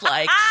having this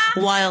like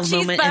wild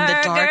moment in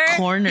the dark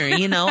corner,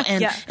 you know,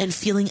 and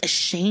feeling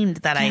ashamed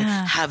that I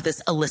have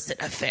this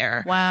illicit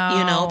affair,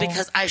 you know,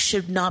 because I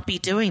should not be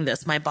doing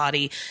this. My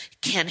body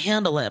can't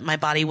handle it. My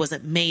body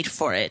wasn't made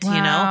for it, you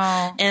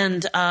know?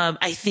 And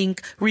I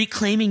think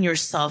reclaiming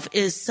yourself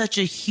is such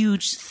a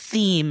huge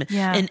theme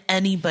in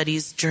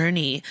anybody's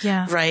journey,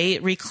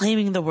 right?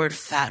 Reclaiming the word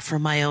fat for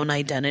my own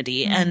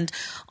identity, and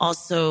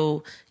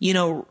also, you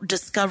know,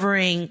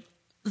 discovering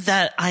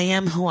that I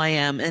am who I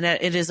am, and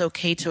that it is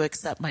okay to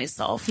accept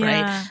myself,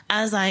 right?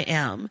 As I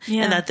am,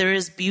 and that there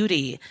is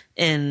beauty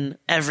in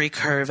every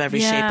curve, every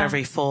shape,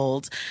 every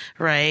fold,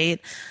 right?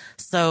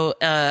 So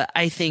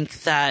I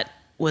think that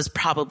was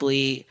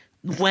probably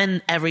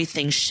when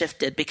everything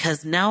shifted,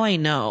 because now I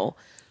know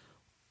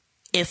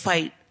if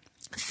I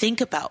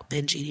think about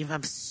binge eating, if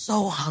I'm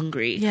so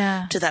hungry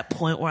to that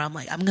point where I'm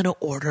like, I'm going to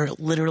order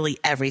literally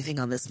everything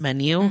on this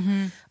menu,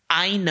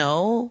 I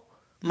know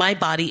my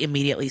body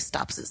immediately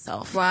stops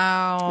itself.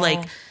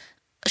 Like,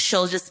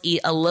 she'll just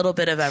eat a little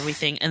bit of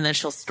everything and then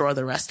she'll store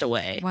the rest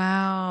away.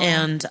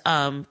 And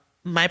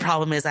my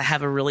problem is I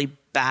have a really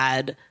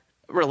bad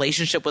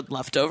relationship with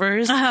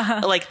leftovers.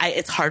 Like,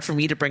 it's hard for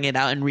me to bring it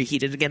out and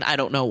reheat it again. I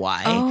don't know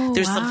why.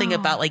 There's something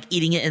about like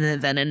eating it in the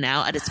then and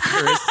now at its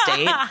purest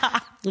state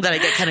that I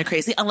get kind of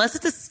crazy. Unless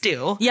it's a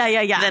stew.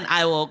 Then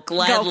I will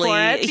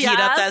gladly heat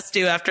up that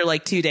stew after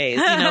like 2 days.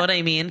 You know what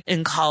I mean?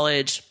 In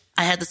college,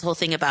 I had this whole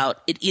thing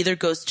about it either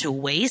goes to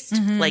waste,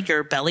 like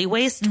your belly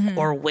waste,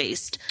 or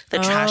waste, the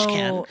trash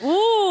can.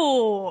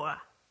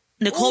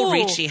 Nicole Ooh.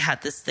 Richie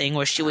had this thing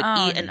where she would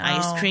eat an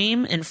ice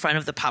cream in front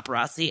of the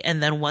paparazzi,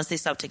 and then once they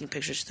stopped taking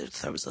pictures, she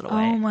throws it away.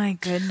 Oh my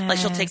goodness. Like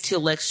she'll take 2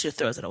 licks, she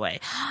throws it away.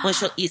 When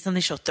she'll eat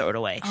something, she'll throw it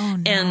away. Oh,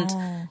 no.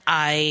 And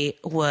I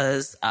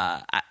was,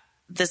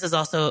 this is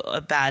also a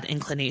bad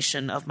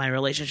inclination of my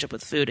relationship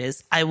with food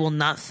is I will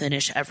not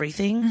finish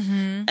everything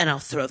and I'll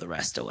throw the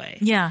rest away.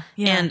 Yeah.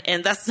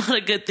 And that's not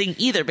a good thing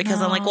either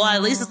because I'm like, well,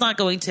 at least it's not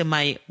going to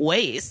my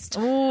waste.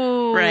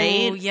 Ooh,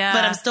 right? Yeah.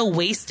 But I'm still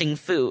wasting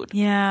food.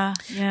 Yeah.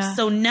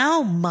 So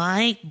now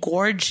my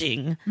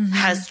gorging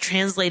has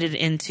translated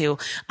into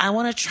I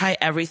want to try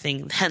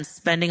everything, hence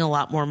spending a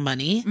lot more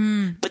money,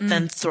 but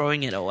then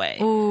throwing it away.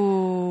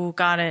 Ooh,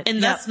 got it.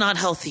 And that's not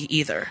healthy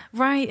either.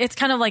 Right. It's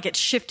kind of like it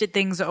shifted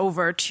things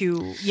over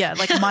to,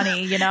 like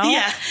money, you know?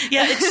 Yeah,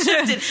 it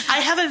shifted. I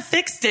haven't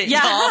fixed it, y'all.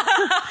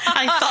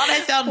 I thought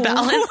I found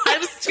balance.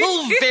 I'm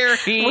still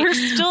very. We're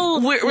still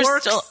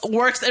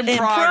works in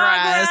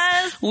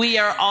progress. We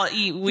are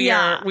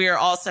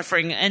all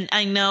suffering, and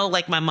I know,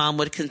 like my mom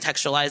would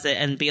contextualize it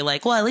and be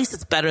like, "Well, at least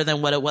it's better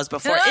than what it was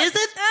before."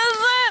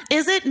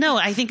 Is it? No,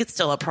 I think it's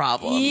still a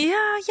problem.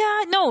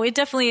 Yeah. No, it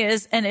definitely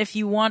is. And if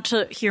you want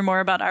to hear more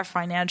about our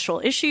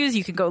financial issues,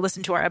 you can go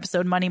listen to our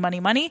episode Money, Money,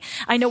 Money.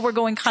 I know we're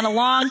going kind of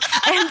long.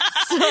 And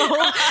so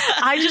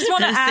I just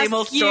want to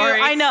ask you,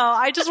 I know,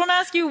 I just want to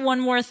ask you one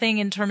more thing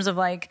in terms of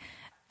like,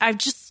 I've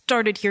just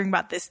started hearing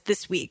about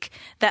this week,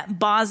 that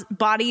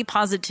body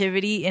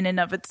positivity in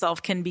and of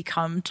itself can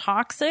become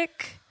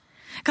toxic.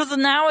 Because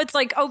now it's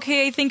like,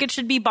 okay, I think it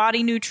should be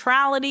body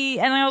neutrality.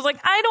 And I was like,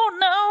 I don't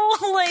know.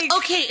 Like,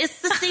 okay,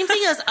 it's the same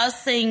thing as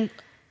us saying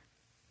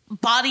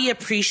body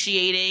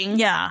appreciating.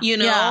 Yeah. You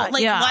know,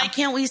 why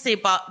can't we say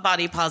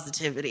body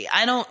positivity?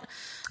 I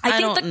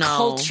think the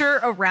culture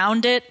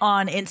around it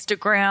on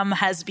Instagram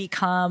has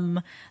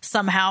become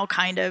somehow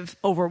kind of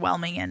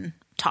overwhelming and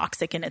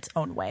toxic in its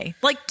own way.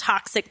 Like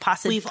toxic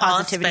positivity We've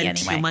all spent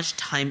anyway. too much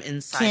time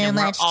inside and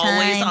we're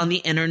always on the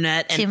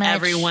internet and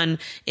everyone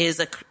is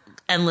a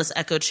endless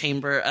echo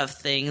chamber of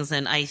things.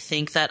 And I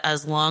think that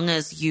as long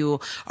as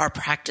you are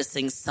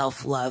practicing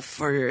self-love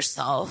for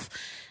yourself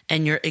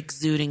and you're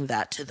exuding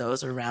that to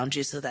those around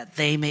you so that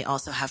they may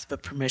also have the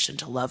permission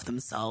to love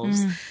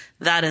themselves,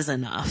 that is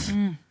enough.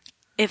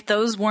 If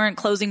those weren't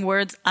closing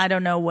words, I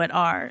don't know what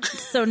are.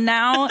 So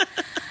now,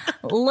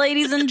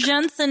 ladies and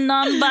gents and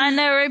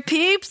non-binary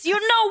peeps, you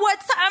know what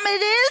time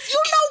it is. You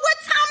know what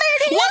time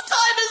it is. What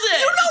time is it?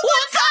 You know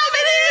what time it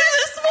is.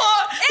 It's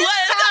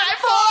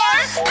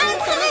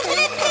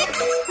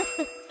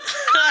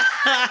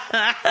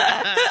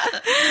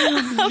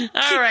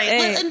All right.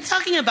 Hey. And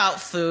talking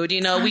about food,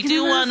 you know, we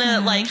do want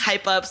to like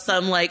hype up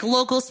some like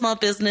local small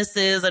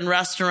businesses and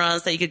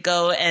restaurants that you could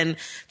go and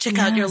check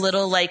out your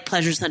little like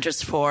pleasure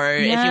centers for.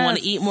 If you want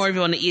to eat more, if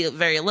you want to eat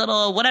very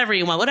little, whatever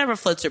you want, whatever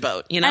floats your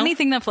boat, you know?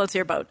 Anything that floats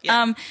your boat.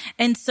 Yeah.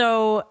 And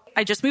so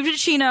I just moved to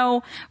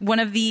Chino, one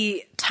of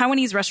the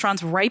Taiwanese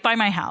restaurants right by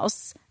my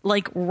house.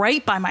 Like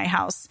right by my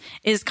house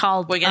is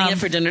called. We're getting it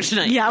for dinner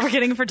tonight. Yeah, we're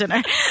getting it for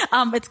dinner.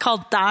 It's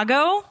called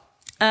Dago.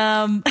 We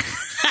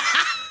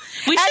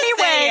should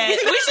say it.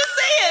 We should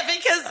say it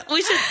because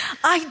we should.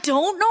 I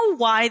don't know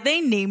why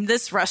they named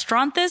this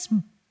restaurant this.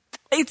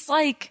 It's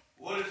like.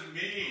 What does it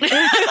mean?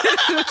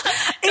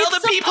 Tell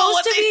the people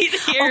what they need to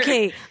hear.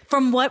 Okay,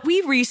 from what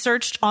we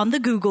researched on the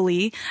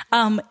Googly,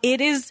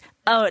 it is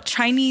a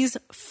Chinese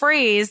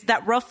phrase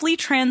that roughly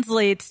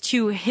translates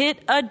to hit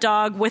a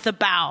dog with a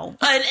bow.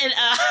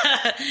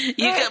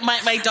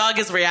 My dog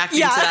is reacting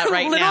to that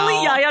right now.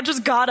 Literally, Yaya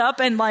just got up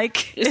and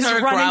like is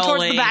running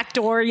towards the back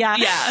door. Yeah.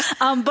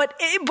 But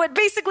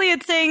basically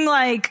it's saying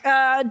like,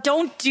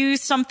 don't do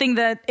something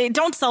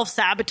don't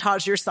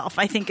self-sabotage yourself,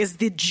 I think is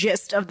the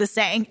gist of the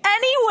saying.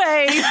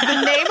 Anyway,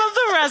 the name of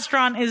the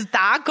restaurant is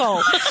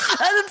Dago.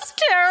 It's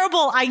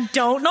terrible. I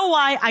don't know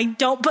why.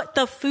 But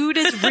the food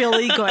is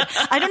really good.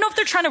 I don't know if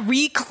they're trying to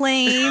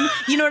reclaim,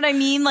 you know what I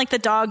mean? Like the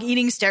dog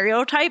eating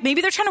stereotype. Maybe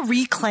they're trying to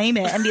reclaim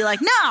it and be like,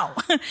 no,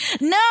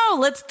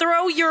 let's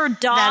throw your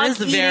dog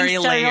eating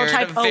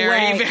stereotype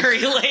away. Very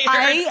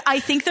layered. I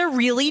think they're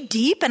really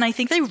deep and I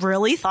think they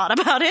really thought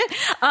about it.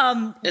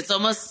 It's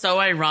almost so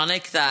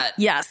ironic that.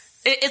 Yes.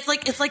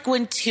 It's like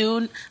when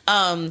two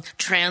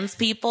trans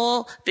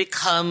people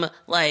become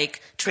like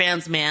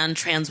trans man,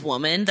 trans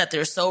woman, that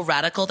they're so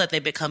radical that they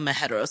become a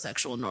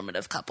heterosexual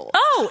normative couple.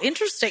 Oh,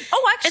 interesting.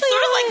 Oh, actually, it's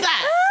sort of like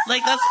that.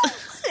 Like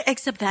that's.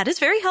 Except that is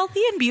very healthy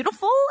and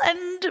beautiful,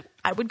 and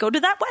I would go to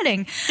that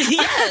wedding.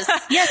 Yes,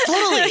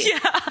 totally.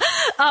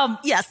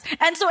 Yes.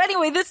 And so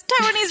anyway, this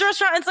Taiwanese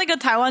restaurant, it's like a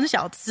Taiwan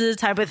小吃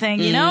type of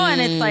thing, you know? And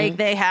it's like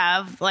they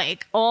have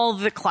like all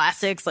the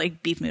classics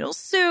like beef noodle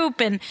soup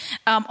and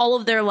all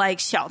of their like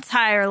小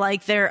菜 or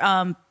like their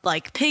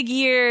like pig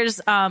ears,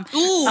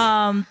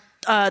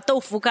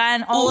 tofu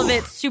gan, all of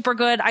it super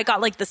good. I got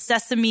like the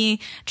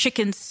sesame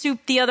chicken soup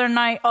the other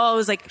night. Oh, I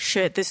was like,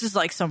 shit, this is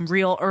like some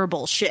real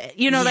herbal shit.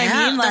 You know what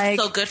I mean? Like,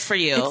 that's so good for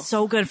you. It's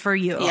so good for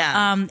you.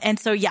 Yeah. And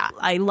so yeah,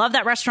 I love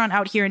that restaurant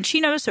out here in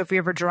Chino. So if you're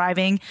ever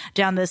driving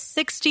down the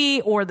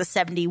 60 or the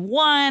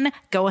 71,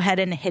 go ahead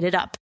and hit it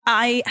up.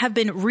 I have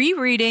been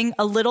rereading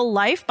A Little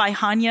Life by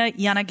Hanya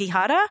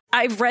Yanagihara.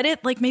 I've read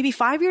it like maybe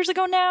 5 years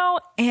ago now,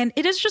 and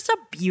it is just a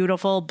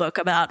beautiful book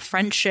about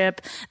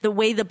friendship. The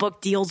way the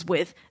book deals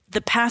with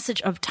the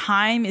passage of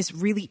time is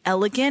really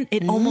elegant.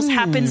 It almost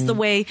happens the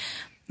way,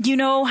 you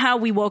know how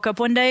we woke up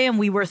one day and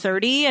we were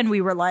 30 and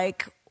we were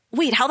like,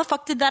 wait, how the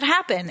fuck did that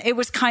happen? It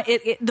was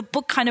the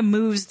book kind of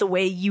moves the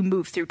way you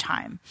move through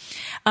time.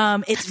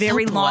 It's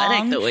very so long.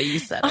 poetic the way you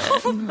said it.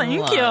 Oh,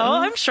 thank you.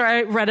 I'm sure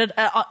I read it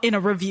in a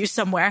review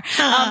somewhere.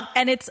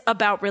 And it's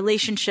about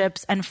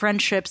relationships and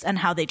friendships and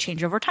how they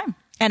change over time.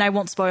 And I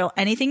won't spoil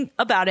anything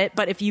about it,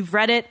 but if you've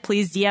read it,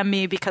 please DM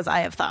me because I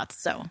have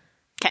thoughts. So,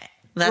 okay.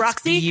 That's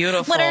Roxy,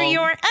 beautiful. what are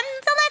your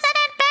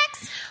unsolicited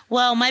picks?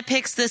 Well, my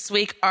picks this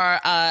week are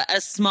a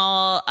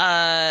small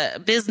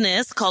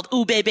business called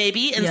Ube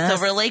Baby in Yes.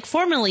 Silver Lake,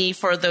 formerly,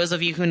 for those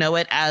of you who know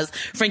it, as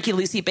Frankie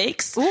Lucy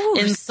Bakes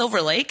in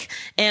Silver Lake.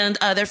 And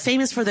they're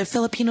famous for their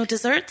Filipino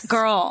desserts.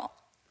 Girl,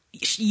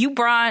 you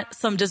brought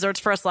some desserts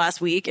for us last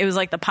week. It was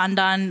like the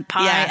pandan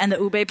pie and the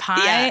ube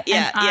pie.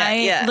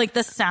 Yeah. Like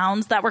the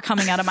sounds that were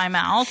coming out of my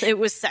mouth, it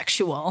was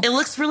sexual. It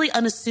looks really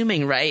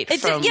unassuming, right?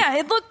 It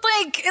looked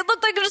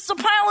like just a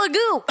pile of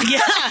goo.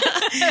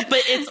 Yeah,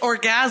 but it's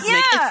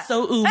orgasmic. Yeah. It's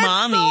so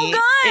umami.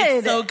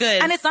 It's so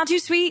good. And it's not too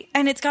sweet,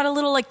 and it's got a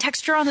little like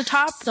texture on the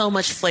top. So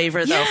much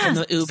flavor though from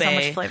the ube. So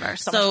much flavor.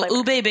 So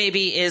Ube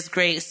Baby is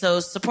great.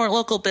 So support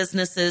local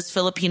businesses,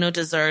 Filipino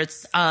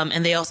desserts,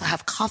 and they also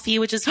have coffee,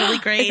 which is really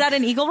great. Is that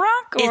in Eagle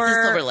Rock or It's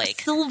in Silver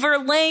Lake? Silver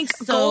Lake.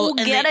 So, Go and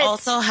get they it.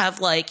 also have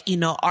like,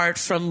 art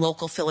from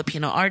local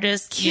Filipino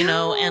artists,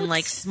 and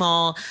like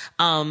small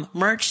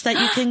merch that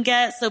you can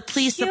get. So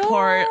please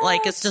support.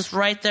 Like, it's just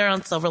right there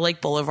on Silver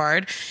Lake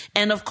Boulevard.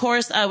 And of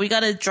course, we got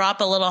to drop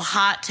a little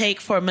hot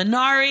take for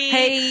Minari.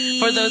 Hey.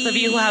 For those of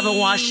you who haven't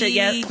watched it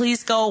yet,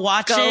 please go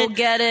watch it. Go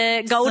get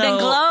it. Golden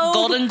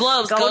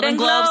Globes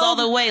all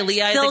the way. Lee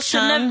Still Isaac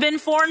shouldn't Chung. have been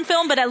foreign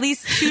film, but at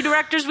least two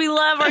directors we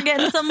love are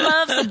getting some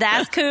love, so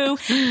that's cool.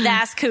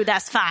 That's cool.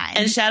 That's fine.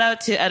 And shout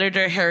out to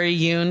editor Harry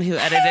Yoon, who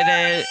edited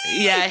it.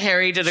 Yeah,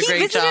 Harry did a great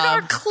visited job.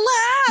 our class.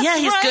 Yeah,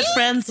 he's right? good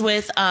friends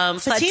with Fatima.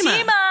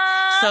 Fatima.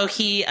 So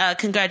he,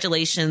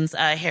 congratulations,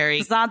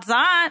 Harry.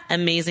 Zot.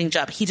 Amazing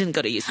job. He didn't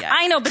go to UCI.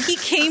 I know, but he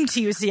came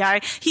to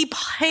UCI. He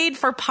paid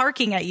for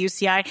parking at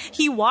UCI.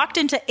 He walked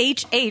into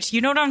HH.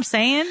 You know what I'm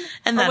saying?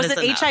 And or that was is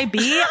it enough. HIB?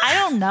 I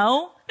don't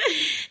know.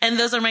 And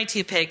those are my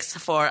two picks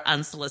for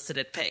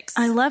unsolicited picks.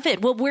 I love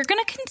it. Well, we're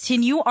going to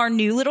continue our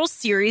new little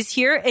series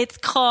here. It's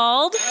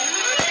called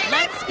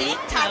Let's Speak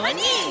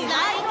Taiwanese.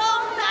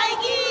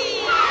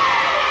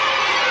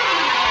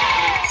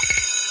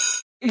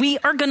 We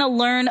are going to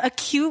learn a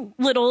cute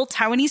little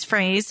Taiwanese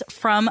phrase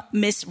from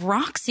Miss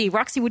Roxy.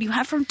 Roxy, what do you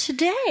have from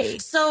today?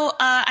 So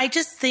I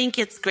just think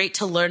it's great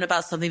to learn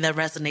about something that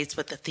resonates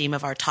with the theme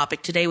of our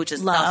topic today, which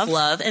is Love.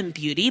 self-love and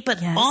beauty.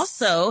 But Yes.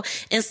 also,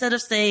 instead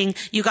of saying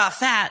you got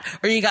fat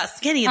or you got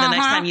skinny the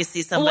next time you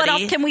see somebody,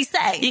 What else can we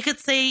say? you could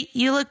say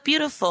you look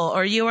beautiful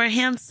or you are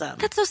handsome.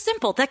 That's so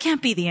simple. That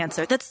can't be the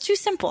answer. That's too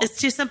simple. It's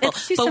too simple.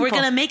 It's too but we're simple.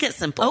 going to make it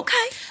simple.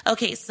 Okay.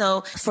 Okay,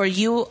 so for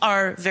you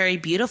are very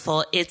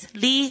beautiful, it's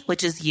Li,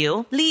 which is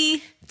you.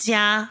 Li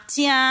Jia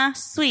Jia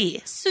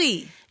Sui.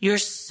 Sui. You're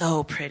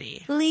so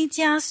pretty. Li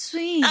Jia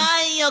Sui.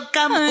 Ay,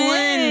 come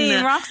Hey,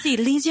 un. Roxy,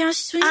 Li Jia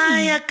Sui.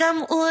 Ay,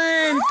 come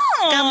un.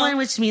 Come un,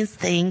 which means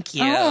thank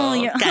you. Oh,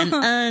 yeah. Gan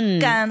un.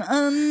 Gan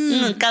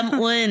un. Come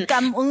un.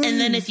 Come un.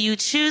 And then if you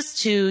choose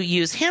to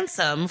use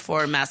handsome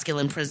for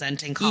masculine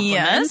presenting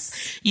compliments,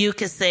 you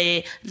could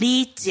say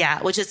Li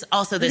Jia, which is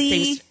also the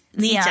Li same.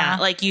 Li Jia. Jia,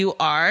 like you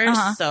are.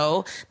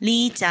 So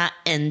Li Jia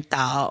en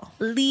Dao.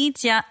 Li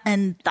Jia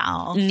en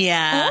Dao.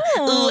 Yeah.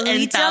 Oh, Ooh, and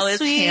Li Dao Jia is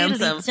Sui,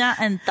 handsome. Li Jia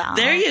en Dao.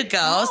 There you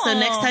go. So Oh.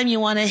 next time you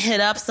want to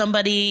hit up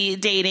somebody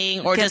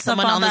dating or Get just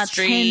someone up on on the that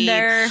street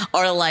Tinder.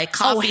 or like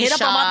coffee hit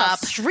shop. up about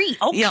the street.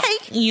 Okay.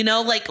 You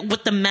know, like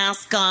with the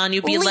mask on,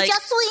 you'd be Li like,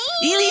 Jia Sui.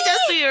 Li Jia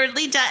Sui or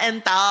Li Jia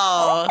en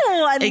Dao.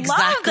 Oh, I exactly.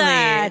 love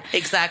that.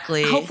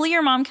 Exactly. Hopefully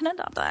your mom can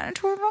adopt that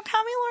into her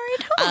vocabulary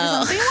too.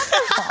 Something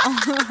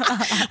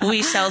wonderful.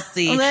 We shall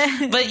see.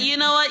 But you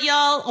know what,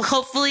 y'all?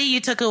 Hopefully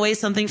you took away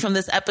something from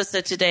this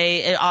episode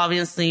today. It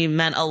obviously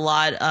meant a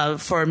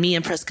lot for me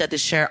and Priska to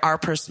share our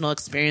personal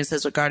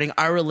experiences regarding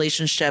our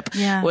relationship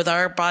with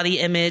our body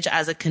image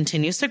as it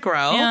continues to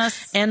grow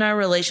and our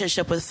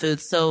relationship with food.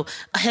 So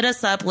hit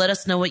us up. Let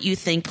us know what you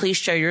think. Please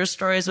share your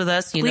stories with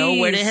us. You know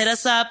where to hit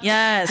us up.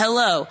 Yes.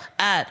 Hello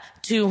at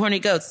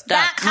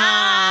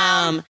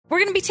twohornygoats.com. We're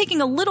going to be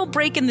taking a little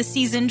break in the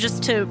season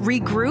just to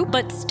regroup,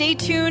 but stay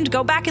tuned.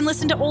 Go back and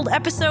listen to old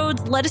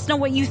episodes. Let us know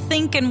what you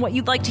think and what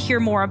you'd like to hear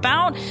more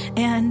about.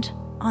 And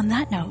on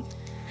that note,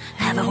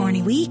 have a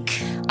horny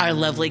week. Our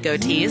lovely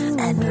goatees.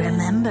 And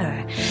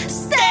remember,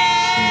 stay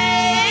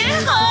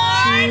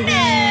horny!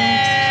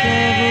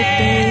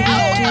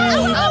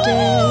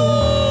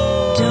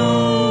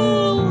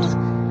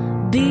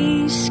 Don't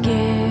be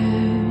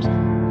scared,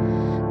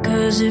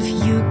 'cause if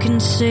you can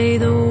say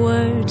the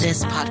words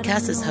This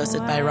podcast is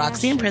hosted by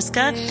Roxy and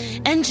Priska,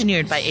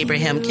 engineered by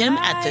Abraham Kim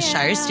at the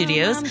Shire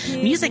Studios,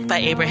 music by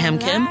Abraham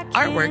Kim,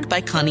 artwork by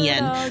Connie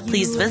Yen.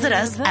 Please visit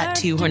us at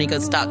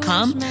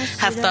twohornygoats.com.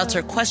 Have thoughts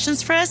or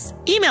questions for us?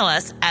 Email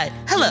us at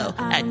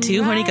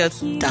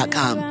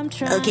hello@twohornygoats.com.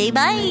 Okay,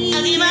 bye.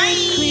 Okay,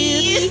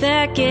 bye.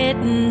 That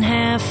getting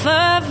half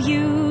of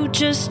you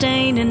just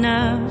ain't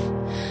enough.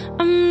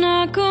 I'm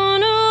not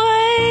gonna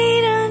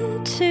wait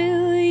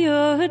until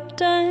you're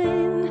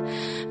done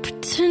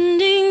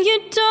pretending you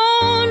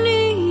don't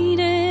need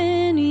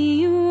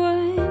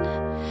anyone.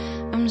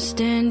 I'm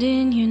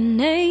standing you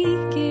naked.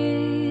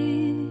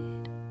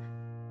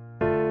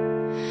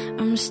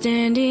 I'm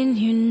standing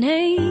you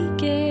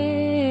naked.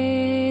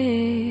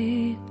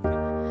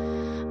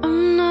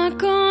 I'm not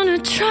gonna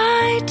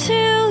try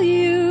till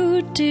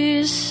you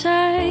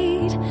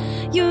decide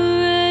you're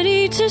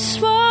ready to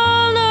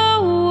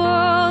swallow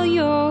all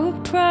your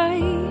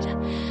pride.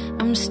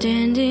 I'm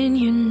standing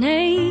you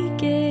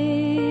naked.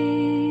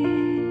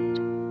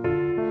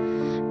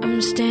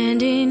 I'm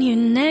standing you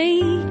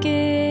naked.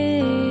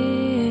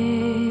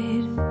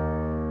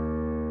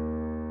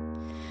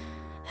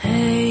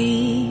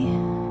 Hey,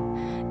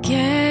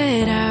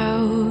 get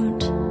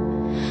out.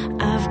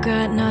 I've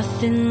got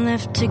nothing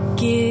left to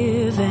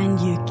give, and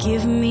you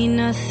give me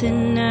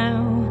nothing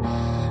now.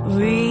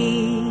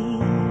 Read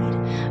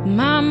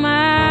my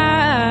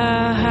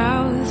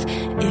mouth.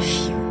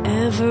 If you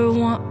ever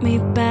want me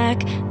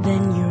back,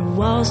 then your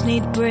walls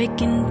need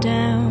breaking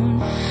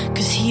down.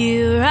 'Cause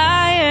here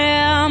I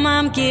am,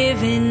 I'm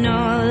giving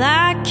all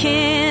I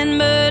can,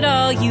 but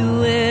all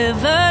you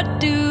ever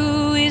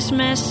do is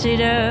mess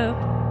it up.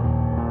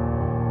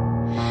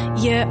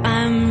 Yeah,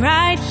 I'm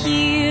right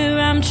here,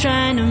 I'm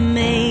trying to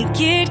make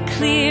it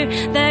clear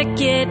that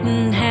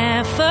getting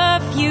half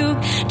of you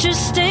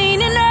just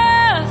ain't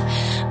enough.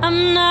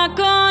 I'm not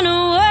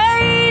gonna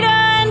wait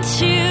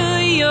until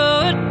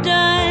you're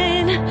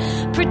done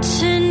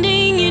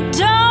pretending you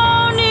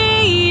don't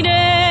need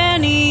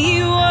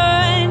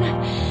anyone.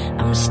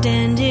 I'm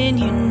standing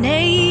you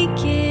naked.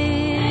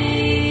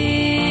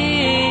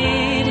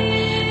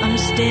 I'm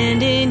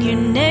standing you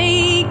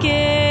naked.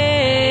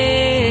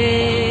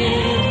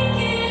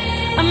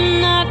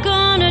 I'm not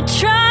gonna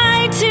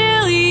try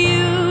till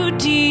you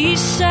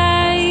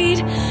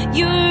decide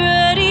you're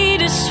ready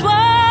to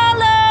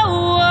swallow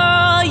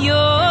all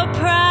your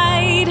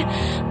pride.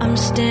 I'm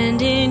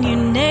standing you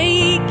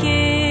naked.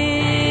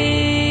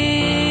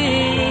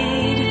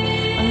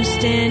 I'm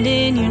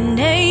standing you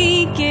naked.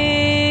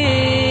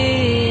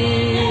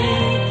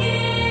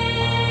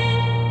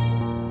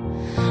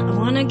 I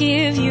wanna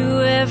give you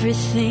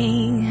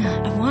everything.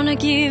 I wanna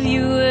give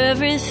you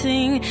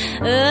everything.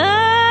 Oh,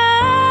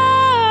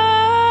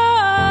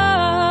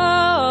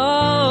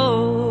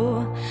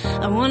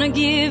 I wanna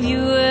give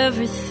you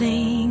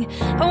everything.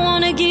 I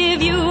wanna give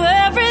you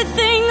everything.